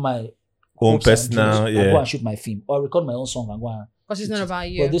You my own hopes and personal, dreams, I go yeah. and shoot my film or record my own song and go and Because it's not about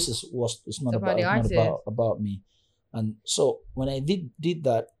you. but this is it's not It's about about the about me. And so when I did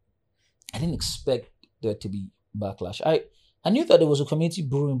that, I didn't expect there to be backlash. I knew that there was a community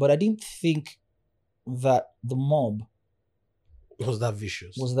brewing, but I didn't think that the mob It was that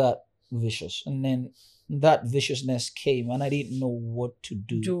vicious. was that vicious. And then that viciousness came, and I didn't know what to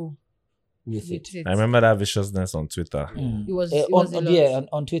do with it. I remember that viciousness on Twitter. Mm. It was- Uh, it was a on, lot. yeah,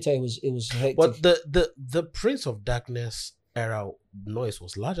 on Twitter it was hectic. But the Prince of Darkness era noise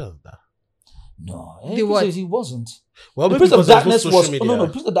was larger than that. no, The what? he wasn't. Well, The maybe Prince of because there Darkness social was media. no,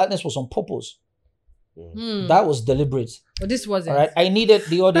 Prince of Darkness was on purpose. Hmm. That was deliberate. But this wasn't. All right, I needed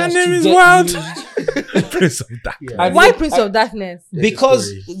the audience name to is get Wild. used. Prince of Darkness. I Why needed- Prince I- of Darkness? There's a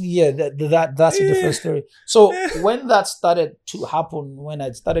because story. yeah, that's a different story. So when that started to happen, when I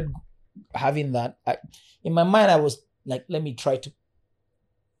started having that, in my mind I was like, let me try to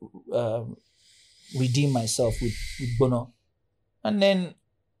redeem myself with Bono, and then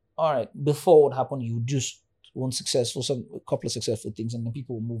all right, before what happened, you do a couple of successful things, and then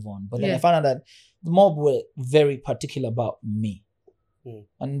people will move on. But then I Yeah. found out that the mob were very particular about me,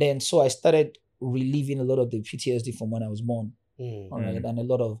 and then so I started relieving a lot of the PTSD from when I was born. All right, and a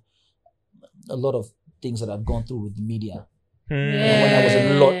lot of things that I've gone through with the media. When I was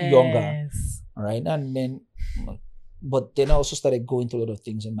a lot younger. Yes. All right, and then, but then I also started going through a lot of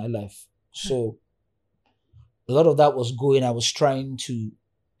things in my life. So a lot of that was going. I was trying to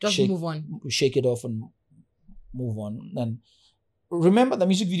Just shake move on. it off and move on. And remember, the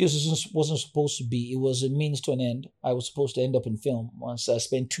music videos wasn't supposed to be. It was a means to an end. I was supposed to end up in film. Once I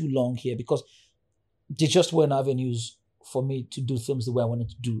spent too long here, because there just weren't avenues for me to do films the way I wanted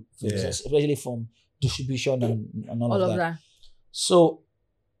to do films, Yeah. especially from distribution and all All of of that. that. So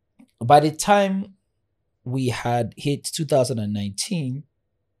by the time we had hit 2019,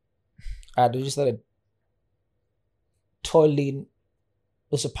 I had just started toiling.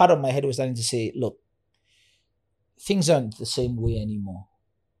 There's a part of my head was starting to say, look, things aren't the same way anymore.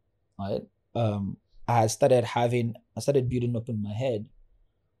 Right? I started building up in my head.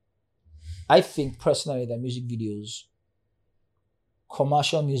 I think personally that music videos,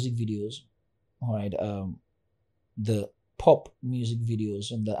 commercial music videos, all right, the pop music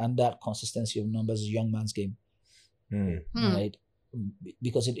videos and that consistency of numbers is a young man's game, right?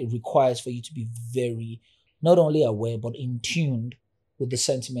 Because it requires for you to be very, not only aware, but in tuned with the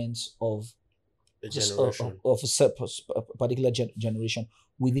sentiments of The generation. of a particular generation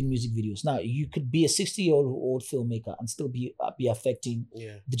within music videos. Now, you could be a 60-year-old filmmaker and still be affecting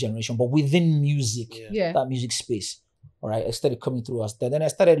Yeah. the generation, but within music, Yeah. Yeah. that music space, all right, it started coming through us. Then I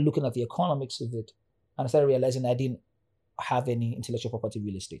started looking at the economics of it, and I started realizing I didn't have any intellectual property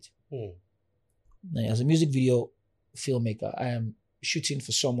real estate. Now, as a music video filmmaker, I am shooting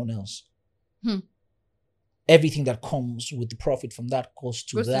for someone else. Everything that comes with the profit from that goes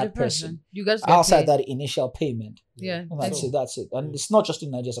to Goes to that the person. You guys get Outside paid. that initial payment. Yeah. That's it. And it's not just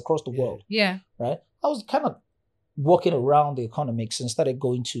in Nigeria, it's across the Yeah. world, Yeah. right? I was kind of working around the economics and started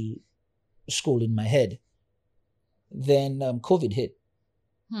going to school in my head. Then COVID hit.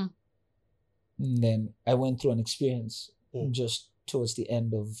 And then I went through an experience just towards the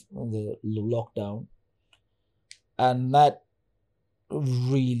end of the lockdown. And that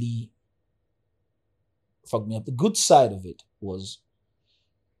really fucked me up. The good side of it was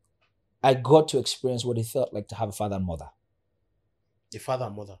I got to experience what it felt like to have a father and mother. The father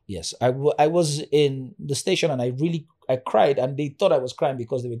and mother. Yes, I was in the station and I cried, and they thought I was crying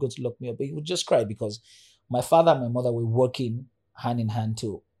because they were going to lock me up. But I would just cry because my father and my mother were working hand in hand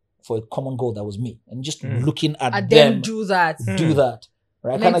for a common goal that was me, and just looking at And them then do that. do that.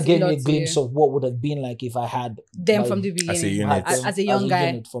 Right, Meant kind of a gave lot me a to glimpse you. of what would have been like if I had Them my- from the As a beginning. unit. As a young guy.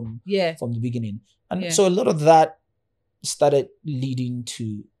 unit from Yeah. the beginning. And Yeah. so a lot of that started leading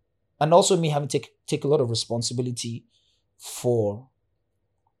to, and also me having to take a lot of responsibility for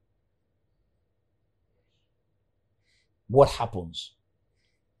what happens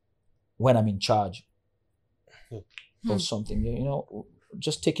when I'm in charge of something. You know,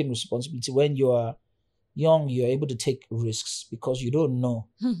 just taking responsibility. When you are young, you're able to take risks because you don't know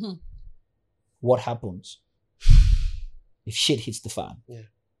what happens if shit hits the fan. Yeah.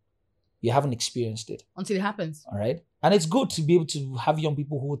 you haven't experienced it. Until it happens. All right. And it's good to be able to have young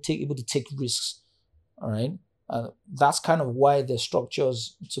people who are able to take risks. All right. That's kind of why there's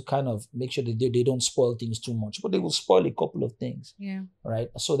structures to kind of make sure that they don't spoil things too much, but they will spoil a couple of things. Yeah. Right.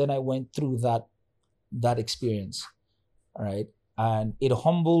 So then I went through that experience. All right. And it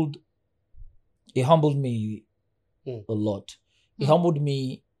humbled me a lot. It humbled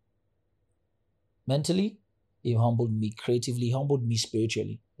me mentally. It humbled me creatively. It humbled me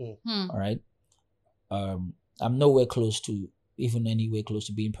spiritually. All right. I'm nowhere close to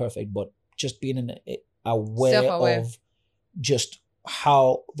being perfect, but just being aware Self-aware. of just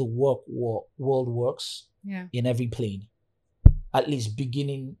how the world works in every plane, at least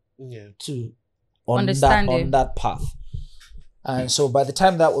beginning to on that path. And so by the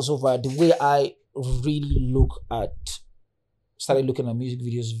time that was over, the way I really started looking at music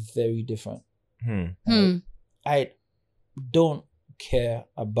videos very different. I don't care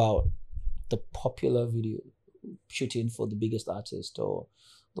about the popular video shooting for the biggest artist or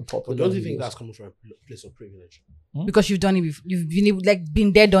the popular. But don't you think videos. that's coming from a place of privilege? Because you've done it before. You've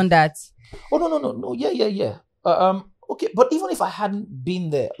been there, done that. Oh no. Yeah. Okay, but even if I hadn't been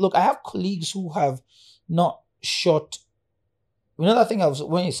there, look, I have colleagues who have not shot. Another thing I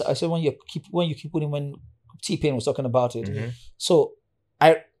said when you keep putting, when T-Pain was talking about it. So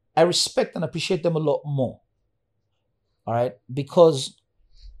I respect and appreciate them a lot more. All right, because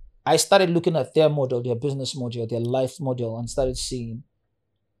I started looking at their model, their business model, their life model, and started seeing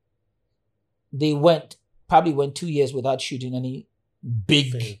they probably went 2 years without shooting any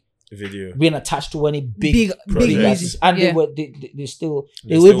big video, being attached to any big projects. and Yeah.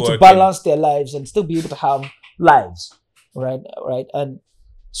 they were able to balance their lives and still be able to have lives, right? And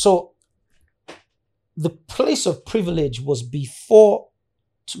so the place of privilege was before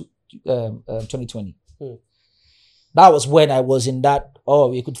 2020. That was when I was in that,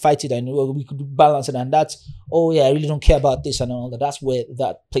 we could fight it and we could balance it, and that's, I really don't care about this and all that. That's where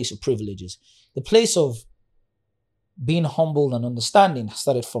that place of privilege is. The place of being humble and understanding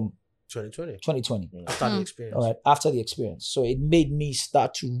started from 2020. After the experience. All right, after the experience. So it made me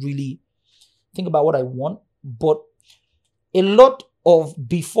start to really think about what I want. But a lot of,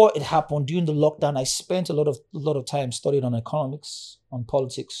 before it happened, during the lockdown, I spent a lot of time studying on economics, on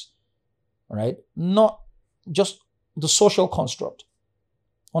politics, right? Not just the social construct,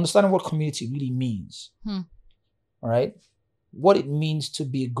 understanding what community really means, all right? What it means to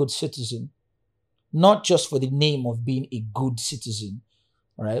be a good citizen, not just for the name of being a good citizen,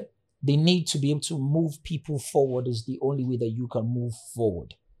 all right? The need to be able to move people forward is the only way that you can move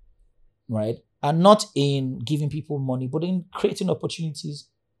forward, right? And not in giving people money, but in creating opportunities,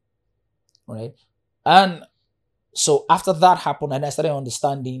 right? And so after that happened, and I started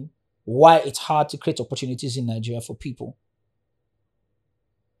understanding why it's hard to create opportunities in Nigeria for people.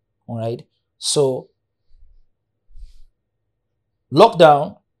 All right. So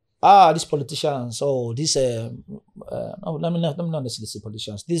lockdown, these politicians, let me not necessarily say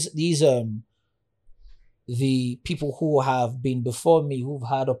politicians. These the people who have been before me, who've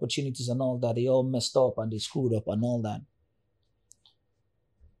had opportunities and all that, they all messed up and they screwed up and all that.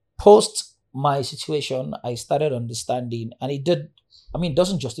 Post my situation, I started understanding, and it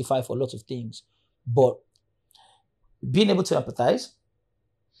doesn't justify for a lot of things, but being able to empathize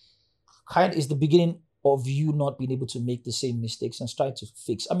is the beginning of you not being able to make the same mistakes and try to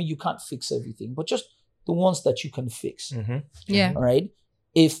fix. You can't fix everything, but just the ones that you can fix. Yeah. All right.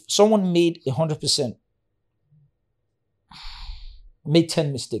 If someone made 100%, made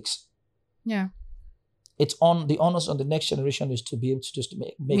 10 mistakes, Yeah. it's on the onus on the next generation is to be able to just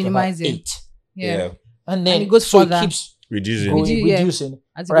make Minimize about it. 8. Yeah. And then And it goes so further. it keeps reducing. reducing.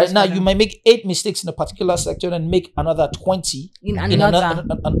 As it Right goes now, further. you might make 8 mistakes in a particular sector and make another 20 in in another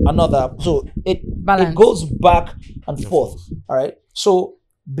another. So it balance. goes back and forth. All right. So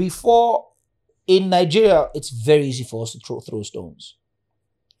before, in Nigeria, it's very easy for us to throw stones,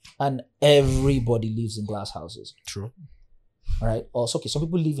 and everybody lives in glass houses. True. All right. Also, okay, some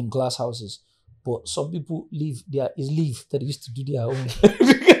people live in glass houses, but some people live that they used to do their own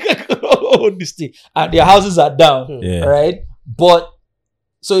this thing, and their houses are down. Yeah. All right. But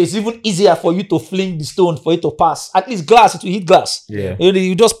so it's even easier for you to fling the stone for it to pass. At least glass, it will hit glass. Yeah.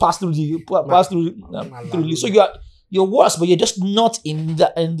 You just pass through through. So you're worse, but you're just not in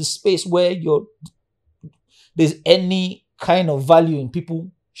the space where there's any kind of value in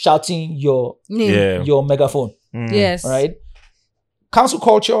people shouting your megaphone. Yes. Right? Council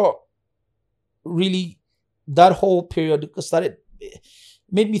culture, really, that whole period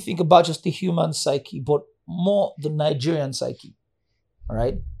made me think about just the human psyche, but more the Nigerian psyche. All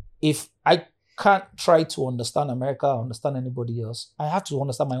right? If I can't try to understand America or understand anybody else. I have to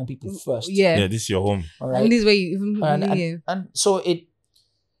understand my own people first. Yeah, this is your home. All right. And this way you even And so and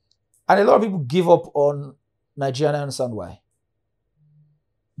a lot of people give up on Nigeria, and I understand why.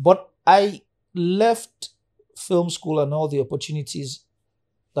 But I left film school and all the opportunities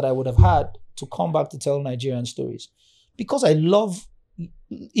that I would have had to come back to tell Nigerian stories. Because I love,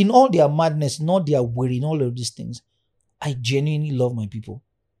 in all their madness, in all their worry, in all of these things, I genuinely love my people.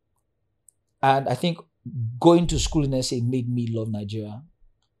 And I think going to school in SA made me love Nigeria,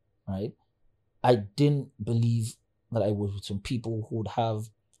 right? I didn't believe that I was with some people who would have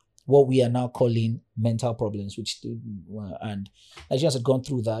what we are now calling mental problems, which and Nigerians had gone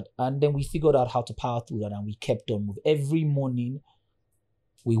through that. And then we figured out how to power through that, and we kept on moving. Every morning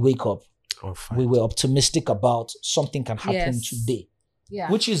we wake up, we were optimistic about something can happen today. Yeah.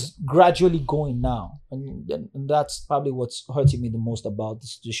 Which is gradually going now. And that's probably what's hurting me the most about the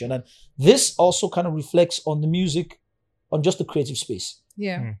situation. And this also kind of reflects on the music, on just the creative space.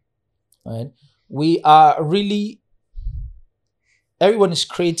 Yeah. Right? We are really, everyone is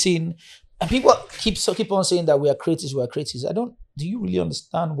creating, and people keep on saying that we are creatives. Do you really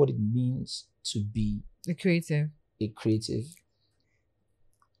understand what it means to be a creative?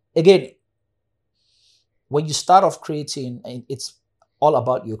 Again, when you start off creating, it's all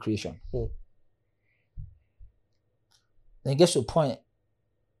about your creation. Then it gets to a point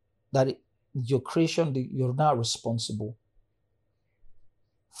that your creation, you're now responsible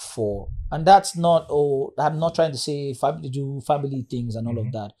for. And that's not, I'm not trying to say do family things and all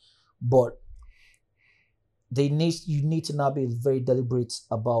of that, but you need to now be very deliberate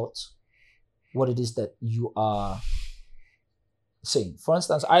about what it is that you are saying. For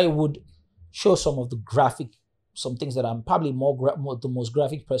instance, I would show some of the some things that I'm probably the most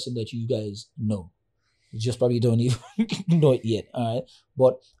graphic person that you guys know. You just probably don't even know it yet. All right.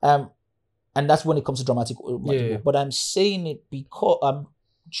 But and that's when it comes to dramatic. But I'm saying it because I'm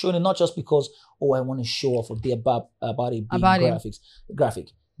showing it not just because I want to show off or be about it being graphic.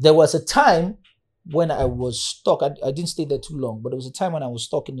 There was a time when I was stuck. I didn't stay there too long, but there was a time when I was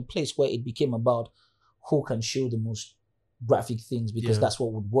stuck in the place where it became about who can show the most graphic things, because that's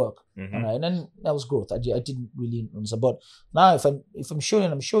what would work. All right, and then that was growth. I didn't really understand. But now if I'm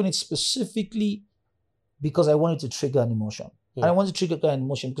showing it specifically because I wanted to trigger an emotion. And I want to trigger an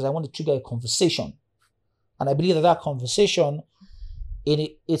emotion because I want to trigger a conversation. And I believe that conversation in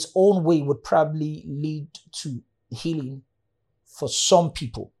its own way would probably lead to healing for some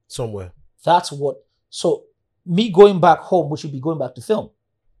people. Somewhere. That's what, so me going back home, which would be going back to film,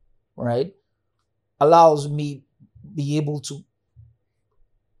 right, allows me be able to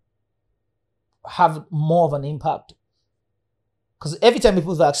have more of an impact. Because every time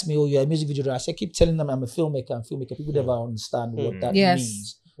people ask me, you're a music video director, I keep telling them I'm a filmmaker. People never understand what that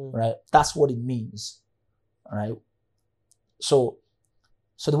means, right? That's what it means, right? So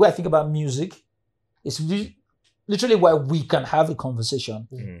the way I think about music is literally why we can have a conversation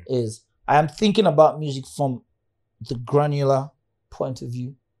is I am thinking about music from the granular point of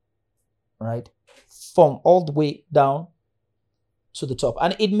view, right? From all the way down to the top.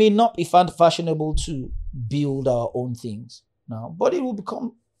 And it may not be fashionable to build our own things now, but it will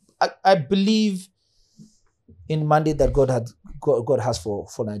become, I believe in the mandate that God has for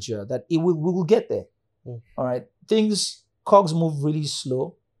Nigeria, that we will get there. All right. Cogs move really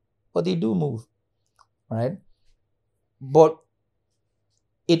slow, but they do move. Right. But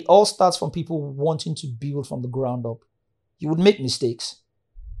it all starts from people wanting to build from the ground up. You would make mistakes.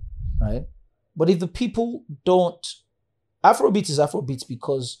 Right. But if the people don't, Afrobeat is Afrobeat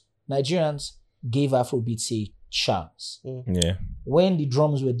because Nigerians gave Afrobeat a chance. Yeah. When the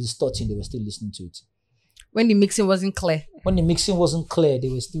drums were distorting, they were still listening to it. When the mixing wasn't clear. They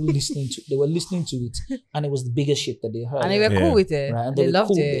were still listening to. They were listening to it, and it was the biggest shit that they heard. And they were cool with it. Right? And they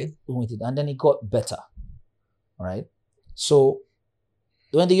loved it. With it, and then it got better. Right. So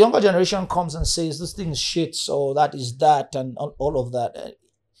when the younger generation comes and says this thing is shit, or that is that, and all of that,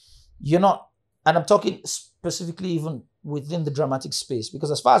 you're not. And I'm talking specifically even within the dramatic space, because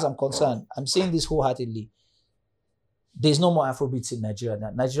as far as I'm concerned, I'm saying this wholeheartedly. There's no more Afrobeats in Nigeria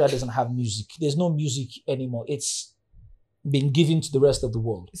now. Nigeria doesn't have music. There's no music anymore. It's been given to the rest of the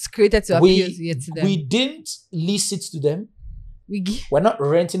world. It's created to appeal to them. We didn't lease it to them. We're not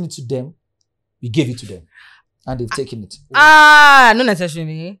renting it to them. We gave it to them. And they've taken it. Not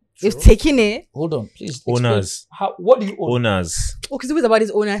necessarily. They've taken it. Hold on, please. Owners. What do you own? Owners. Okay, so it's about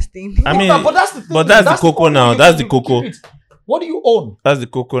this owners thing. I mean, but that's the thing. But that's the cocoa now. That's the cocoa. What do you own? That's the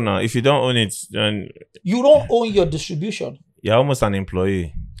cocoa now. If you don't own it, then you don't own your distribution. You're almost an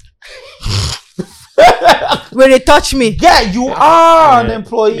employee. When they touch me. Yeah, you are an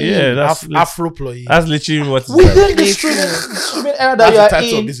employee. Yeah, that's Afro-ployee. that's literally what it's Within the streaming era that That's you the are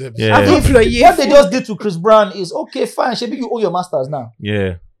title of in, this episode. Yeah. what they just did to Chris Brown is okay, fine. Maybe you owe your masters now.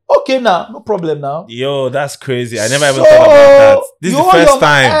 yeah. Okay, now no problem now. Yo, that's crazy. I never even thought about that. This is the first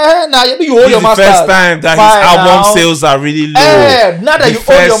time. Now maybe you owe This your is the masters. first time that Fine his album now. sales are really low. Now that The you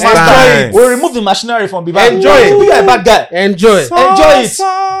owe your first masters, time. we'll remove the machinery from the back. Enjoy it. You are a bad guy. Enjoy. Enjoy it.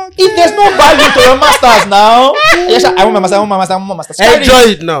 If there's no value to your masters now, yes, I want my master, I want my master, I want my master.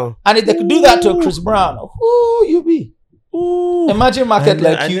 Enjoy it now. And if they could do that to Chris Brown, who you be? Imagine market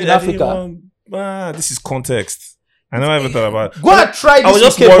like you in Africa. This is context. I never even thought about it. Go and try this. I was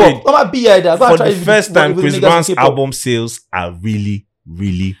just with K-pop. worried. Come and be here. Go For and try the it with- first time, with Chris niggas Brown's in K-pop. album sales are really,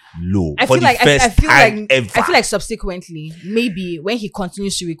 really low. I For feel the like first I feel time like ever. I feel like subsequently, maybe when he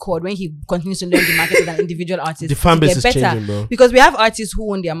continues to record, when he continues to learn the market as an individual artist, The fan to base get is better. changing, bro. Because we have artists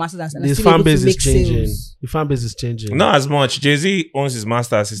who own their masters and are This still fan able to base is make changing. sales. The fan base is changing. Not as much. Jay-Z owns his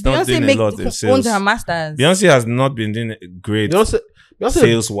masters. He's not doing a lot of owns sales. her masters. Beyonce has not been doing great. Beyonce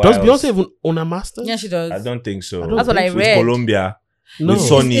Sales-wise. does Beyonce even own a master? Yeah, she does. I don't think so. That's what I With read. Colombia, No. with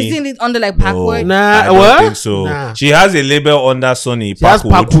Sony. Isn't it under like Parkwood? Nah, I don't what? think so. Nah. She has a label under Sony. She has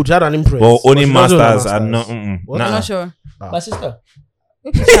Parkwood, Parkwood. She had an impress. but owning she doesn't own a masters are not. What? I'm Nah. not sure. My sister,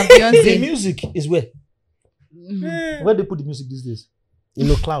 Okay, so the Beyonce. music is where? Mm. Where they put the music these days? You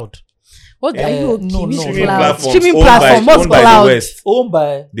know, cloud. What are you okay? no, Which no. Streaming cloud? platforms Streaming owned by- platform. What's owned by the cloud? West.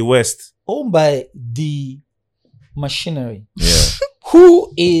 Owned The West. by the machinery. Yeah.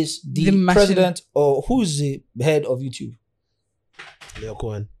 Who is the, The machine. president or who's the head of YouTube? Leo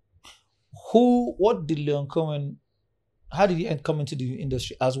Cohen. What did Leon Cohen, how did he come into the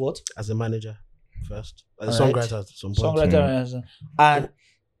industry as what? As a manager first. As a Alright. songwriter at some point. Songwriter. And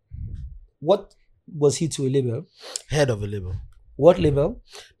what was he to a label? Head of a label. What label?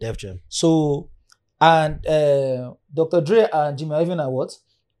 Def Jam. So, and Dr. Dre and Jimmy Iovine are what?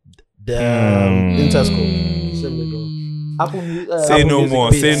 The Hmm. Interscope. Same label. Apple, Mu- Say Apple no Music more.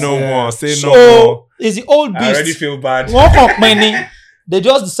 Beats. Say no Yeah. more. Say So, no more. it's the old I already beast. feel bad. One company, they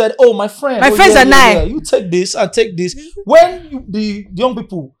just said, "Oh, my friend, My oh, friends yeah, and yeah, I." yeah, you take this and take this." When the young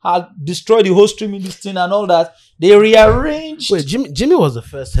people had destroyed the whole streaming this thing and all that, they rearranged. Wait, Jimmy was the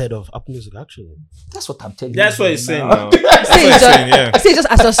first head of Apple Music, actually. That's what I'm telling That's you. what he's saying now. now. That's what he's saying, yeah. I say it's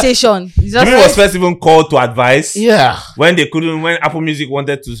just association. It's just Jimmy was first even called to advise Yeah. when Apple Music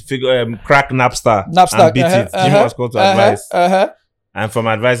wanted to crack Napster, Napster, and beat it. Jimmy was called to advise, and from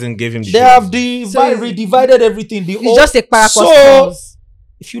advising gave him the They job. have So redivided everything. The it's old- just a paracos. So,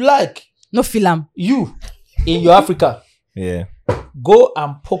 if you like, No film. you in your Africa, Yeah. go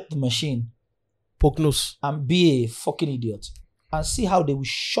and poke the machine Poke nose. and be a fucking idiot and see how they will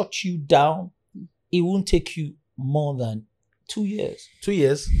shut you down. It won't take you more than 2 years. 2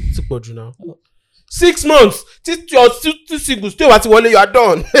 years. Tikpoju now. 6 months. Your two singles. Still at you are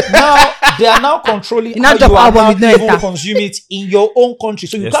done. Now they are now controlling You how now drop you are album now with no even enter. consume it in your own country.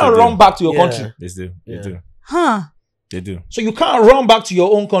 So you Yes, can't they run do. back to your Yeah. country. They do. They Yeah. do. Huh. They do. So you can't run back to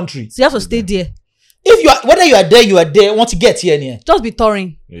your own country. So you have to stay there. If you are whether you are there, you are there. Want to get here near. Just be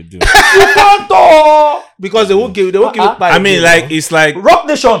touring. They do. You can't talk. Because they won't give you Uh-uh. pie. I mean, like it's like Rock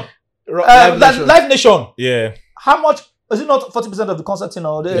Nation, Live Nation. yeah, How much is it? Not 40% of the concert thing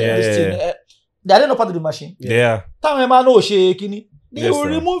or this thing? They are not part of the machine. yeah. Time man no shaking. They Yes, will sir.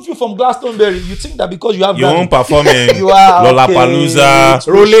 remove you from Glastonbury. You think that because you have You won't Grammy, perform in you are Lollapalooza,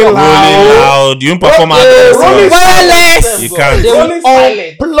 okay, Rolling Rolling Loud. You won't perform at Rolling festivals. Silence. You can't. They will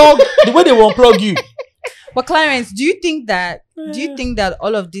unplug the way they will unplug you. But Clarence, do you think that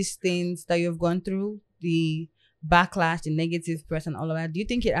all of these things that you've gone through, the backlash, the negative press and all of that, do you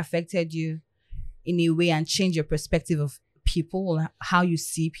think it affected you in a way and changed your perspective of people or how you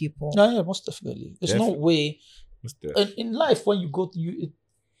see people? Yeah, most definitely. There's no way in life when you go through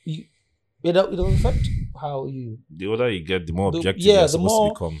it'll affect how you The older you get, the more objective yeah, you're the supposed more-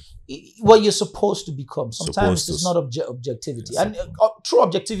 to become. what you're supposed to become. Sometimes Supposed to. it's not objectivity, Yes. and true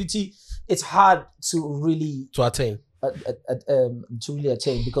objectivity, it's hard to really to attain. to really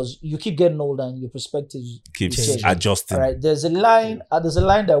attain because you keep getting older and your perspectives Keeps change. adjusting. All right, there's a line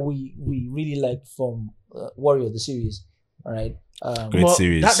that we really like from Warrior the series. All right, Great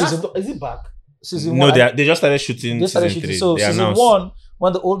series. Is it back? season No, one. they just started shooting They started season shooting. 3. So They season announced. 1,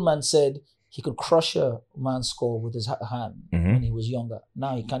 when the old man said he could crush a man's skull with his hand Mhm. when he was younger.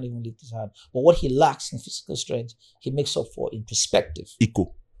 Now he can't even lift his hand. But what he lacks in physical strength, he makes up for in perspective.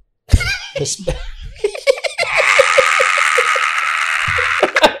 Eco. Perspe-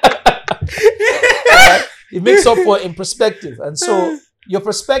 It makes up for in perspective. And so your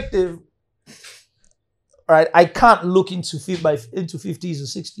perspective, All right, I can't look into 50s or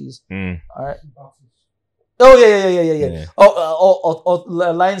 60s. All right. Oh yeah. Or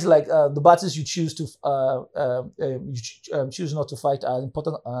lines like the battles you choose to choose not to fight are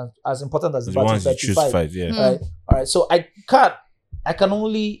important as the battles that you fight. All right. So I can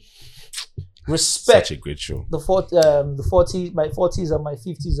only respect such a great show. The 40s, my 40s and my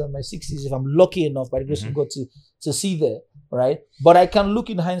 50s and my 60s if I'm lucky enough by the grace of God to see there, right? But I can look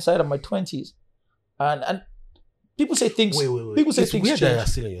in hindsight at my 20s, and people say things. Wait. People say it's things weird change. that you're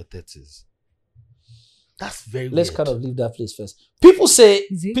still in your 30s. That's very Let's weird. kind of leave that place first. People say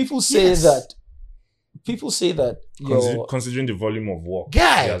Yes. that your Considering the volume of work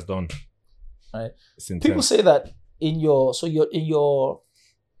Guy. he has done, right. it's intense. People say that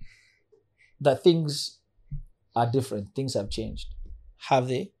that things are different. Things have changed. Have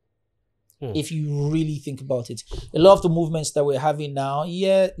they? If you really think about it, a lot of the movements that we're having now,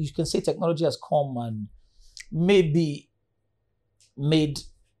 yeah, you can say technology has come and maybe made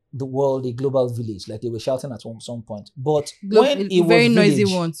the world a global village, like they were shouting at some point. But when it very was noisy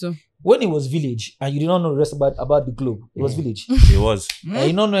village, one too. when it was village, and you did not know the rest about the globe, it was village. It was. And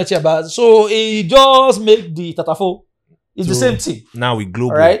you don't know anything about. So it just make the tatafo. It's the same thing. Now we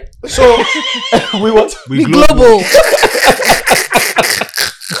global. All right. So we what? We global.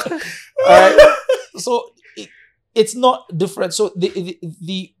 All right. So it's not different. So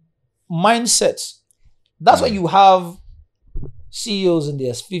the mindset. That's why you have CEOs in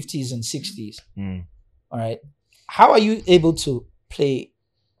their 50s and 60s. All right. How are you able to play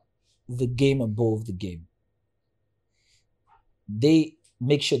the game above the game? They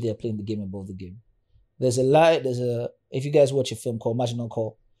make sure they're playing the game above the game. If you guys watch a film called Marginal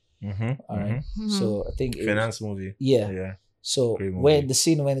Call, all right. So I think finance movie. Yeah. So when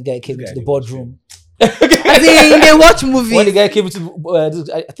the guy came into the boardroom, they watch movies. When the guy came into,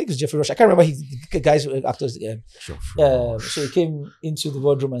 I think it's Jeffrey Rush. I can't remember the guy's actors. So he came into the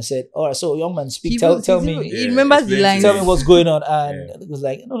boardroom and said, "All right, so young man, speak. Tell me. He remembers the line. Tell me what's going on." And it was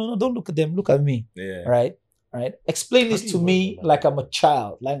like, "No, don't look at them. Look at me. Yeah. All right. Explain this to me like I'm a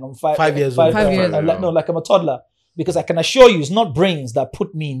child, like I'm 5 years old. Like I'm a toddler, because I can assure you, it's not brains that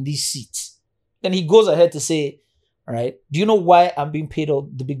put me in these seats." Then he goes ahead to say, all right, do you know why I'm being paid all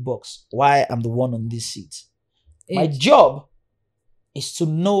the big bucks? Why I'm the one on this seat? My job is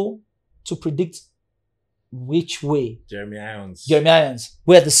to predict which way Jeremy Irons,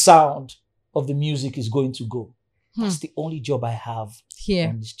 where the sound of the music is going to go. That's the only job I have here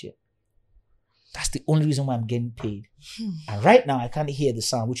on this chair. That's the only reason why I'm getting paid. And right now I can't hear the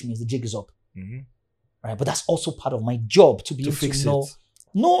sound, which means the jig is up. Right, but that's also part of my job to be able to know.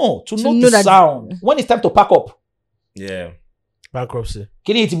 No, to know the sound. When it's time to pack up. Yeah. Bankruptcy.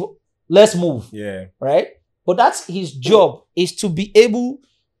 Let's move. Yeah. Right? But that's his job, is to be able,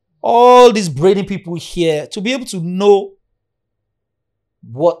 all these brainy people here, to be able to know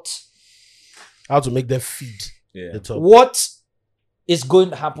how to make them feed the top. What is going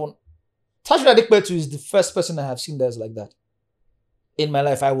to happen. Tashfin Adekpetu is the first person I have seen that's like that. In my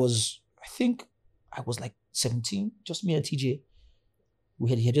life, I think I was like 17, just me and TJ.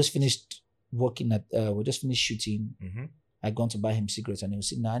 He had just finished working we just finished shooting. I'd gone to buy him cigarettes and he was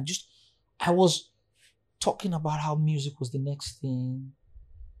sitting there, and I was talking about how music was the next thing.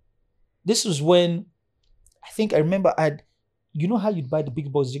 This was when I remember you know how you'd buy the Big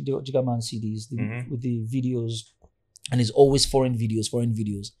Boys Jigga Man CDs with the videos, and it's always foreign videos.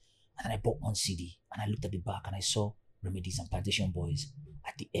 And I bought one CD and I looked at the back and I saw Remedies and Plantation Boys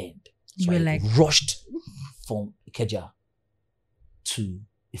at the end. So I rushed from Ikeja to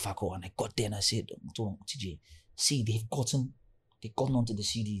Ifako, and I got there and I said, TJ, see, they've gotten onto the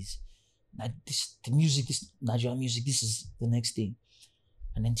CDs. Now the music, this Nigerian music, this is the next thing.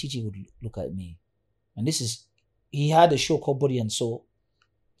 And then TJ would look at me, and he had a show called Body and Soul.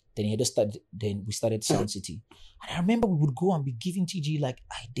 Then we started Sound City. And I remember we would go and be giving TJ like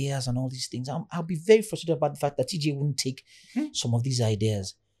ideas and all these things. I'll be very frustrated about the fact that TJ wouldn't take some of these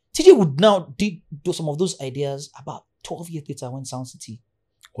ideas. TJ would now do some of those ideas about 12 years later when Sound City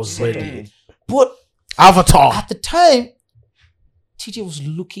was ready. But Avatar. At the time, TJ was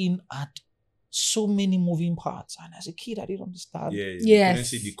looking at so many moving parts, and as a kid, I didn't understand. You couldn't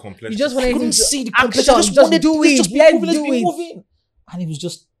see the complexity. You just wanted to see the complexity. Action, just do it. Let's do it. Moving. And it was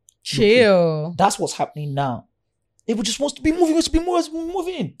just chill. Looking. That's what's happening now. It just wants to be moving. Wants to be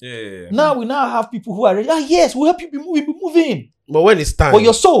moving. Yeah. Now we have people who are ready. Yes, we'll help you be moving. But when it's time, but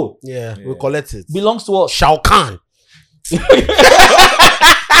your soul, we collect it. Belongs to us. Shao Kahn.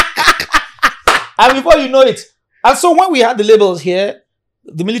 And before you know it, and so when we had the labels here,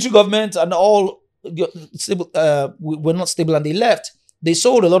 the military government and all were not stable, and they left. They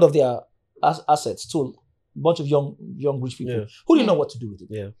sold a lot of their assets to bunch of young rich people Yeah. who didn't know what to do with it.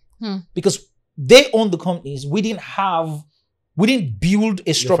 Yeah. Because they owned the companies. We didn't build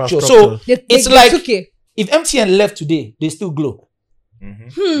a structure. So Infrastructure. it's They like took it. if MTN left today, they still glow. You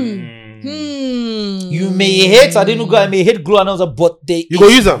may hate Adenuga, I may hate Glow and others, but they You go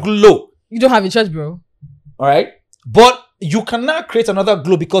use them. glow. You don't have a choice, bro. All right, but you cannot create another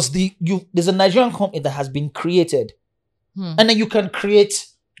Glow because there's a Nigerian company that has been created, and then you can create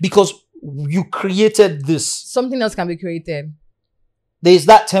because you created this. Something else can be created. There is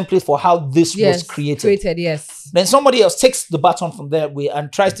that template for how this Yes. was created. Yes. Then somebody else takes the baton from there way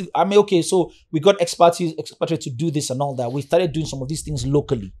and tries to. I mean, okay, so we got expatriate to do this and all that. We started doing some of these things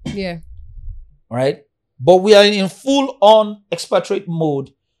locally. Yeah. All right, but we are in full-on expatriate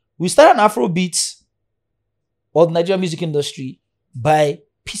mode. We started an Afrobeats or the Nigerian music industry by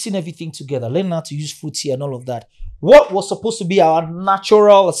piecing everything together, learning how to use Fruity and all of that. What was supposed to be our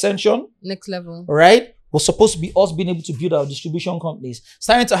natural ascension, Next level. right, was supposed to be us being able to build our distribution companies,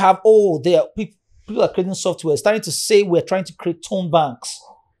 starting to have, people are creating software, starting to say we're trying to create tone banks.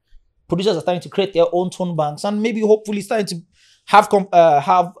 Producers are starting to create their own tone banks and maybe hopefully starting to have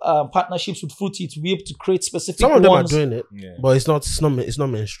partnerships with Fruity to be able to create specific Some of them ones are doing it, but it's not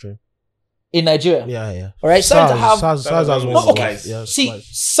mainstream. in Nigeria. Yeah. All right, starting to have SARS has one. No, okay. Yeah, See, Splice.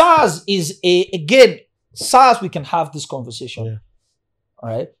 SARS is SARS we can have this conversation. Yeah. All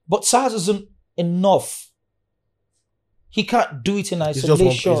right. But SARS isn't enough. He can't do it in just one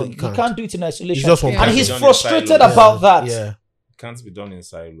isolation. place, He he can't. can't. do it in isolation. It's just one Yeah. And place. he's Done in frustrated silos. about that. Yeah. Can't be done in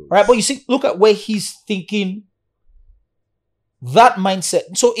silos. Right. But you see, look at where he's thinking that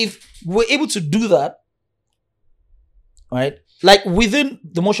mindset. So if we're able to do that, all right, like within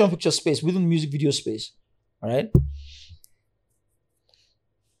the motion picture space, within the music video space, all right,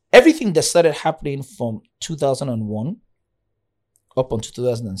 everything that started happening from 2001 up until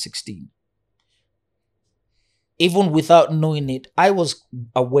 2016, even without knowing it, I was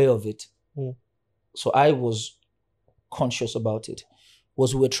aware of it. So I was conscious about it.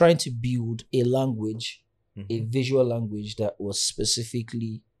 Was we're trying to build a language, a visual language that was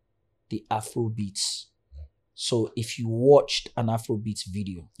specifically the Afrobeats. So if you watched an Afrobeats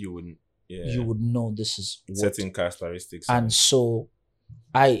video, You wouldn't. Yeah. you would know this is what. Certain characteristics. And so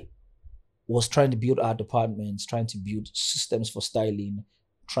I was trying to build our departments, trying to build systems for styling,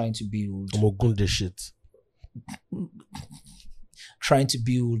 trying to build Omogunde shit.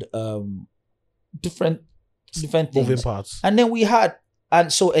 different things. Moving parts. And then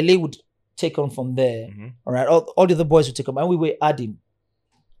and so LA would take on from there. All right. All the other boys would take on, and we were adding.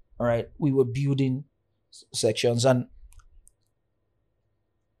 All right. We were building sections, and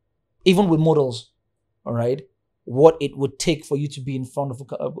even with models, all right, what it would take for you to be in front of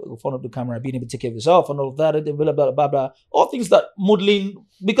the camera, being able to take care of yourself and all of that, blah, blah, blah, blah, all things that modeling,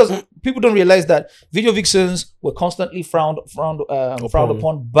 because people don't realize that video vixens were constantly frowned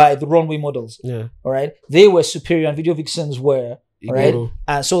upon by the runway models. Yeah. All right, they were superior, and video vixens were. All right,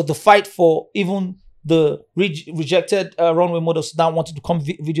 and so the fight for even the rejected runway models now wanted to become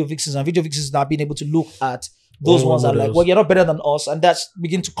video vixens, and video vixens now being able to look at those ones and like, well, you're not better than us, and that's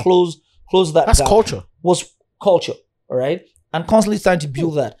begin to close that. That's gap. culture. Was culture, all right, and constantly trying to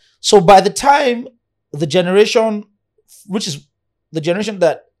build that. So by the time the generation, which is the generation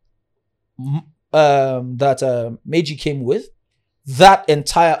that Meiji came with, that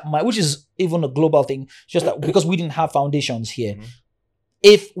entire, which is even a global thing, just that because we didn't have foundations here.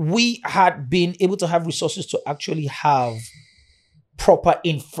 If we had been able to have resources to actually have proper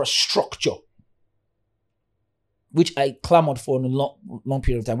infrastructure, which I clamored for in a long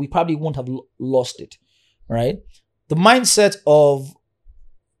period of time, we probably won't have lost it, right? The mindset of,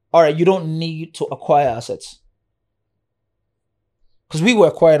 all right, you don't need to acquire assets. Because we were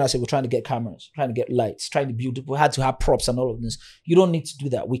acquiring assets, we're trying to get cameras, trying to get lights, trying to build it. We had to have props and all of this. You don't need to do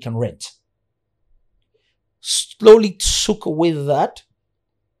that. We can rent. Slowly took away that,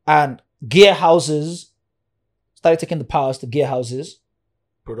 and gear houses started taking the powers to gear houses.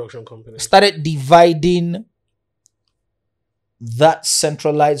 Production company. Started dividing that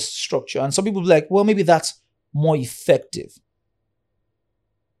centralized structure. And some people be like, well, maybe that's more effective.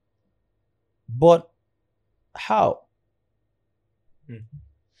 But how?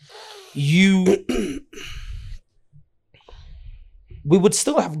 We would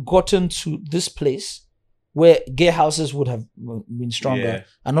still have gotten to this place where gear houses would have been stronger,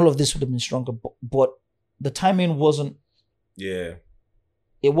 and all of this would have been stronger, but the timing wasn't. Yeah,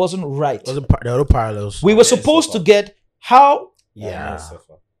 it wasn't right. There were no parallels. We were supposed to get how. Yeah.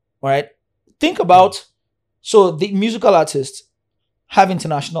 All right. Think about, so the musical artists have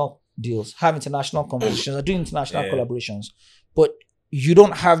international deals, have international competitions, are doing international collaborations, but you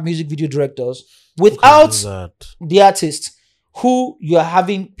don't have music video directors Who can without do that? the artists who you are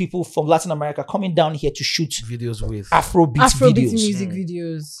having people from Latin America coming down here to shoot Videos with Afrobeat Afrobeat videos. music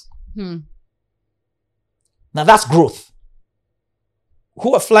videos. Now that's growth.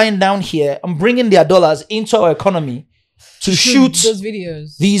 Who are flying down here and bringing their dollars into our economy to shoot those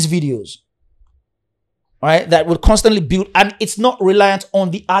videos. these videos. All right, that would constantly build, and it's not reliant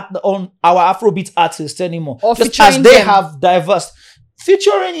on the art on our Afrobeat artists anymore. Or just featuring as they them. have diverse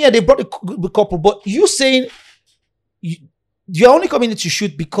featuring here, they brought the couple, but you saying you're only coming in to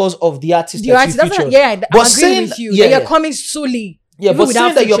shoot because of the artist The that artist, you that's featured. not, yeah, But I'm agreeing saying- with you. yeah, that yeah. you're coming solely. Yeah, even but without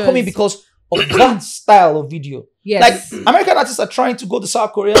saying that you're coming features. because of that style of video. Yes. Like American artists are trying to go to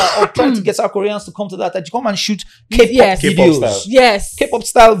South Korea or trying to get South Koreans to come to that. That you come and shoot K-pop Yes. K-pop videos, style. Yes. K-pop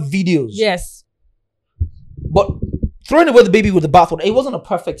style videos. Yes. But throwing away the baby with the bathwater, it wasn't a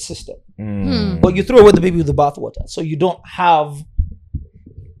perfect system. But you threw away the baby with the bathwater, so you don't have.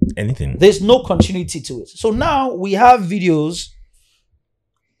 Anything. There's no continuity to it. So now we have videos.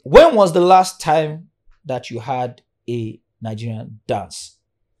 When was the last time that you had a Nigerian dance?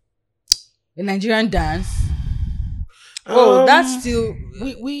 The Nigerian dance. Oh, that's still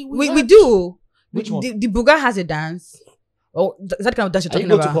we do. Which one? The Buga has a dance. Oh, is that kind of dance you're Are you talking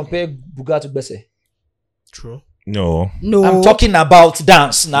going to about? compare Buga to Bese? True. No. No. I'm talking about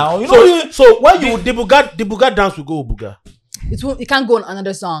dance now. You know, So when you the Buga dance will go Buga. It can't go on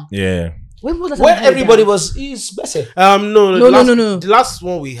another song. Yeah. When was the last when time I heard everybody that? was is Bese. No. The last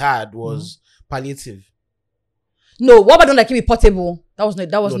one we had was palliative. No, what about the one that came with Portable? That was not.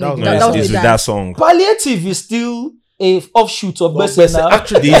 That was No, not. that was That, not- that It's was with the that dance. song. Palliative is still a offshoot of Bese Bese. now.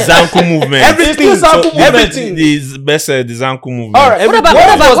 Actually, The Zanku movement. Everything So Zanku movement. everything is best. The Zanku movement. All right. What about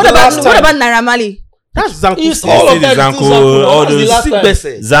When was the last what time? about Naira Marley? That's Zanku. It's style. all Still of the that. Zanku, all That was the those- last Still time.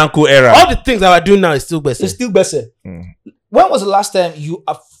 Bese. Zanku era. All the things that we're doing now is still Bese. It's still Bese. When was the last time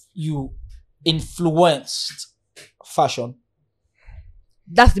you influenced fashion?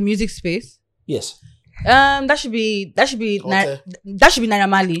 That's the music space. Yes. That should be Alte. that should be Naira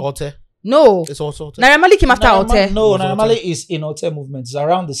Marley. Alte. No, It's also Alte. Naira Marley came after Alte. No, Was Naira Alte? Marley is in Alte movement. It's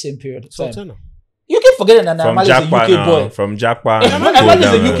around the same period of It's time. Alte now. You keep forgetting that Naira From Marley is a Jackpa UK now. boy. From Jackpa. Naira Marley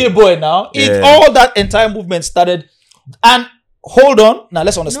is a UK boy now. It Yeah. all that entire movement started. And hold on, now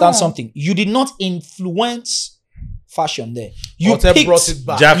let's understand No. something. You did not influence fashion there. You Alte picked, brought it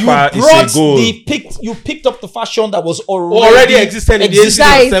back. Jackpa you is brought a goal. you picked up the fashion that was Already existed in the 80s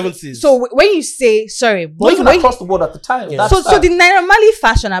Guys, and 70s. So when you say sorry, not even when- across the world at the time. Yeah. That's so that. the Naira Marley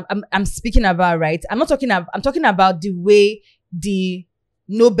fashion I'm speaking about, right? I'm talking about the way the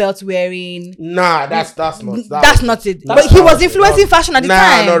no belt wearing. Nah, that's not. That's not it. That's But he not was it. influencing fashion at the Nah,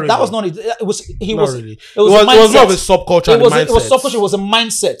 time. not really. That was not it. It was he Not was really. it was a it was more of a mindset. subculture. It and was mindset. it was subculture. It was a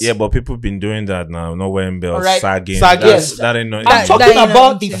mindset. Yeah, but people been doing that now. Not wearing belts, Alright. sagging. Sagging. That's- That ain't not. I'm That- talking that-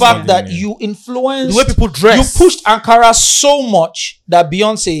 about the that- fact that Yeah. you influenced The way people dress. You pushed Ankara so much that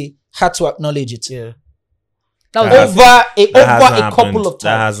Beyonce had to acknowledge it. Yeah. That was That Over a That hasn't couple happened. of That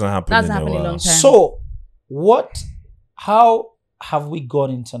times. hasn't happened. That's in happened a a while. long time. So, how have we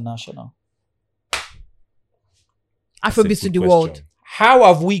gone international? That's a Afrobeats to good the question. world. How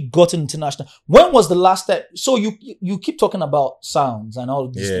have we gotten international? When was the last time? So you keep talking about sounds and all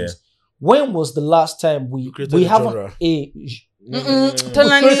of these Yeah. things. When was the last time we created we a haven't genre. a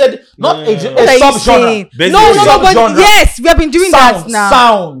Totally. created not No. a What are you sub genre? saying? Basically- No, but Subgenre. yes, we have been doing that Sound, now.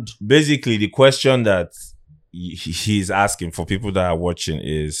 sound. Basically, the question that he's asking for people that are watching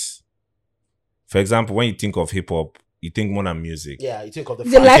is, for example, when you think of hip hop, you think more than music. Yeah, you think of the The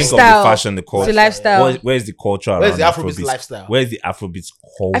You think of lifestyle. the fashion, the culture. It's a lifestyle. Where's the culture? Where's the around Afrobeat Afrobeats? lifestyle? Where's the Afrobeat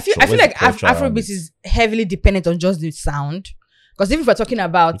culture? I feel Where's like the culture around Afrobeat it? is heavily dependent on just the sound. Because if we're talking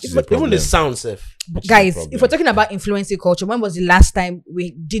about Which is if a we're- Even the problem. sound self. Which is guys, the if we're problem. talking about influencing culture, when was the last time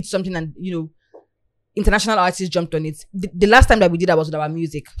we did something and international artists jumped on it? The last time that we did that was with our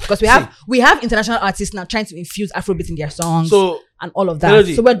music, because we have international artists now trying to infuse Afrobeat in their songs So and all of that.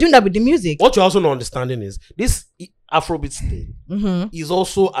 Melody, So we're doing that with the music. what you're also not understanding is this Afrobeat thing is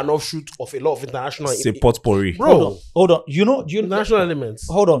also an offshoot of a lot of international. It's a potpourri. Bro, Hold on. You know, international elements.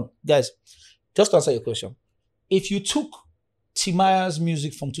 hold on, guys. Just to answer your question, if you took Timaya's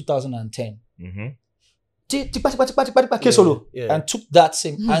music from 2010, Mm-hmm. Solo, Yeah. and took that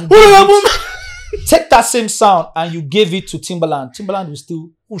same and gave it- take that same sound and you gave it to Timbaland will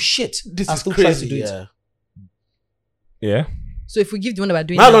still This and is still try crazy. to do it. Yeah. Yeah. So if we give the one that we're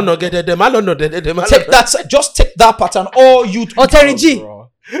doing, I now- don't know. Get them. I don't know. Take that, just take that pattern, or you Or Terry G.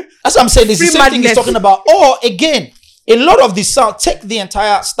 That's what I'm saying. It's the Free same thing he's madness. talking about. Or again, a lot of the sound. Take the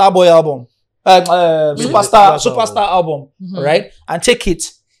entire Starboy album, Superstar Superstar album, Mhm. right, and take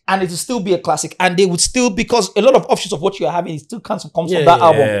it and it will still be a classic, and they would still, because a lot of offshoots of what you are having, it still comes from that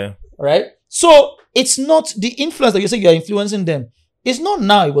album, right? So it's not the influence that you say you are influencing them. It's not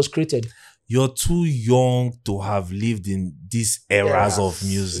now it was created. You're too young to have lived in these eras of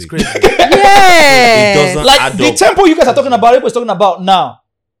music. It's crazy. It doesn't Like add the up. tempo you guys are talking about, everybody's talking about now.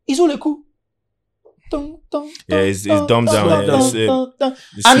 It's all cool. Yeah, it's dumbed down.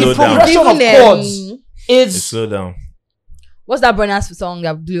 It's and slow the down. progression of Even, chords It's is slow down. What's that Burna's song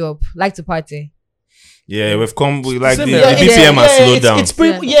that blew up? Like to Party. Yeah, we've come with like the Yeah, BPM has slowed down. It's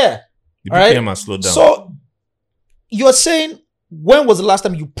pretty, yeah. The Alright? BPM has slowed down. So you're saying, when was the last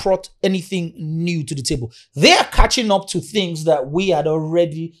time you brought anything new to the table? They are catching up to things that we had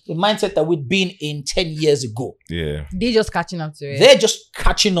already, the mindset that we'd been in 10 years ago. Yeah. They're just catching up to it. They're just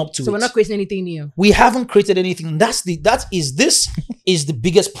catching up to it. So we're not creating anything new. We haven't created anything. This is the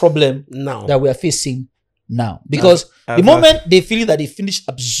biggest problem Now. that we are facing now. Because I've the moment they feel that they finish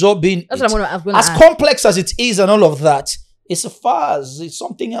absorbing That's it, what I'm going to as ask. complex as it is and all of that, it's a phase. It's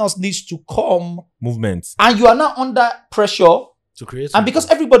something else needs to come. Movement. And you are now under pressure. To create And because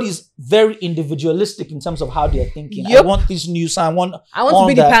everybody is very individualistic in terms of how they are thinking. I Yep. want this new sound. I want to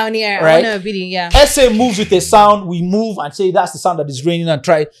be the pioneer. right? I want to be the, yeah. SA moves with a sound. We move and say that's the sound that is reigning and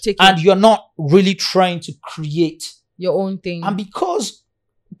try. Take And it. you're not really trying to create. Your own thing. And because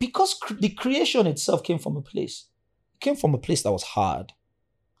the creation itself came from a place. It came from a place that was hard.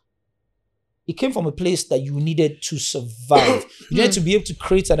 It came from a place that you needed to survive. You needed to be able to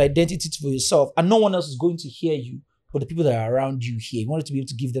create an identity for yourself. And no one else is going to hear you. But the people that are around you here, you wanted to be able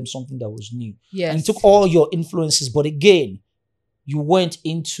to give them something that was new. Yes. And you took all your influences, but again, you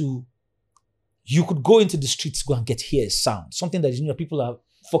could go into the streets, go and get here a sound. Something that people are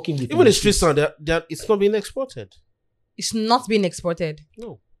fucking with. even the street sound, it's not being exported. It's not being exported.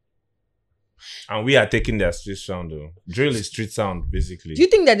 No. And we are taking their street sound though. Drill is street sound, basically. Do you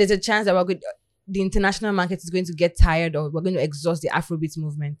think that there's a chance that the international market is going to get tired, or we're going to exhaust the Afrobeat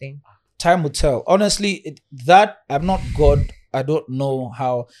movement thing? Time will tell. Honestly, I'm not God. I don't know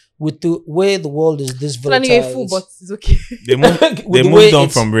how, with the way the world is this volatile. Planning a fool, but it's okay. They moved With the way on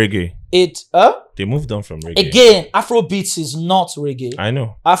it's- from reggae. They moved on from reggae. Again, Afrobeats is not reggae. I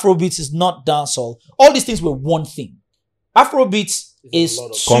know. Afrobeats is not dancehall. All these things were one thing. Afrobeats is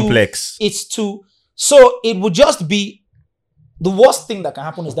Complex. It's two. So it would just be the worst thing that can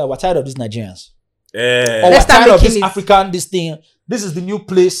happen is that we're tired of these Nigerians. Or we're Let's start tired of this making it. African, this thing. This is the new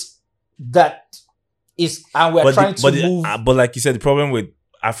place that is, and we're trying to move. But like you said, the problem with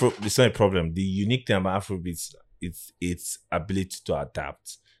Afro, it's not a problem. The unique thing about Afrobeats, it's its ability to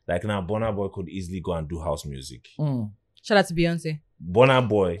adapt. Like now, Burna Boy could easily go and do house music. Shout out to Beyonce. Burna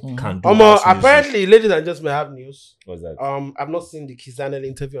Boy can do house music. Apparently, ladies and gentlemen, I have news. What's that? I've not seen the Kizanel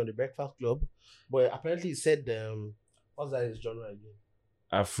interview on the Breakfast Club, but apparently he said, what's that his genre again?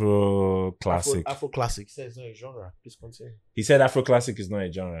 Afro classic. Afro classic. He said it's not a genre. Please continue. He said Afro classic is not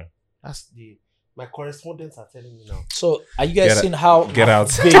a genre. That's my correspondents are telling me now. So are you guys Get seeing how Get out.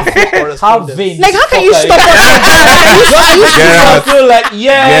 vain, how vain? Like, how can you stop us like that? Get I out. feel like Get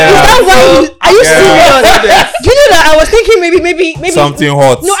Is out. that why are you Get serious? Do you know that I was thinking maybe Something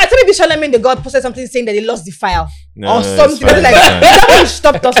hot. No, I thought maybe Charlemagne the God posted something saying that they lost the file No, or it's something. fine, Like it's fine. that one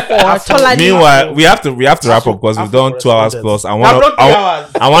stopped us for Tolani. Meanwhile, we have to wrap up because we've done 2 hours plus. And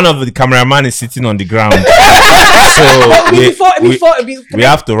one of the cameraman is sitting on the ground. So we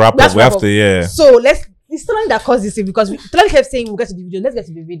have to wrap up. We have to, yeah. So it's Tolani that caused this thing because Tolani kept saying we'll get to the video. Let's get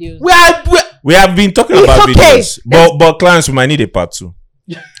to the videos. We have been talking It's about okay. videos, but clients, we might need a part 2.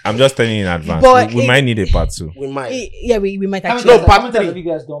 I'm just telling you in advance. But We might need a part 2. We might. Yeah, we might How actually. many times have you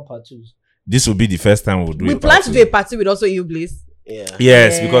guys done part twos? This will be the first time we'll do We a plan part to 2. do a party with also you, Blaze. Yeah.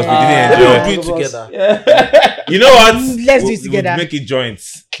 Yes, because we Maybe didn't we'll enjoy. do it together. Yeah. You know what? Let's do it together. We'll make it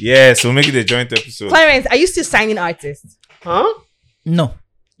joints. Yes, we'll make it a joint episode. Clarence, are you still signing artists? Huh? No.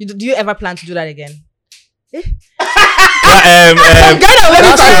 Do you ever plan to do that again?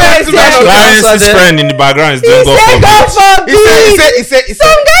 Clarence's friend in the background is doing God God for He said.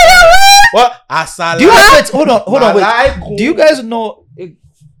 Some guy What? Asala. Do you guys wait? Hold on, wait. Malaikum. Do you guys know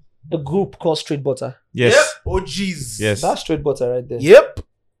a group called Straight Butter? Yes. Yep. Oh jeez. Yes. That's Straight Butter right there. Yep.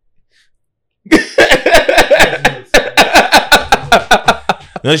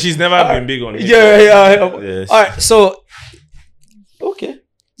 No, she's never been big on it. Yeah. Yes. All right. So, okay.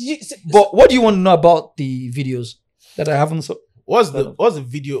 But what do you want to know about the videos that I haven't? What's the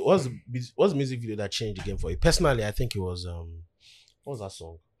video? What's the music video that changed the game for you? Personally, I think it was what was that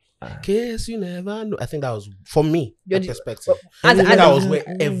song? Case you never know. I think that was for me. Your That de- perspective. as- I think as- that was where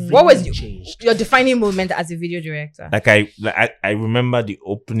everything What was changed. your defining moment as a video director? Like I remember the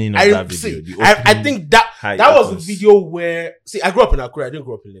opening of that video. The I opening, think that how it that was the happens. video where I grew up in Accra. I didn't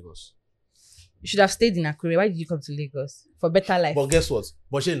grow up in Lagos. You should have stayed in Akure. Why did you come to Lagos for better life? But guess what?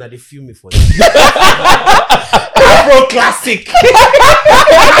 But she they film me for it. Afro classic.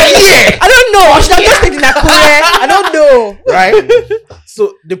 I don't know. I should have just stayed in Akure. I don't know. Right?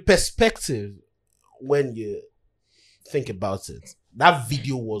 So the perspective when you think about it, that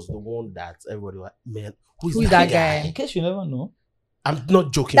video was the one that everybody was like, man, who's Who's that that guy? guy? In case you never know. I'm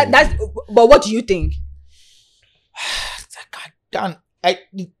not joking. That's. But what do you think?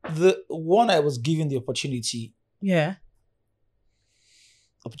 The one I was given the opportunity Yeah.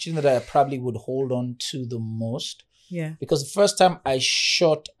 that I probably would hold on to the most, Yeah. because the first time I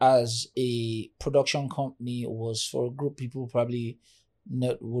shot as a production company was for a group people probably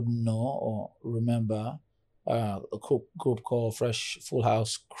wouldn't know or remember, a group called Fresh Full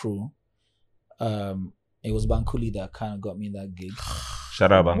House Crew. It was Bankuli that kind of got me that gig.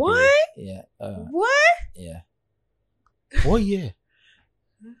 Shout out, Bankole. What? Yeah. What? Yeah. What year?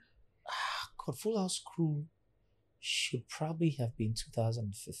 God, Full House Crew should probably have been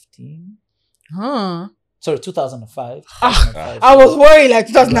 2015. Huh? Sorry, 2005. I was worried like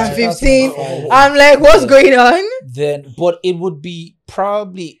 2015. 2005. I'm like, what's going on? Then, but it would be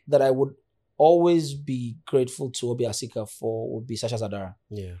probably that I would always be grateful to Obi Asika for would be Sasha Zadara.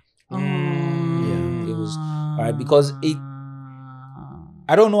 Yeah. Yeah, it was alright because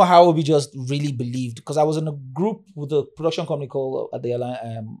I don't know how Obi just really believed, because I was in a group with a production company called at the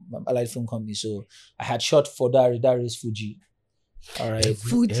Allied Film Company. So I had shot for Darius Fuji. All right.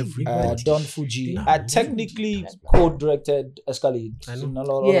 Fuji. Don Fuji. No. I technically co-directed Escalade I know. and a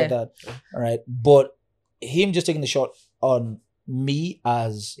lot Yeah. of that. All right. But him just taking the shot on me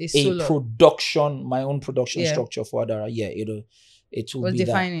as A a solo. production, my own production Yeah. structure for Adara, it will Was be that.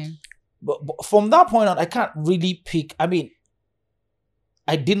 defining. But from that point on, I can't really pick. I mean,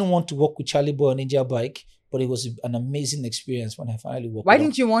 I didn't want to work with Charlie Boy on Ninja Bike, but it was an amazing experience when I finally worked Why with him.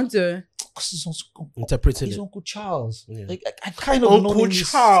 didn't you want to? Because Interpreted he's it. Uncle Charles. Yeah. Like I kind of Uncle known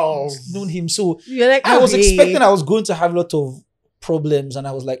Charles. known him. So You're like, I was hey. expecting I was going to have a lot of problems, and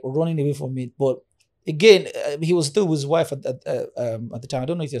I was like running away from it. But again, he was still with his wife at the time. I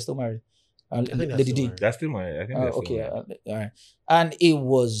don't know if they're still married. think they're Lady still D. married. That's still my. I think that's Okay, still all right. And it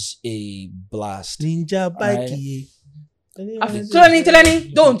was a blast. Ninja Alright.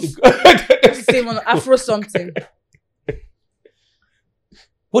 Telani, don't. Say one Afro something.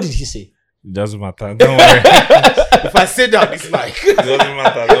 What did he say? It doesn't matter. Don't worry. If I say that, it's like It doesn't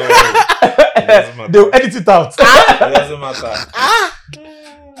matter. Don't worry. It doesn't matter. They'll edit it out. It doesn't matter.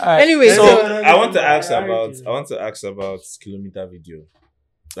 Alright, Anyway, So so- I want to ask about Kilometer Video.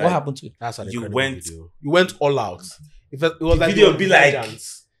 what happened to it? that's an You incredible went- video. You went all out. If it was The like video be like-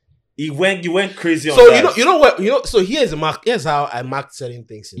 vengeance. You went crazy on So that. you know what so here's a mark. Here's how I marked certain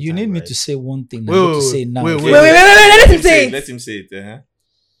things. In You time, need me right? to say one thing. Wait, I need to wait, say now. wait, Wait, let him say it. Let him say it.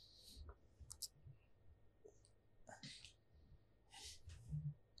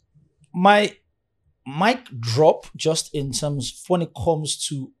 My mic drop just in terms when it comes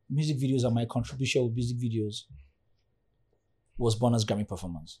to music videos and my contribution with music videos was Bonner's Grammy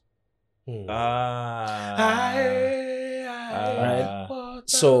performance. Hmm.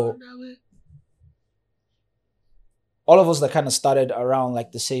 So all of us that kind of started around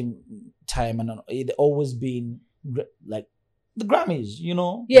like the same time, and it always been like the Grammys, you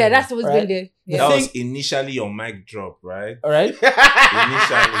know. Yeah, that's what's Right? been there. that Yeah. was initially your mic drop, right? All right.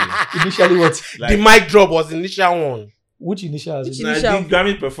 Initially, what? The mic drop was the initial one. Which initials? Which Now, initial? the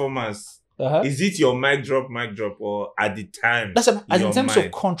Grammy performance. Uh-huh. Is it your mic drop, or at the time? That's as in your terms mic?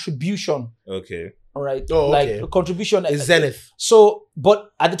 of contribution, Okay. all right? Oh, okay. Like contribution. It's Zenith. So,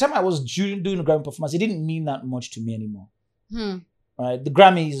 but at the time I was doing the Grammy performance, it didn't mean that much to me anymore. All right, the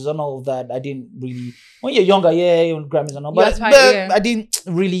Grammys and all of that, I didn't really. When you're younger, yeah, you want Grammys and all, but, Yes, right, but yeah. I didn't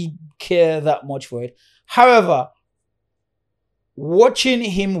really care that much for it. However, watching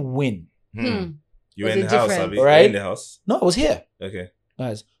him win, You were Was in it the house, different? Abi? You were Right? in the house. no, I was here, Okay.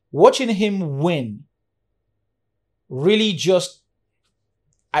 guys. Watching him win, really just,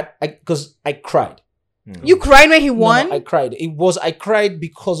 because I cried. You cried when he No, won? I cried. I cried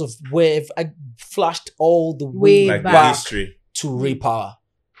because of where I flashed all the Way way Like the back history. to Ray Power.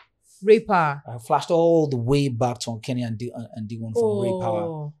 Raper. I flashed all the way back to Kenny and D1 from Ray Power,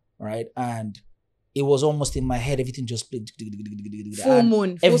 Oh. right? And it was almost in my head. Everything just played. Full And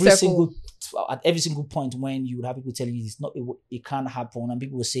moon. Full every circle. at every single point when you would have people telling you it can't happen, and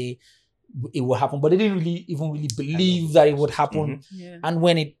people would say it will happen, but they didn't really believe that it would happen. Mhm. Yeah. And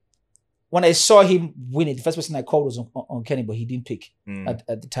when it when I saw him win it, the first person I called was on Kenny, but he didn't pick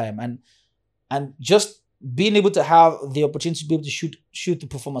at the time. And just being able to have the opportunity to be able to shoot the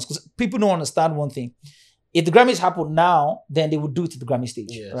performance, because people don't understand one thing. If the Grammys happen now, then they would do it to the Grammy stage,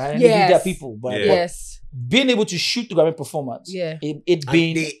 right? And Yes. there are people, but Yes. being able to shoot the Grammy performance, Yeah. it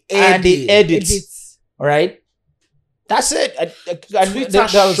being and the edits, Edits. all right? That's it. Twitter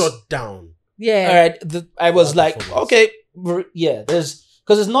that was, shut down. Yeah. all right. I was That like, performance. okay, because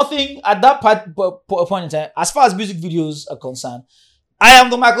there's nothing at that point in time, as far as music videos are concerned. I am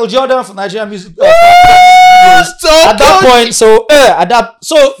the Michael Jordan for Nigerian music. At that point,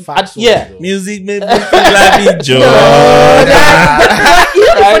 Music made me feel like Jordan. You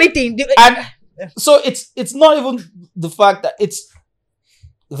know the Right. funny thing. And so it's not even the fact that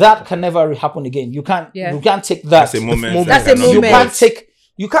that can never happen again. You can't take that. That's a moment. That's a You moment.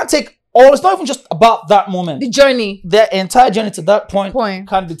 can't take all. It's not even just about that moment. The journey. Their entire journey to that point Point.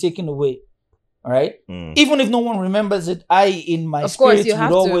 can't be taken away. All right. Mm. Even if no one remembers it, I in my Of course, spirit you would have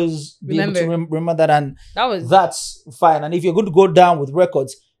to always be able to remember that, and That was that's fine. And if you're going to go down with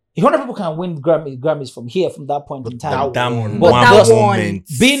records, 100 people can win Grammys from that point in time. That one. But one that moment.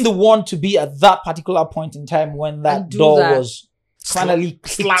 Being the one to be at that particular point in time when that And do door that. was finally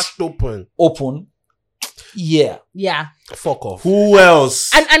Slashed open. open, yeah. Fuck off. Who else?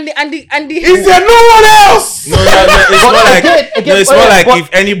 And the Is there no one else? No, it's more like it's more like if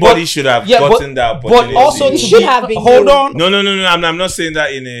anybody should have gotten that opportunity. But also It to should be, have been hold you. on. No. I'm not saying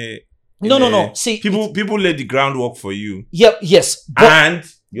that in a. No. See, people laid the groundwork for you, yes, but and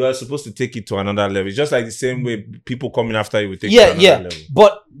you are supposed to take it to another level. It's just like the same way people coming after you will take it to another level.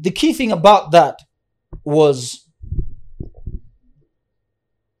 But the key thing about that was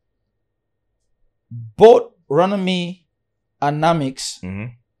both Runami and Namix.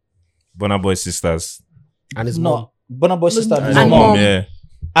 Burna Boy sisters. And his mom. Burna Boy sister and his And mom. mom. Yeah.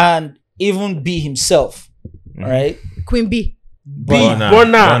 And even B himself, right? Queen B.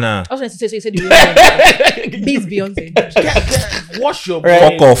 Burna. I was going to say, so you said you really B's Beyonce. Wash your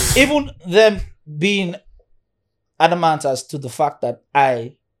Right. Fuck off. Even them being adamant as to the fact that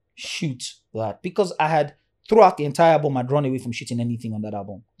I shoot that, because I had throughout the entire album, I'd run away from shooting anything on that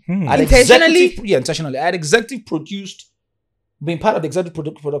album. I'd Intentionally? intentionally. I had executive produced, being part of the executive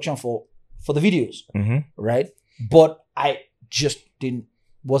production for the videos, right? But I just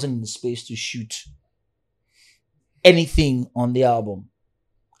wasn't in the space to shoot anything on the album.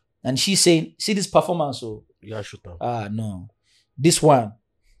 And she's saying, see this performance, so shoot them. no. This one,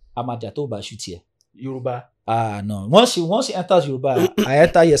 I'm at Jatoba shoot here. Yoruba. No. Once she enters Yoruba, I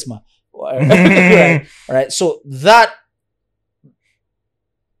enter yes ma. Right. So that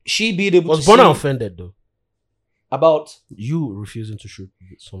she be able Was to Burna see offended though? about You refusing to shoot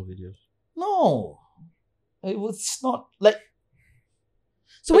some videos. no. It was not like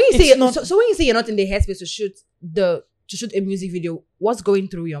So when you It's say not- so when you say you're not in the headspace to shoot a music video, what's going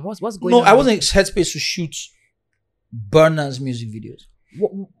through you? What's going on? I wasn't in headspace to shoot Burna's music videos.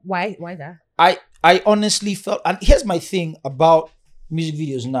 Why that? I honestly felt, and here's my thing about music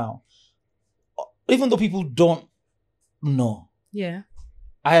videos now. Even though people don't know, Yeah.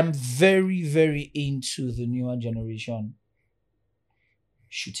 I am very, very into the newer generation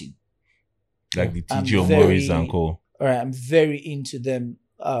shooting. Like the I'm TJ very- Morris and co. All right, I'm very into them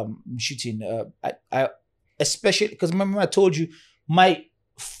shooting. I especially because remember I told you my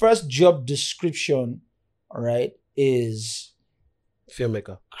first job description, all right, is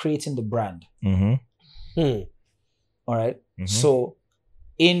Filmmaker. creating the brand. Hmm. All right. So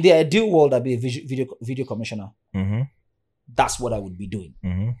in the ideal world, I'd be a video commissioner. That's what I would be doing.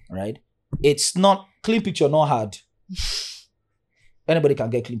 Right. It's not clean picture, not hard. Anybody can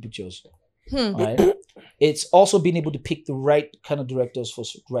get clean pictures. Right. It's also being able to pick the right kind of directors for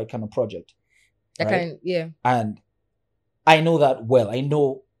the right kind of project. Right? And I know that well. I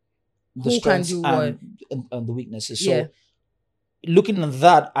know the Who can strengths do and the weaknesses. So looking at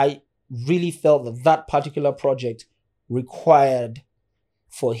that, I really felt that particular project required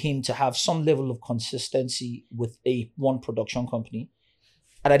for him to have some level of consistency with one production company.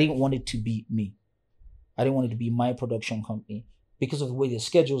 And I didn't want it to be me. I didn't want it to be my production company because of the way their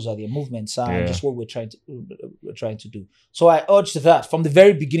schedules are, their movements are, and just what we're trying to do. So I urged that from the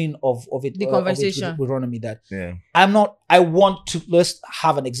very beginning of it, The conversation with Runami, that I want to, let's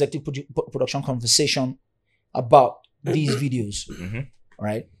have an executive production conversation about these videos,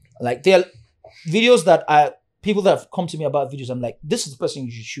 right? Like there are videos that people that have come to me about videos, I'm like, this is the person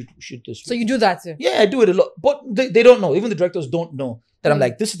you should shoot this with. So you do that too? Yeah, I do it a lot. But they don't know. Even the directors don't know that I'm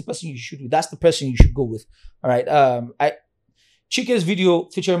like, this is the person you should shoot with. That's the person you should go with. All right. Chike's video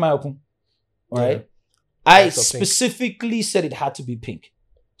featuring my open. All right. I specifically said it had to be pink.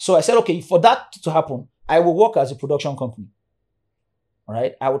 So I said, okay, for that to happen, I will work as a production company. All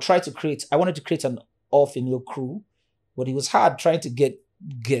right. I wanted to create an all-female crew, but it was hard trying to get.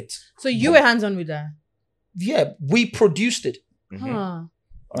 So you were hands-on with that? Yeah, we produced it. Mhm. Huh.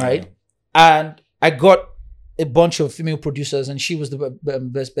 All right. And I got a bunch of female producers, and she was the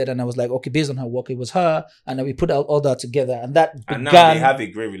best bet. And I was like, okay, based on her work, it was her. And then we put all that together, and that And began. now they have a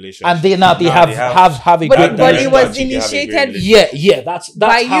great relationship. And they have a But, great but direction. it was Chike have a great initiated. relationship. yeah, that's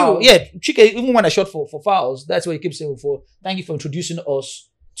By how, you. Yeah, Chike, even when I shot for Fowls, that's what he keeps saying before. Thank you for introducing us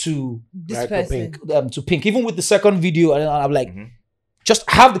to This Right, person. Pink. to Pink. Even with the second video, and I'm like, Mhm. just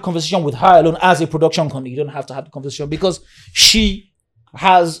have the conversation with her alone as a production company. You don't have to have the conversation because she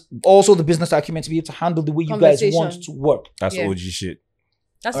has also the business acumen to be able to handle the way you guys want Conversation. to work. That's Yeah. OG shit.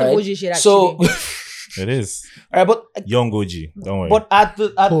 That's All some right? OG shit, actually. So, It is. all right, but Young OG. Don't worry.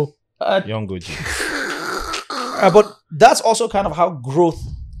 Cool. Young OG. but that's also kind of how growth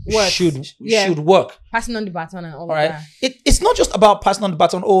Works. should Yeah. work. Passing on the baton and all All of right. that. It's not just about passing on the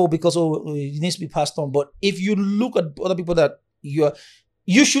baton, because it needs to be passed on. But if you look at other people that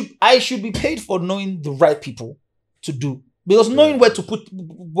I should be paid for knowing the right people to do. Because knowing where to put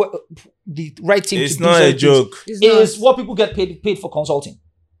the right team It's to do not a certain things joke. It's is not. what people get paid for consulting.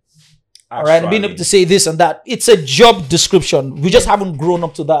 All right. And being able to say this and that. It's a job description. We just haven't grown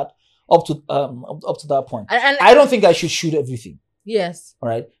up to that that point. And I don't think I should shoot everything. yes. All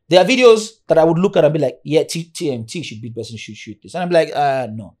right. There are videos that I would look at and be like, yeah, TMT should be the person who should shoot this. And I'm like,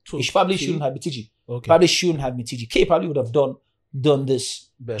 no. It probably shouldn't have been TG. Okay. Probably shouldn't have been TG. K probably would have done this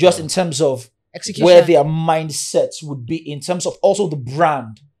Better. just in terms of Execution. where their mindsets would be in terms of also the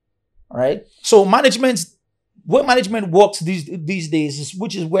brand. All right. So where management works these days,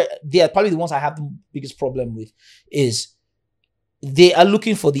 which is where they are probably the ones I have the biggest problem with, is they are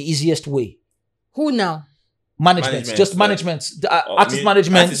looking for the easiest way. Who now? Management, just management, artist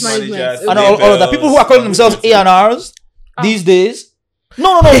management, artist managers, and all of that. People who are calling themselves A&Rs these days.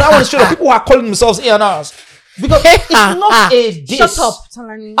 No, that one is straight up. People who are calling themselves A&Rs. Because it's not a diss. Shut up,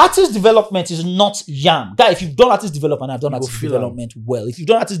 Talani. Artist development is not yam. Guy, if you've done artist development, I've done You will artist feel development well. If you've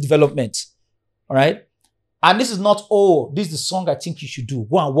done artist development, all right? And this is not, this is the song I think you should do.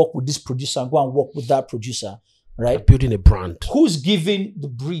 Go and work with this producer and go and work with that producer, right? Building a brand. Who's giving the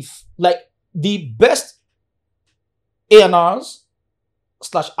brief? Like the best A&Rs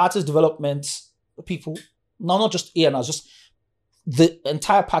 / artist development people, no, not just A&Rs, just the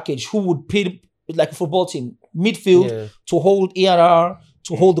entire package, who would pay like a football team, midfield, Yeah. to hold A&R,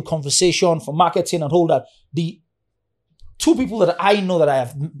 to hold the conversation for marketing and hold that. The two people that I know that I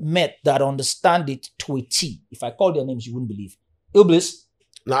have met that understand it to a T, if I call their names, you wouldn't believe. Ilbliss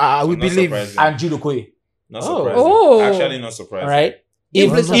Nah, we Not believe. surprising. and Jude Okoye. Not Oh. surprising. Oh. Actually, not surprising. All right.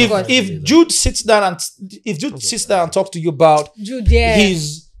 Ilbliss, of course. If Jude sits down and talks to you about Jude, yeah.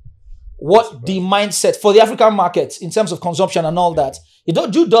 what the mindset for the African market in terms of consumption and all that,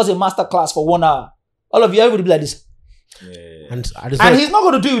 Jude does a master class for 1 hour. All of you, everybody be like this. Yeah. And he's not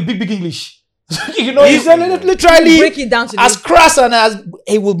going to do it with big English. He's literally break it down to as this. crass and as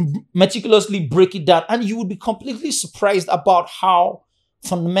he will meticulously break it down. And you would be completely surprised about how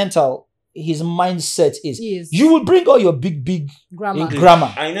fundamental his mindset is. Yes. You will bring all your big Grammar.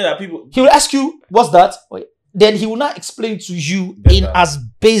 grammar. I know that people. He will ask you, what's that? Then he will not explain to you in Better. as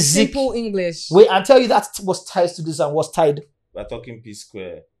basic Simple English. way and tell you that was tied to this and was tied. We're talking P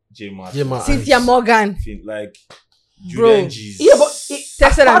Square, J Martin, J Martin. Cynthia Morgan. like Bro. Julian G's. Yeah, but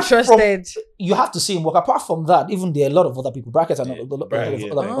Tested and apart from- trusted. you have to see him work. Apart from that, even there are a lot of other people, brackets and Yeah, a lot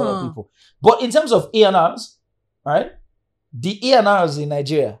bracket, of other yeah. people. But in terms of A&Rs, right? The A&Rs in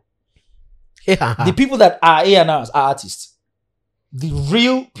Nigeria, the people that are A&Rs are artists. The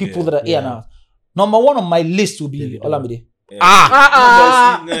real people Yeah, that are yeah. A&Rs. Number one on my list will be David Olamide.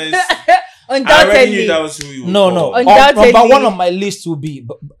 Yeah. No, but see, no, I already knew Undoubtedly. that was who you would No. call. Undoubtedly. Number one on my list will be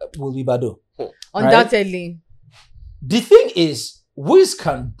Bado. Undoubtedly. The thing is, Wiz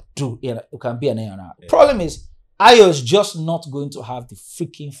can be an A&R. Yeah. Problem is, Ayo's just not going to have the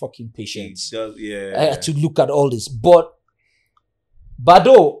freaking fucking He patience does- yeah. to look at all this. But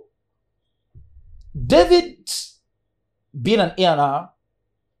Bado, David being an A&R,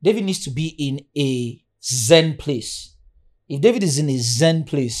 David needs to be in a zen place. If David is in a zen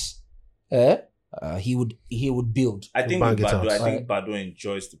place, he would build. I think Bang with it Bado, out. I think Bado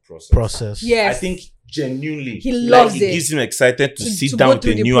enjoys the process. Process. Yes. I think genuinely, He loves it it. gives him excited to sit to down go with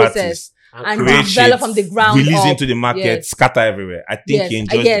through a the new process. artist, And create develop shit, from the ground release up. into the market, Yes. scatter everywhere. I think Yes, he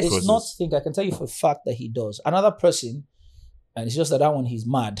enjoys yes. the It's process. not think I can tell you for a fact that he does. Another person, and it's just that one he's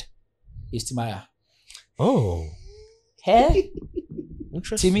mad, is Timaya. Oh. Hey,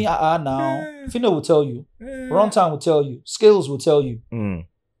 Interesting. Timmy, now. Fino will tell you. Runtime will tell you. Skills will tell you. Mm.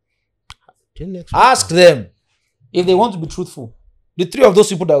 Ask them if they want to be truthful. The three of those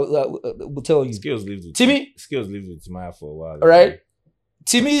people that will tell you. Skills lived with Timmy? Skills lived with Timaya for a while. Right?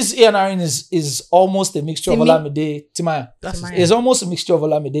 Timmy's A&R is almost a mixture Timmy? of Olamide. Timaya. Timaya. It's almost a mixture of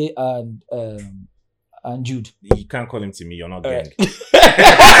Olamide and Jude. You can't call him Timmy. You're not gang.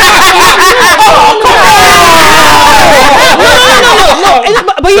 No.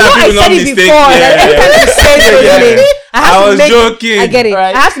 But you know, I said it before. That anytime you say the name, I was joking. I get it.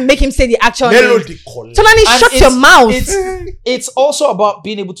 Right. I have to make him say the actual name. Melody Collect. Tolani, And shut your mouth. It's also about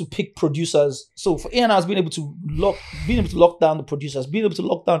being able to pick producers. So for A&R's being able to lock down the producers, being able to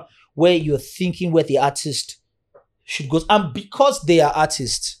lock down where you're thinking where the artist should go. And because they are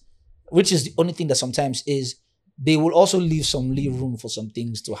artists, which is the only thing that sometimes is, they will also leave room for some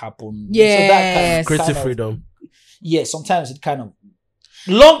things to happen. Yes. So that kind of, Creative freedom. Yeah, sometimes it kind of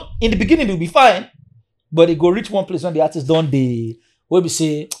long in the beginning it'll be fine, but it go reach one place when the artist done the where we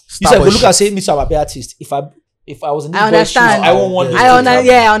say you said go look and say Mr. Ababe artist. If I was in this boy's shoes, understand. I won't want this I to understand. happen.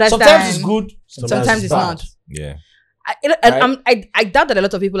 Yeah, I understand. Sometimes it's good, Sometimes it's bad. not. Yeah. I doubt that a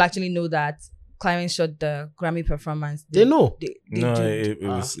lot of people actually know that Clarence shot the Grammy performance. They know. They No, do. it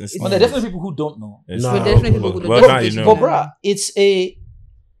was. It's Well, there are definitely people who don't know. It's No. not. There are definitely people who Well, don't now know. you know. But bruh, it's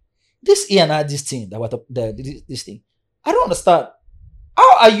this A&R this thing that this thing. I don't understand.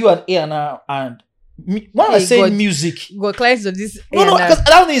 How are you an A&R and when I Hey, say God. music? Go Clarence to this. No, because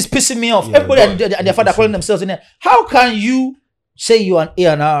that thing is pissing me off. Yeah, Everybody but- and their father calling themselves in there. How can you say you're an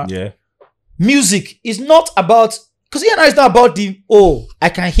A&R? Yeah. Music is not about, because A&R is not about I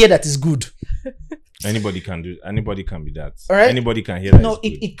can hear that is good. Anybody can do. Anybody can be that. All right. Anybody can hear that. No,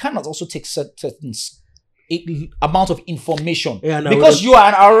 it's good. it cannot also take certain amount of information A&R because you are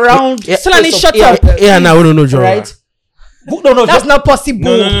an around. Solani, space of shut up. A&R we don't know genre. Right? No, That's not possible.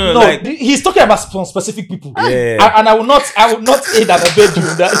 No, like- he's talking about some specific people. Yeah. And I will not say that I beg you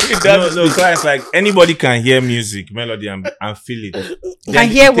in that. No, clients like anybody can hear music, melody, and feel it. Can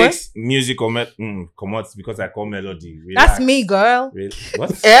hear it what? takes music or come out because I call melody. That's Relax. me, girl.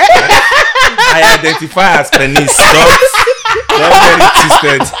 What? I identify as penis. Don't get it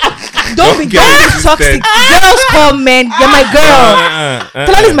twisted. Don't be get it toxic. twisted. Girls call men. You're my girl.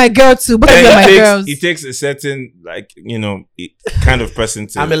 Solani is my girl too. Both of you are my girls. It takes a certain, kind of person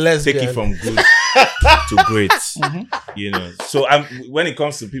to I'm a lesbian. take it from good to great. So when it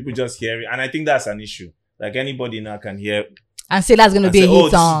comes to people just hearing, and I think that's an issue. Like anybody now can hear And say that's going to and be say, a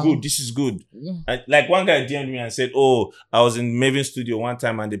hit song. This is good. And like one guy DM'd me and said, I was in Maven studio one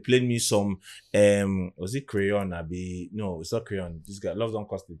time and they played me some, was it Crayon? No, it's not Crayon. This guy, Love Don't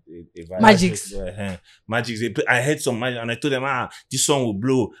Cost a vibe. Magics. Magics. I heard some magic and I told them, this song will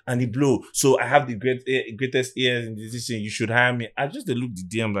blow and it blow. So I have the greatest ears in this thing. You should hire me. I just looked the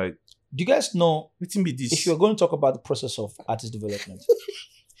DM like, Do you guys know what be this? if you're going to talk about the process of artist development,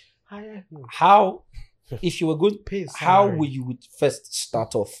 how, if you were going, how will you would first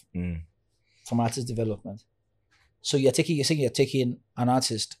start off from artist development? So you're saying you're taking an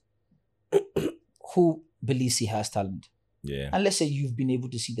artist who believes he has talent. Yeah. And let's say you've been able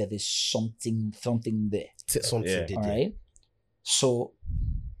to see that there's something there. Something. All right. So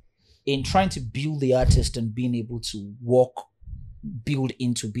in trying to build the artist and being able to build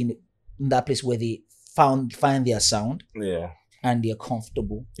into being in that place where they find their sound Yeah. and they're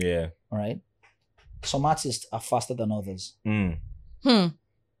comfortable. Yeah. All right. Some artists are faster than others.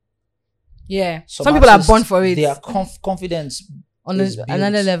 Yeah. Some people are artists, born for it. Their confidence On is built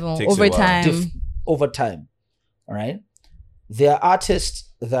another level. Takes Over a while. time. over time. All right. There are artists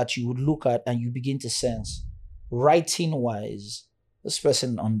that you would look at and you begin to sense, writing wise, this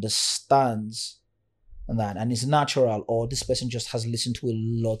person understands that and is natural, or this person just has listened to a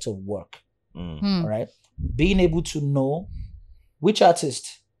lot of work. All right. Being able to know which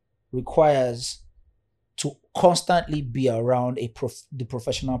artist requires to constantly be around the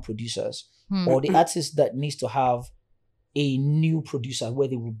professional producers, or the artist that needs to have a new producer where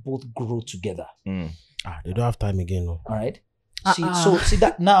they will both grow together. They don't have time again, no. All right. See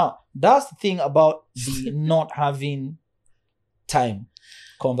that now. That's the thing about the not having time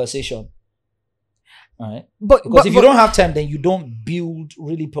conversation. All right. Because if you don't have time, then you don't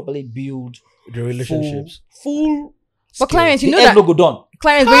properly build The relationships. Full. But Clarence, you know the that. logo done.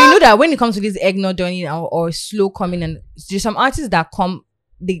 Clarence, but you know that when it comes to this egg not done or slow coming, and there's some artists that come,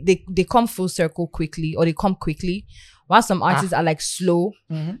 they come full circle quickly, or they come quickly, while some artists are like slow.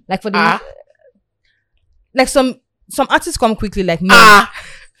 Like for the like some artists come quickly, like me.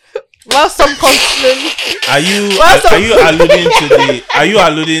 While some come slowly. Are you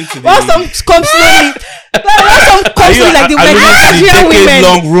alluding to the While some come slowly. While some come slowly, like the Nigerian women.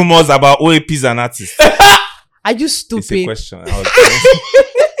 decade-long rumors about OAPs and artists? Are you It's a stupid? question.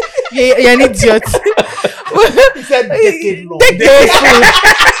 You're an idiot. He said decade long.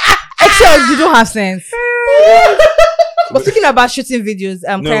 Excel, you don't have sense. But speaking about shooting videos,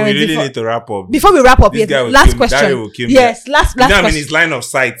 No, we Clarence, really need to wrap up. before we wrap up, This yes, guy will last kill me. Dari will question. kill me. Yes, last You know, I mean, question. his line of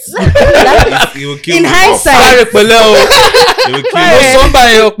sight. He will kill In me. hindsight, He will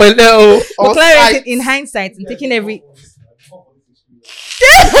kill me. but Clarence, in hindsight, and taking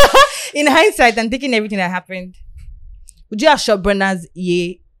in hindsight and taking everything that happened, would you have shot Brenna's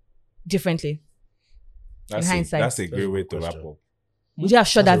Ye differently? Hindsight. That's a great way to wrap up. Would you have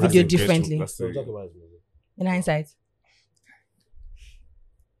shot that That's video a great- differently? that's a- In hindsight,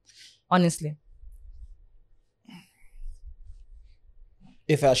 honestly,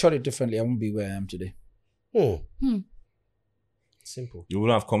 If I shot it differently, I won't be where I am today. Simple. You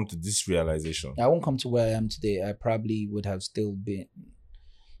wouldn't have come to this realization. I won't come to where I am today. I probably would have still been.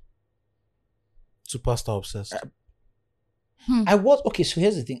 Superstar obsessed. I was okay. So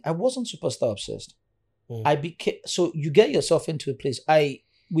here's the thing: I wasn't superstar obsessed. I became. So you get yourself into a place.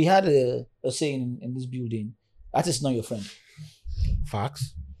 We had a saying in this building: "Artist is not your friend."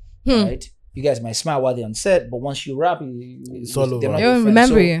 Facts. Right? You guys might smile while they're on set, but once you rap, It's all over. they're not I your don't friend.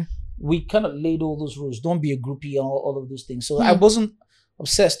 remember So you. we kind of laid all those rules. Don't be a groupie, all of those things. So I wasn't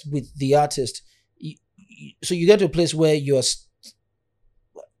obsessed with the artist. So you get to a place where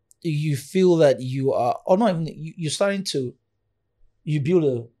you feel that you are, or not even, you're starting to, you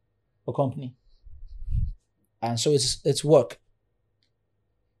build a company. And so it's work.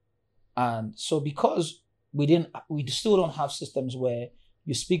 And so because we still don't have systems where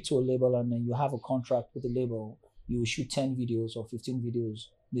you speak to a label and then you have a contract with the label, you will shoot 10 videos or 15 videos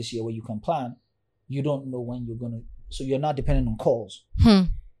this year where you can plan. You don't know when you're going to, so you're not dependent on calls.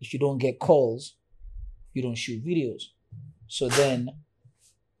 If you don't get calls, you don't shoot videos. So then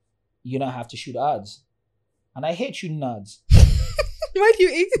you don't have to shoot ads. And I hate shooting ads. Why do you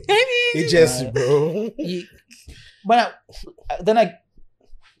eat? Agency, bro. But then I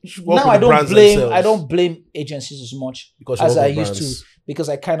Work now with I the brands don't themselves. blame agencies as much Because you as work I with used brands. to, because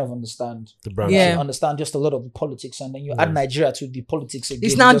I kind of understand. The brand. Yeah. I understand just a lot of the politics, and then you add Nigeria to the politics again.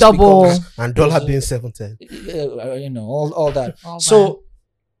 It's now just double. because, And dollar being 710. you know, all that. All So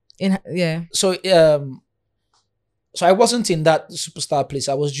yeah. so I wasn't in that superstar place.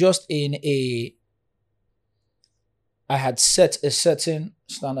 I was just in I had set a certain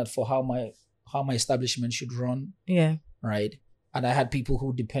standard for how my establishment should run, Yeah. right? And I had people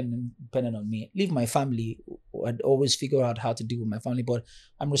who depended on me. Leave my family. I'd always figure out how to deal with my family, but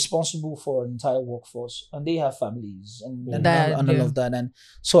I'm responsible for an entire workforce, and they have families and all of that. And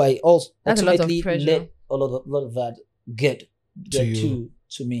so I also That's a lot of ultimately pressure. let a lot of that get you.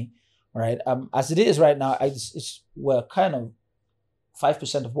 to me, right? As it is right now, we're kind of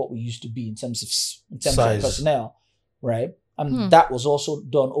 5% of what we used to be in terms of Size. personnel, right? And that was also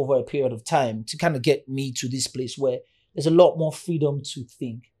done over a period of time to kind of get me to this place where there's a lot more freedom to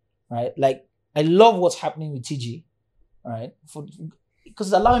think, right? Like, I love what's happening with TG, right? Because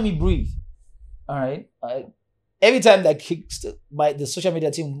it's allowing me breathe, all right? Every time that the social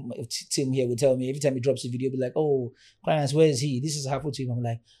media team here will tell me, every time he drops a video, be like, "Oh, Clarence, where is he? This is happening to him." I'm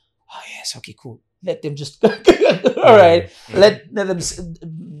like, "Oh yes, okay, cool. Let them just, all right. Let them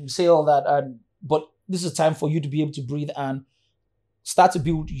say all that." But this is time for you to be able to breathe and start to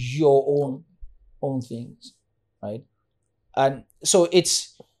build your own things, right? And so there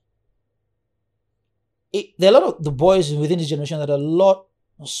are a lot of the boys within this generation that are a lot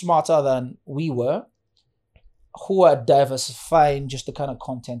smarter than we were, who are diversifying just the kind of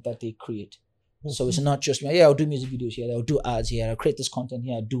content that they create. So it's not just, I'll do music videos here, I'll do ads here, I'll create this content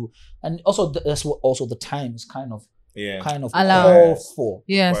here, and also that's what also the time is kind of Allow. call for,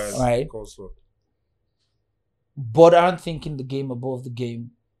 Yes. right? But aren't thinking the game above the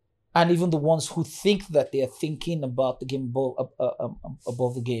game. And even the ones who think that they are thinking about the game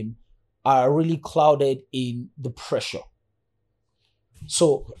above the game are really clouded in the pressure.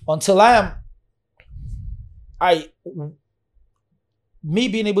 So until me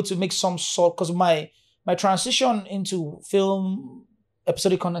being able to make some sort, because my transition into film,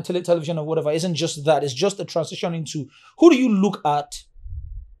 episodic content, television or whatever isn't just that. It's just a transition into who do you look at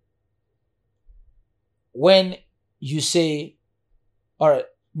when you say, all right,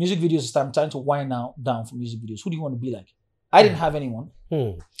 music videos is time to wind down for music videos. Who do you want to be like? I didn't have anyone.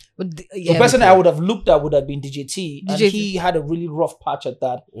 The person I would have looked at would have been DJ T, and he had a really rough patch at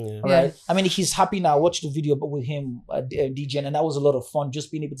that. Right? I mean, he's happy now. I watched the video with him at DJ, and that was a lot of fun,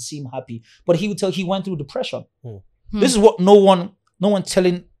 just being able to see him happy. But he would tell he went through depression. This is what no one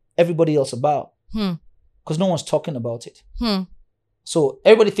telling everybody else about, because no one's talking about it. So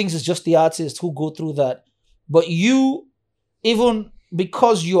everybody thinks it's just the artists who go through that, but you, even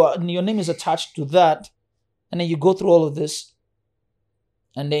because your name is attached to that, and then you go through all of this,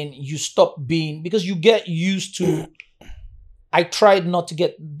 and then you stop being, because you get used to. I tried not to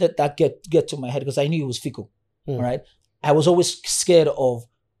get to my head because I knew it was fickle. Right? I was always scared of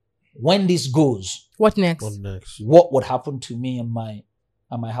when this goes. What next? What would happen to me and my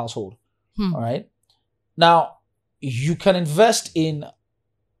household? All right. Now you can invest in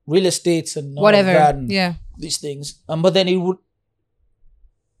real estate and all whatever. That and yeah. these things, but then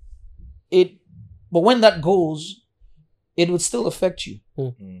but when that goes, it would still affect you.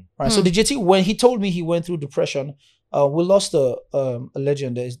 Right. So the JT, when he told me he went through depression, we lost a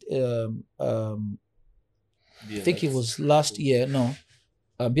legend. I think it was last year. No,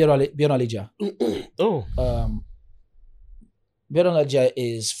 Bionalija. Oh. Bionalija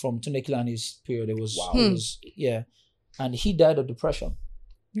is from Tunde Kilani's period. It was, and he died of depression.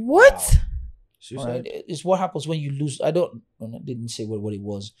 What? All right, it's what happens when you lose. I didn't say what it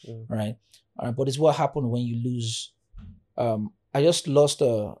was. Right, but it's what happened when you lose. I just lost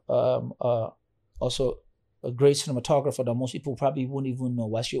also a great cinematographer that most people probably wouldn't even know,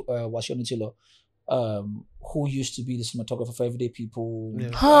 Wasio Nitilo, who used to be the cinematographer for Everyday People,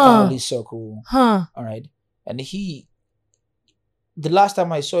 Family Circle. All right. And the last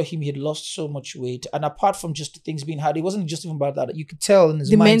time I saw him, he had lost so much weight. And apart from just the things being hard, it wasn't just even about that. You could tell in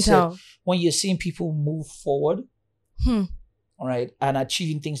his mindset when you're seeing people move forward, all right, and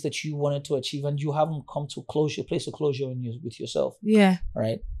achieving things that you wanted to achieve, and you haven't come to place of closure with yourself. Yeah.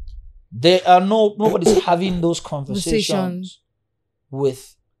 Right. There are nobody's having those conversations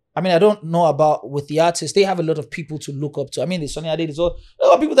with. I mean, I don't know about with the artists. They have a lot of people to look up to. I mean, the Sunny Ade, there's a lot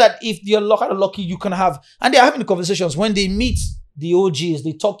of people that if you're lucky, you can have, and they're having the conversations when they meet the OGs.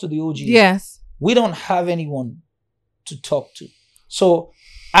 They talk to the OGs. Yes, we don't have anyone to talk to. So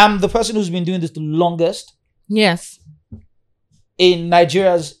I'm the person who's been doing this the longest. Yes. In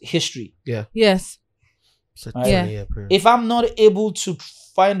Nigeria's history. Yeah. Yes. Right? If I'm not able to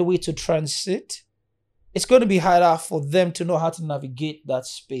find a way to transit, it's going to be harder for them to know how to navigate that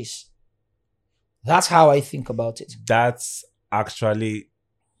space. That's how I think about it. That's actually,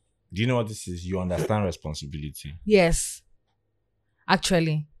 do you know what this is? You understand responsibility. Yes.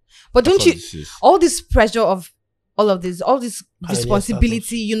 Actually. But don't you, all this pressure of all this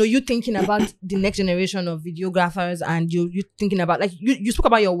responsibility, you thinking about the next generation of videographers, and you thinking about, like, you spoke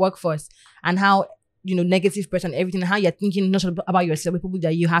about your workforce and how, negative pressure and everything, and how you're thinking not about yourself, but people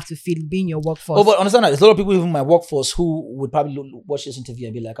that you have to feed being your workforce. Oh, but understand that there's a lot of people, even in my workforce, who would probably watch this interview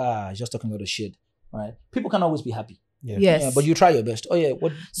and be like, he's just talking about the shit, right? People can always be happy. Yeah. Yes. Yeah, but you try your best. Oh, yeah.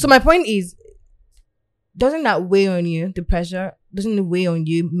 So my point is, doesn't that weigh on you, the pressure? Doesn't it weigh on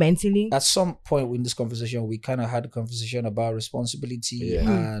you mentally? At some point in this conversation, we kind of had a conversation about responsibility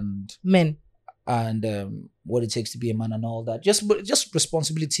and men. And what it takes to be a man and all that. Just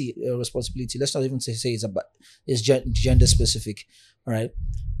responsibility. Let's not even say it's gender specific. All right.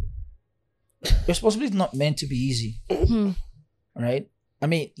 Responsibility is not meant to be easy. All right. I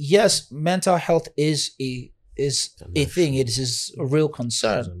mean, yes, mental health is a thing. It is a real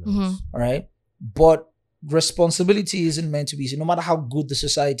concern. All right. But responsibility isn't meant to be easy, no matter how good the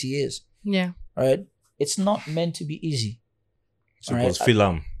society is. Yeah. All right. It's not meant to be easy. Suppose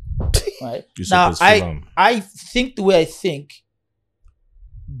film. Right. Now, I think the way I think,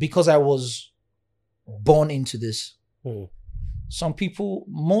 because I was born into this. Most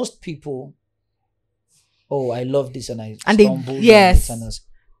people, I love this and I stumbled. Yes.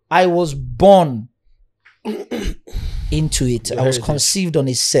 I was born into it. I was conceived on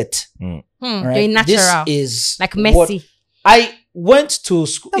a set. Right? Very natural. This is like Messi. I went to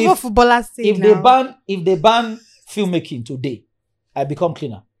school. If they ban filmmaking today, I become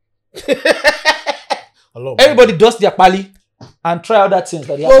cleaner. Everybody does their pali and try out that things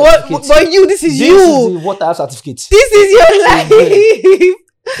that they have. But this is you. This is what I have certificates. This is your life.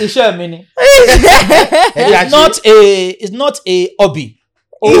 It's not a hobby.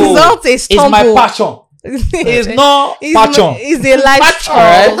 It's not a stumble. It's my passion. It's not passion. It's a lifestyle.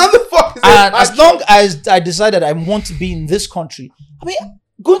 Right? What the fuck is and as long as I decided I want to be in this country, I mean,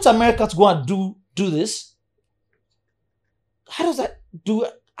 going to America to go and do this, how does that do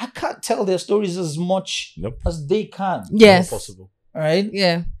it? I can't tell their stories as much as they can. Yes. Not possible. All right?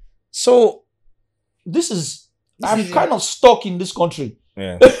 Yeah. So, I'm kind of stuck in this country.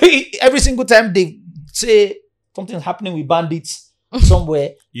 Yeah. Every single time they say something's happening with bandits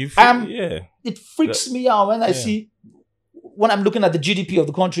somewhere, it freaks me out when I see, when I'm looking at the GDP of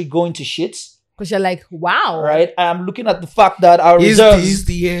the country going to shits. Because you're like, wow. Right? I'm looking at the fact that our reserves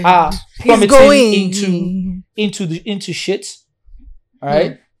are plummeting into shits. All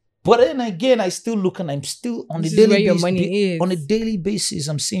right. But then again, I still look and I'm still on This a is where daily your basis. money is. On a daily basis,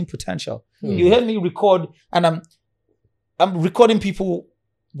 I'm seeing potential. Hmm. You heard me record, and I'm recording people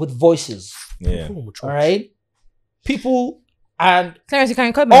with voices. Yeah. All right, people, and Clarence, you can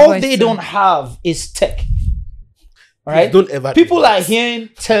record my all voice they too. don't have is tech. All right, Don't ever. people are hearing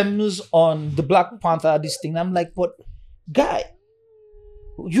terms on the Black Panther, this thing. I'm like, but guy,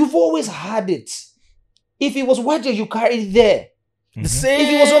 you've always had it. If it was Waja, you carry it there. The same. If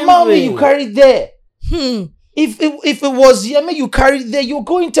it was Omami, you carry it there. Hmm. If it was Yemi, you carry it there. You're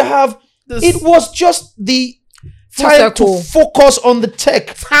going to have. It was just the Full time circle. to focus on the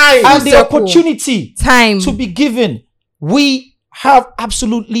tech time. and the circle. opportunity Time. to be given. We have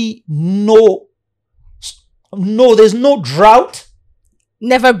absolutely no. There's no drought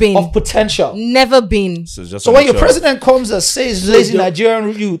Never been. of potential. Never been. So just So when your mature. president comes and says lazy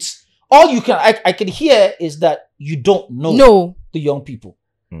Nigerian youths, all you can I can hear is that you don't know No. the young people.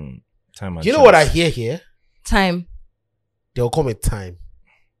 Time and Do you know what I chance. hear here? Time. There will come a time.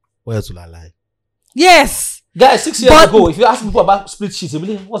 Where else will I lie? Yes. Guys, 6 years But- ago, if you ask people about split sheet, they'll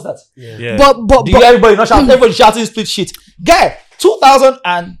be like, what's that? Yeah. But Do you hear everybody not shout? Everybody shouting split sheet. Guy,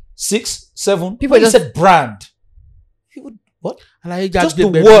 2006, 7. People People just- said brand. People, what? And I Just the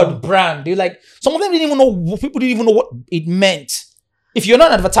word brand. They like some of them didn't even know. People didn't even know what it meant. If you're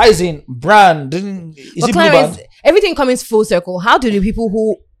not advertising brand, then is But it blue Clarence, band? everything comes full circle. How do the people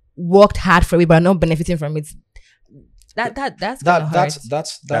who worked hard for it but are not benefiting from it? That's kinda hard.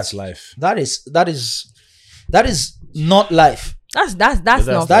 That's life. that is not life. That's not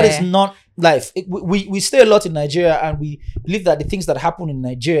That fair. is not life. We stay a lot in Nigeria, and we believe that the things that happen in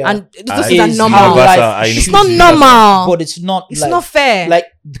Nigeria And those Ah, things are is normal. how life Universal. It's should not be. normal. But it's not. It's life. not fair. Like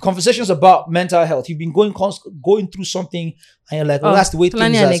the conversations about mental health. You've been going through something, and you're like, "Oh, that's the way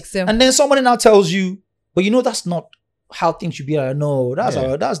Fulani things and are." Excel. And then somebody now tells you, "But you know that's not how things should be." No, that's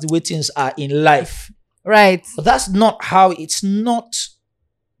Yeah. that's the way things are in life. Right. But that's not how. It's not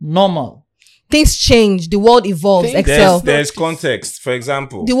normal. Things change. The world evolves. Things- Excel. There's context. For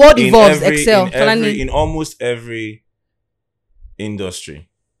example, The world in evolves, Excel. in almost every industry,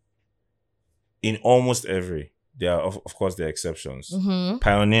 there are of course there are exceptions. Mhm.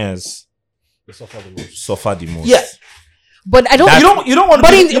 Pioneers suffer the most. Yeah. But I don't. You don't want to.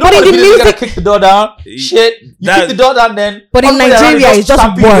 But in- you don't but want in to the be gonna music- kick the door down. Shit. You That- kick the door down, then. But in somebody around Nigeria, you it's just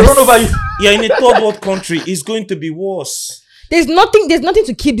stamp you, they worse. run over you. Yeah, in a third world country, it's going to be worse. There's nothing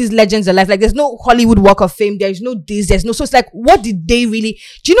to keep these legends alive. Like there's no Hollywood Walk of Fame. There's no this. There's no. So it's like, what did they really?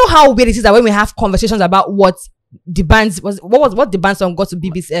 Do you know how weird it is that when we have conversations about what the bands what the band song got to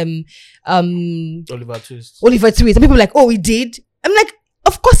BBC Oliver Twist. Oliver Twist, and people are like, oh, it did. I'm like,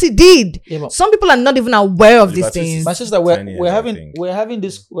 of course it did. Yeah, but Some people are not even aware of Oliver these Twist is things. my sister, 10 years, we're I having think. we're having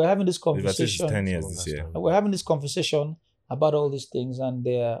this Oliver Twist is conversation. 10 years this year. We're having this conversation about all these things, and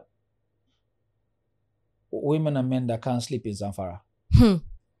there are women and men that can't sleep in Zamfara.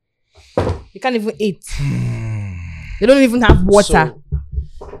 You can't even eat. They don't even have water.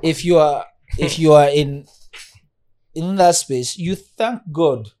 So, if you are in that space, you thank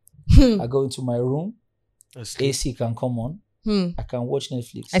God. I go into my room, AC can come on, I can watch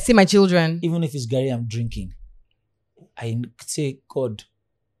Netflix. I see my children. Even if it's Gary I'm drinking, I say, God,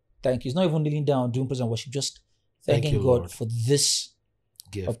 thank you. It's not even kneeling down doing praise and worship, just thanking you, God Lord. for this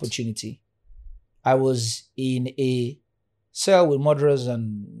Gift. opportunity. I was in a cell with murderers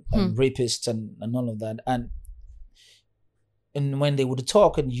and rapists and all of that. And when they would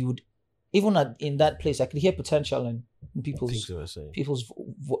talk, and you would, even in that place, I could hear potential in people's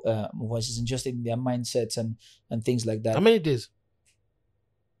voices and just in their mindsets and things like that. How many days?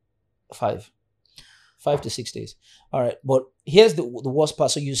 5 to 6 days. All right, but here's the worst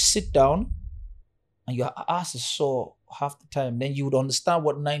part. So you sit down and your ass is sore half the time. Then you would understand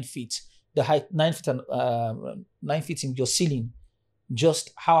what 9 feet, the height, 9 feet and 9 feet in your ceiling,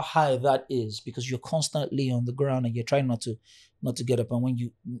 just how high that is, because you're constantly on the ground and you're trying not to get up. And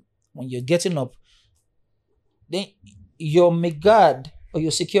when you're getting up, then your guard or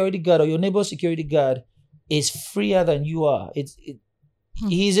your security guard or your neighbor's security guard is freer than you are.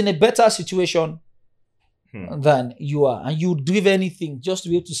 He's in a better situation than you are, and you'd give anything just to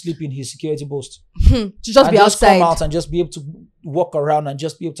be able to sleep in his security post. To just And be outside. come out and just be able to walk around and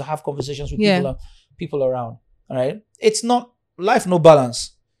just be able to have conversations with Yeah. people around. All right, it's not life, no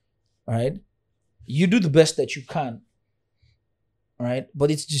balance. All right, you do the best that you can. All right,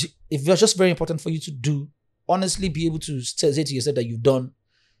 but it's just very important for you to do, honestly, be able to say to yourself that you've done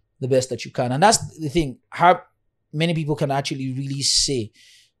the best that you can. And that's the thing, how many people can actually really say,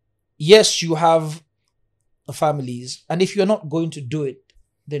 yes, you have families, and if you're not going to do it,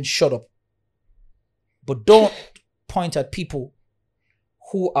 then shut up. But don't point at people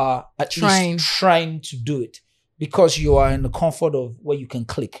who are at Trying. least trying to do it, because you are in the comfort of where you can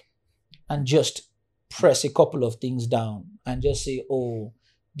click and just press a couple of things down and just say, oh,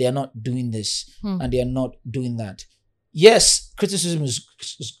 they're not doing this and they're not doing that. Yes, criticism is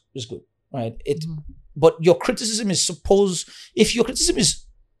good, right? But your criticism is supposed, if your criticism is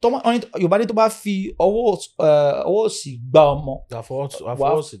your body to fi ọwọ́ sí gbá ọmọ.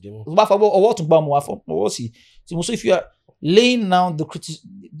 So if you are laying down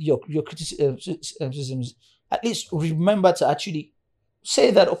your criticisms, at least remember to actually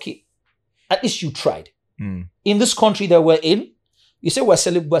say that, okay, at least you tried. In this country that we're in, you say we're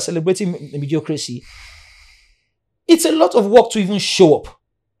celebrating mediocrity. It's a lot of work to even show up.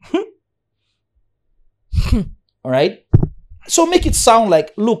 All right? So make it sound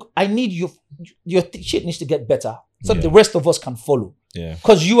like, look, I need your shit needs to get better so the rest of us can follow. Yeah.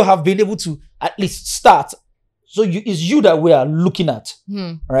 Because you have been able to at least start. So it's you that we are looking at.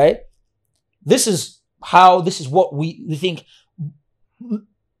 Right? This is what we think.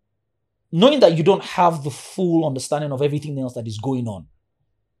 Knowing that you don't have the full understanding of everything else that is going on.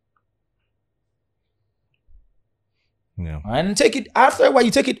 Yeah. All right? And take it, after a while,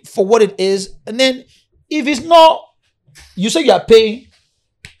 you take it for what it is. And then if it's not, you say you are paying.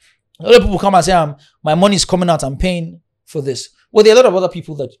 A lot of people come and say, my money is coming out, I'm paying for this. Well, there are a lot of other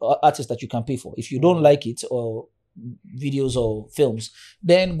people artists that you can pay for. If you don't like it, or videos or films,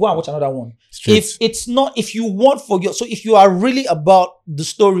 then go and watch another one. If it's not, if you want so if you are really about the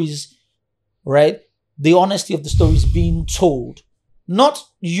stories, right? The honesty of the stories being told, not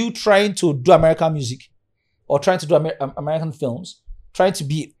you trying to do American music or trying to do American films, trying to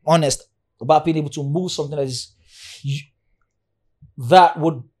be honest about being able to move something that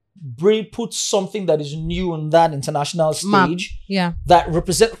would put something that is new on that international stage. Yeah. That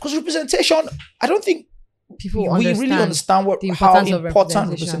because representation, I don't think people we really understand how important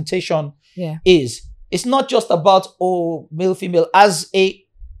representation is. It's not just about male, female. As a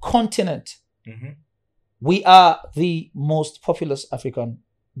continent, we are the most populous African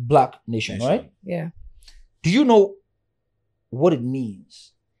Black nation, right? Yeah. Do you know what it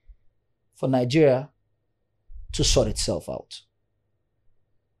means for Nigeria to sort itself out?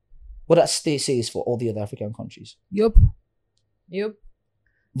 What that says for all the other African countries. Yup.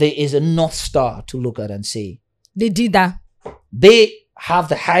 There is a North Star to look at and say, they did that. They have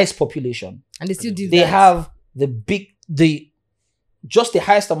the highest population. And they still did that. They have just the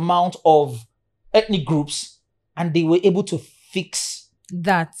highest amount of ethnic groups, and they were able to fix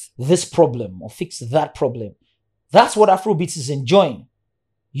this problem or fix that problem. That's what Afrobeats is enjoying.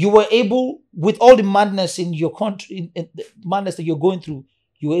 You were able, with all the madness in your country, in the madness that you're going through,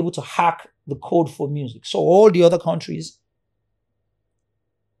 you were able to hack the code for music. So all the other countries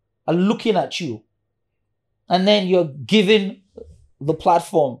are looking at you, and then you're given the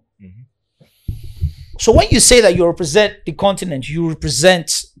platform. So when you say that you represent the continent, you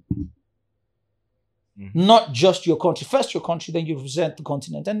represent not just your country. First your country, then you represent the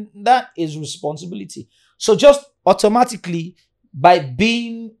continent. And that is responsibility. So just automatically, by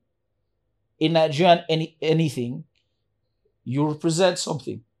being a Nigerian anything, you represent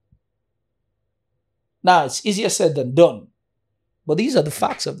something. Now, it's easier said than done. But these are the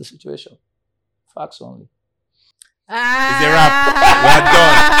facts of the situation. Facts only. It's a wrap.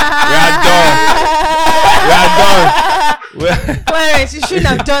 We are done. Clarence, you shouldn't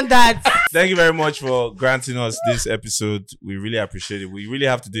have done that. Thank you very much for granting us this episode. We really appreciate it. We really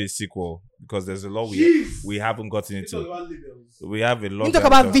have to do a sequel because there's a lot we haven't gotten into. We have a lot. You talk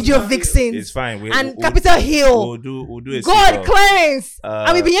about video vixens. It's fine. Capitol Hill. We'll do a God, sequel. Clarence.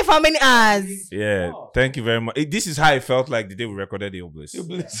 And we've been here for how many hours? Yeah. Thank you very much. This is how it felt like the day we recorded the Obelisk.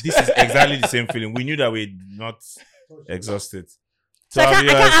 This is exactly the same feeling. We knew that we're not exhausted. So I can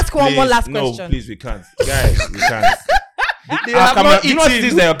ask one last question. No, please, we can't. Guys, we can't. You know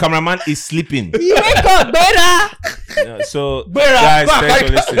this that your cameraman is sleeping. You wake up, better. Guys, thanks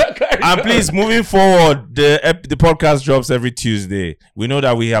for listening. And please, moving forward, the podcast drops every Tuesday. We know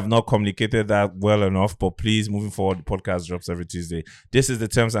that we have not communicated that well enough, but please, moving forward, the podcast drops every Tuesday. This is the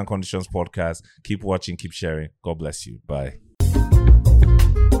Terms and Conditions podcast. Keep watching, keep sharing. God bless you. Bye.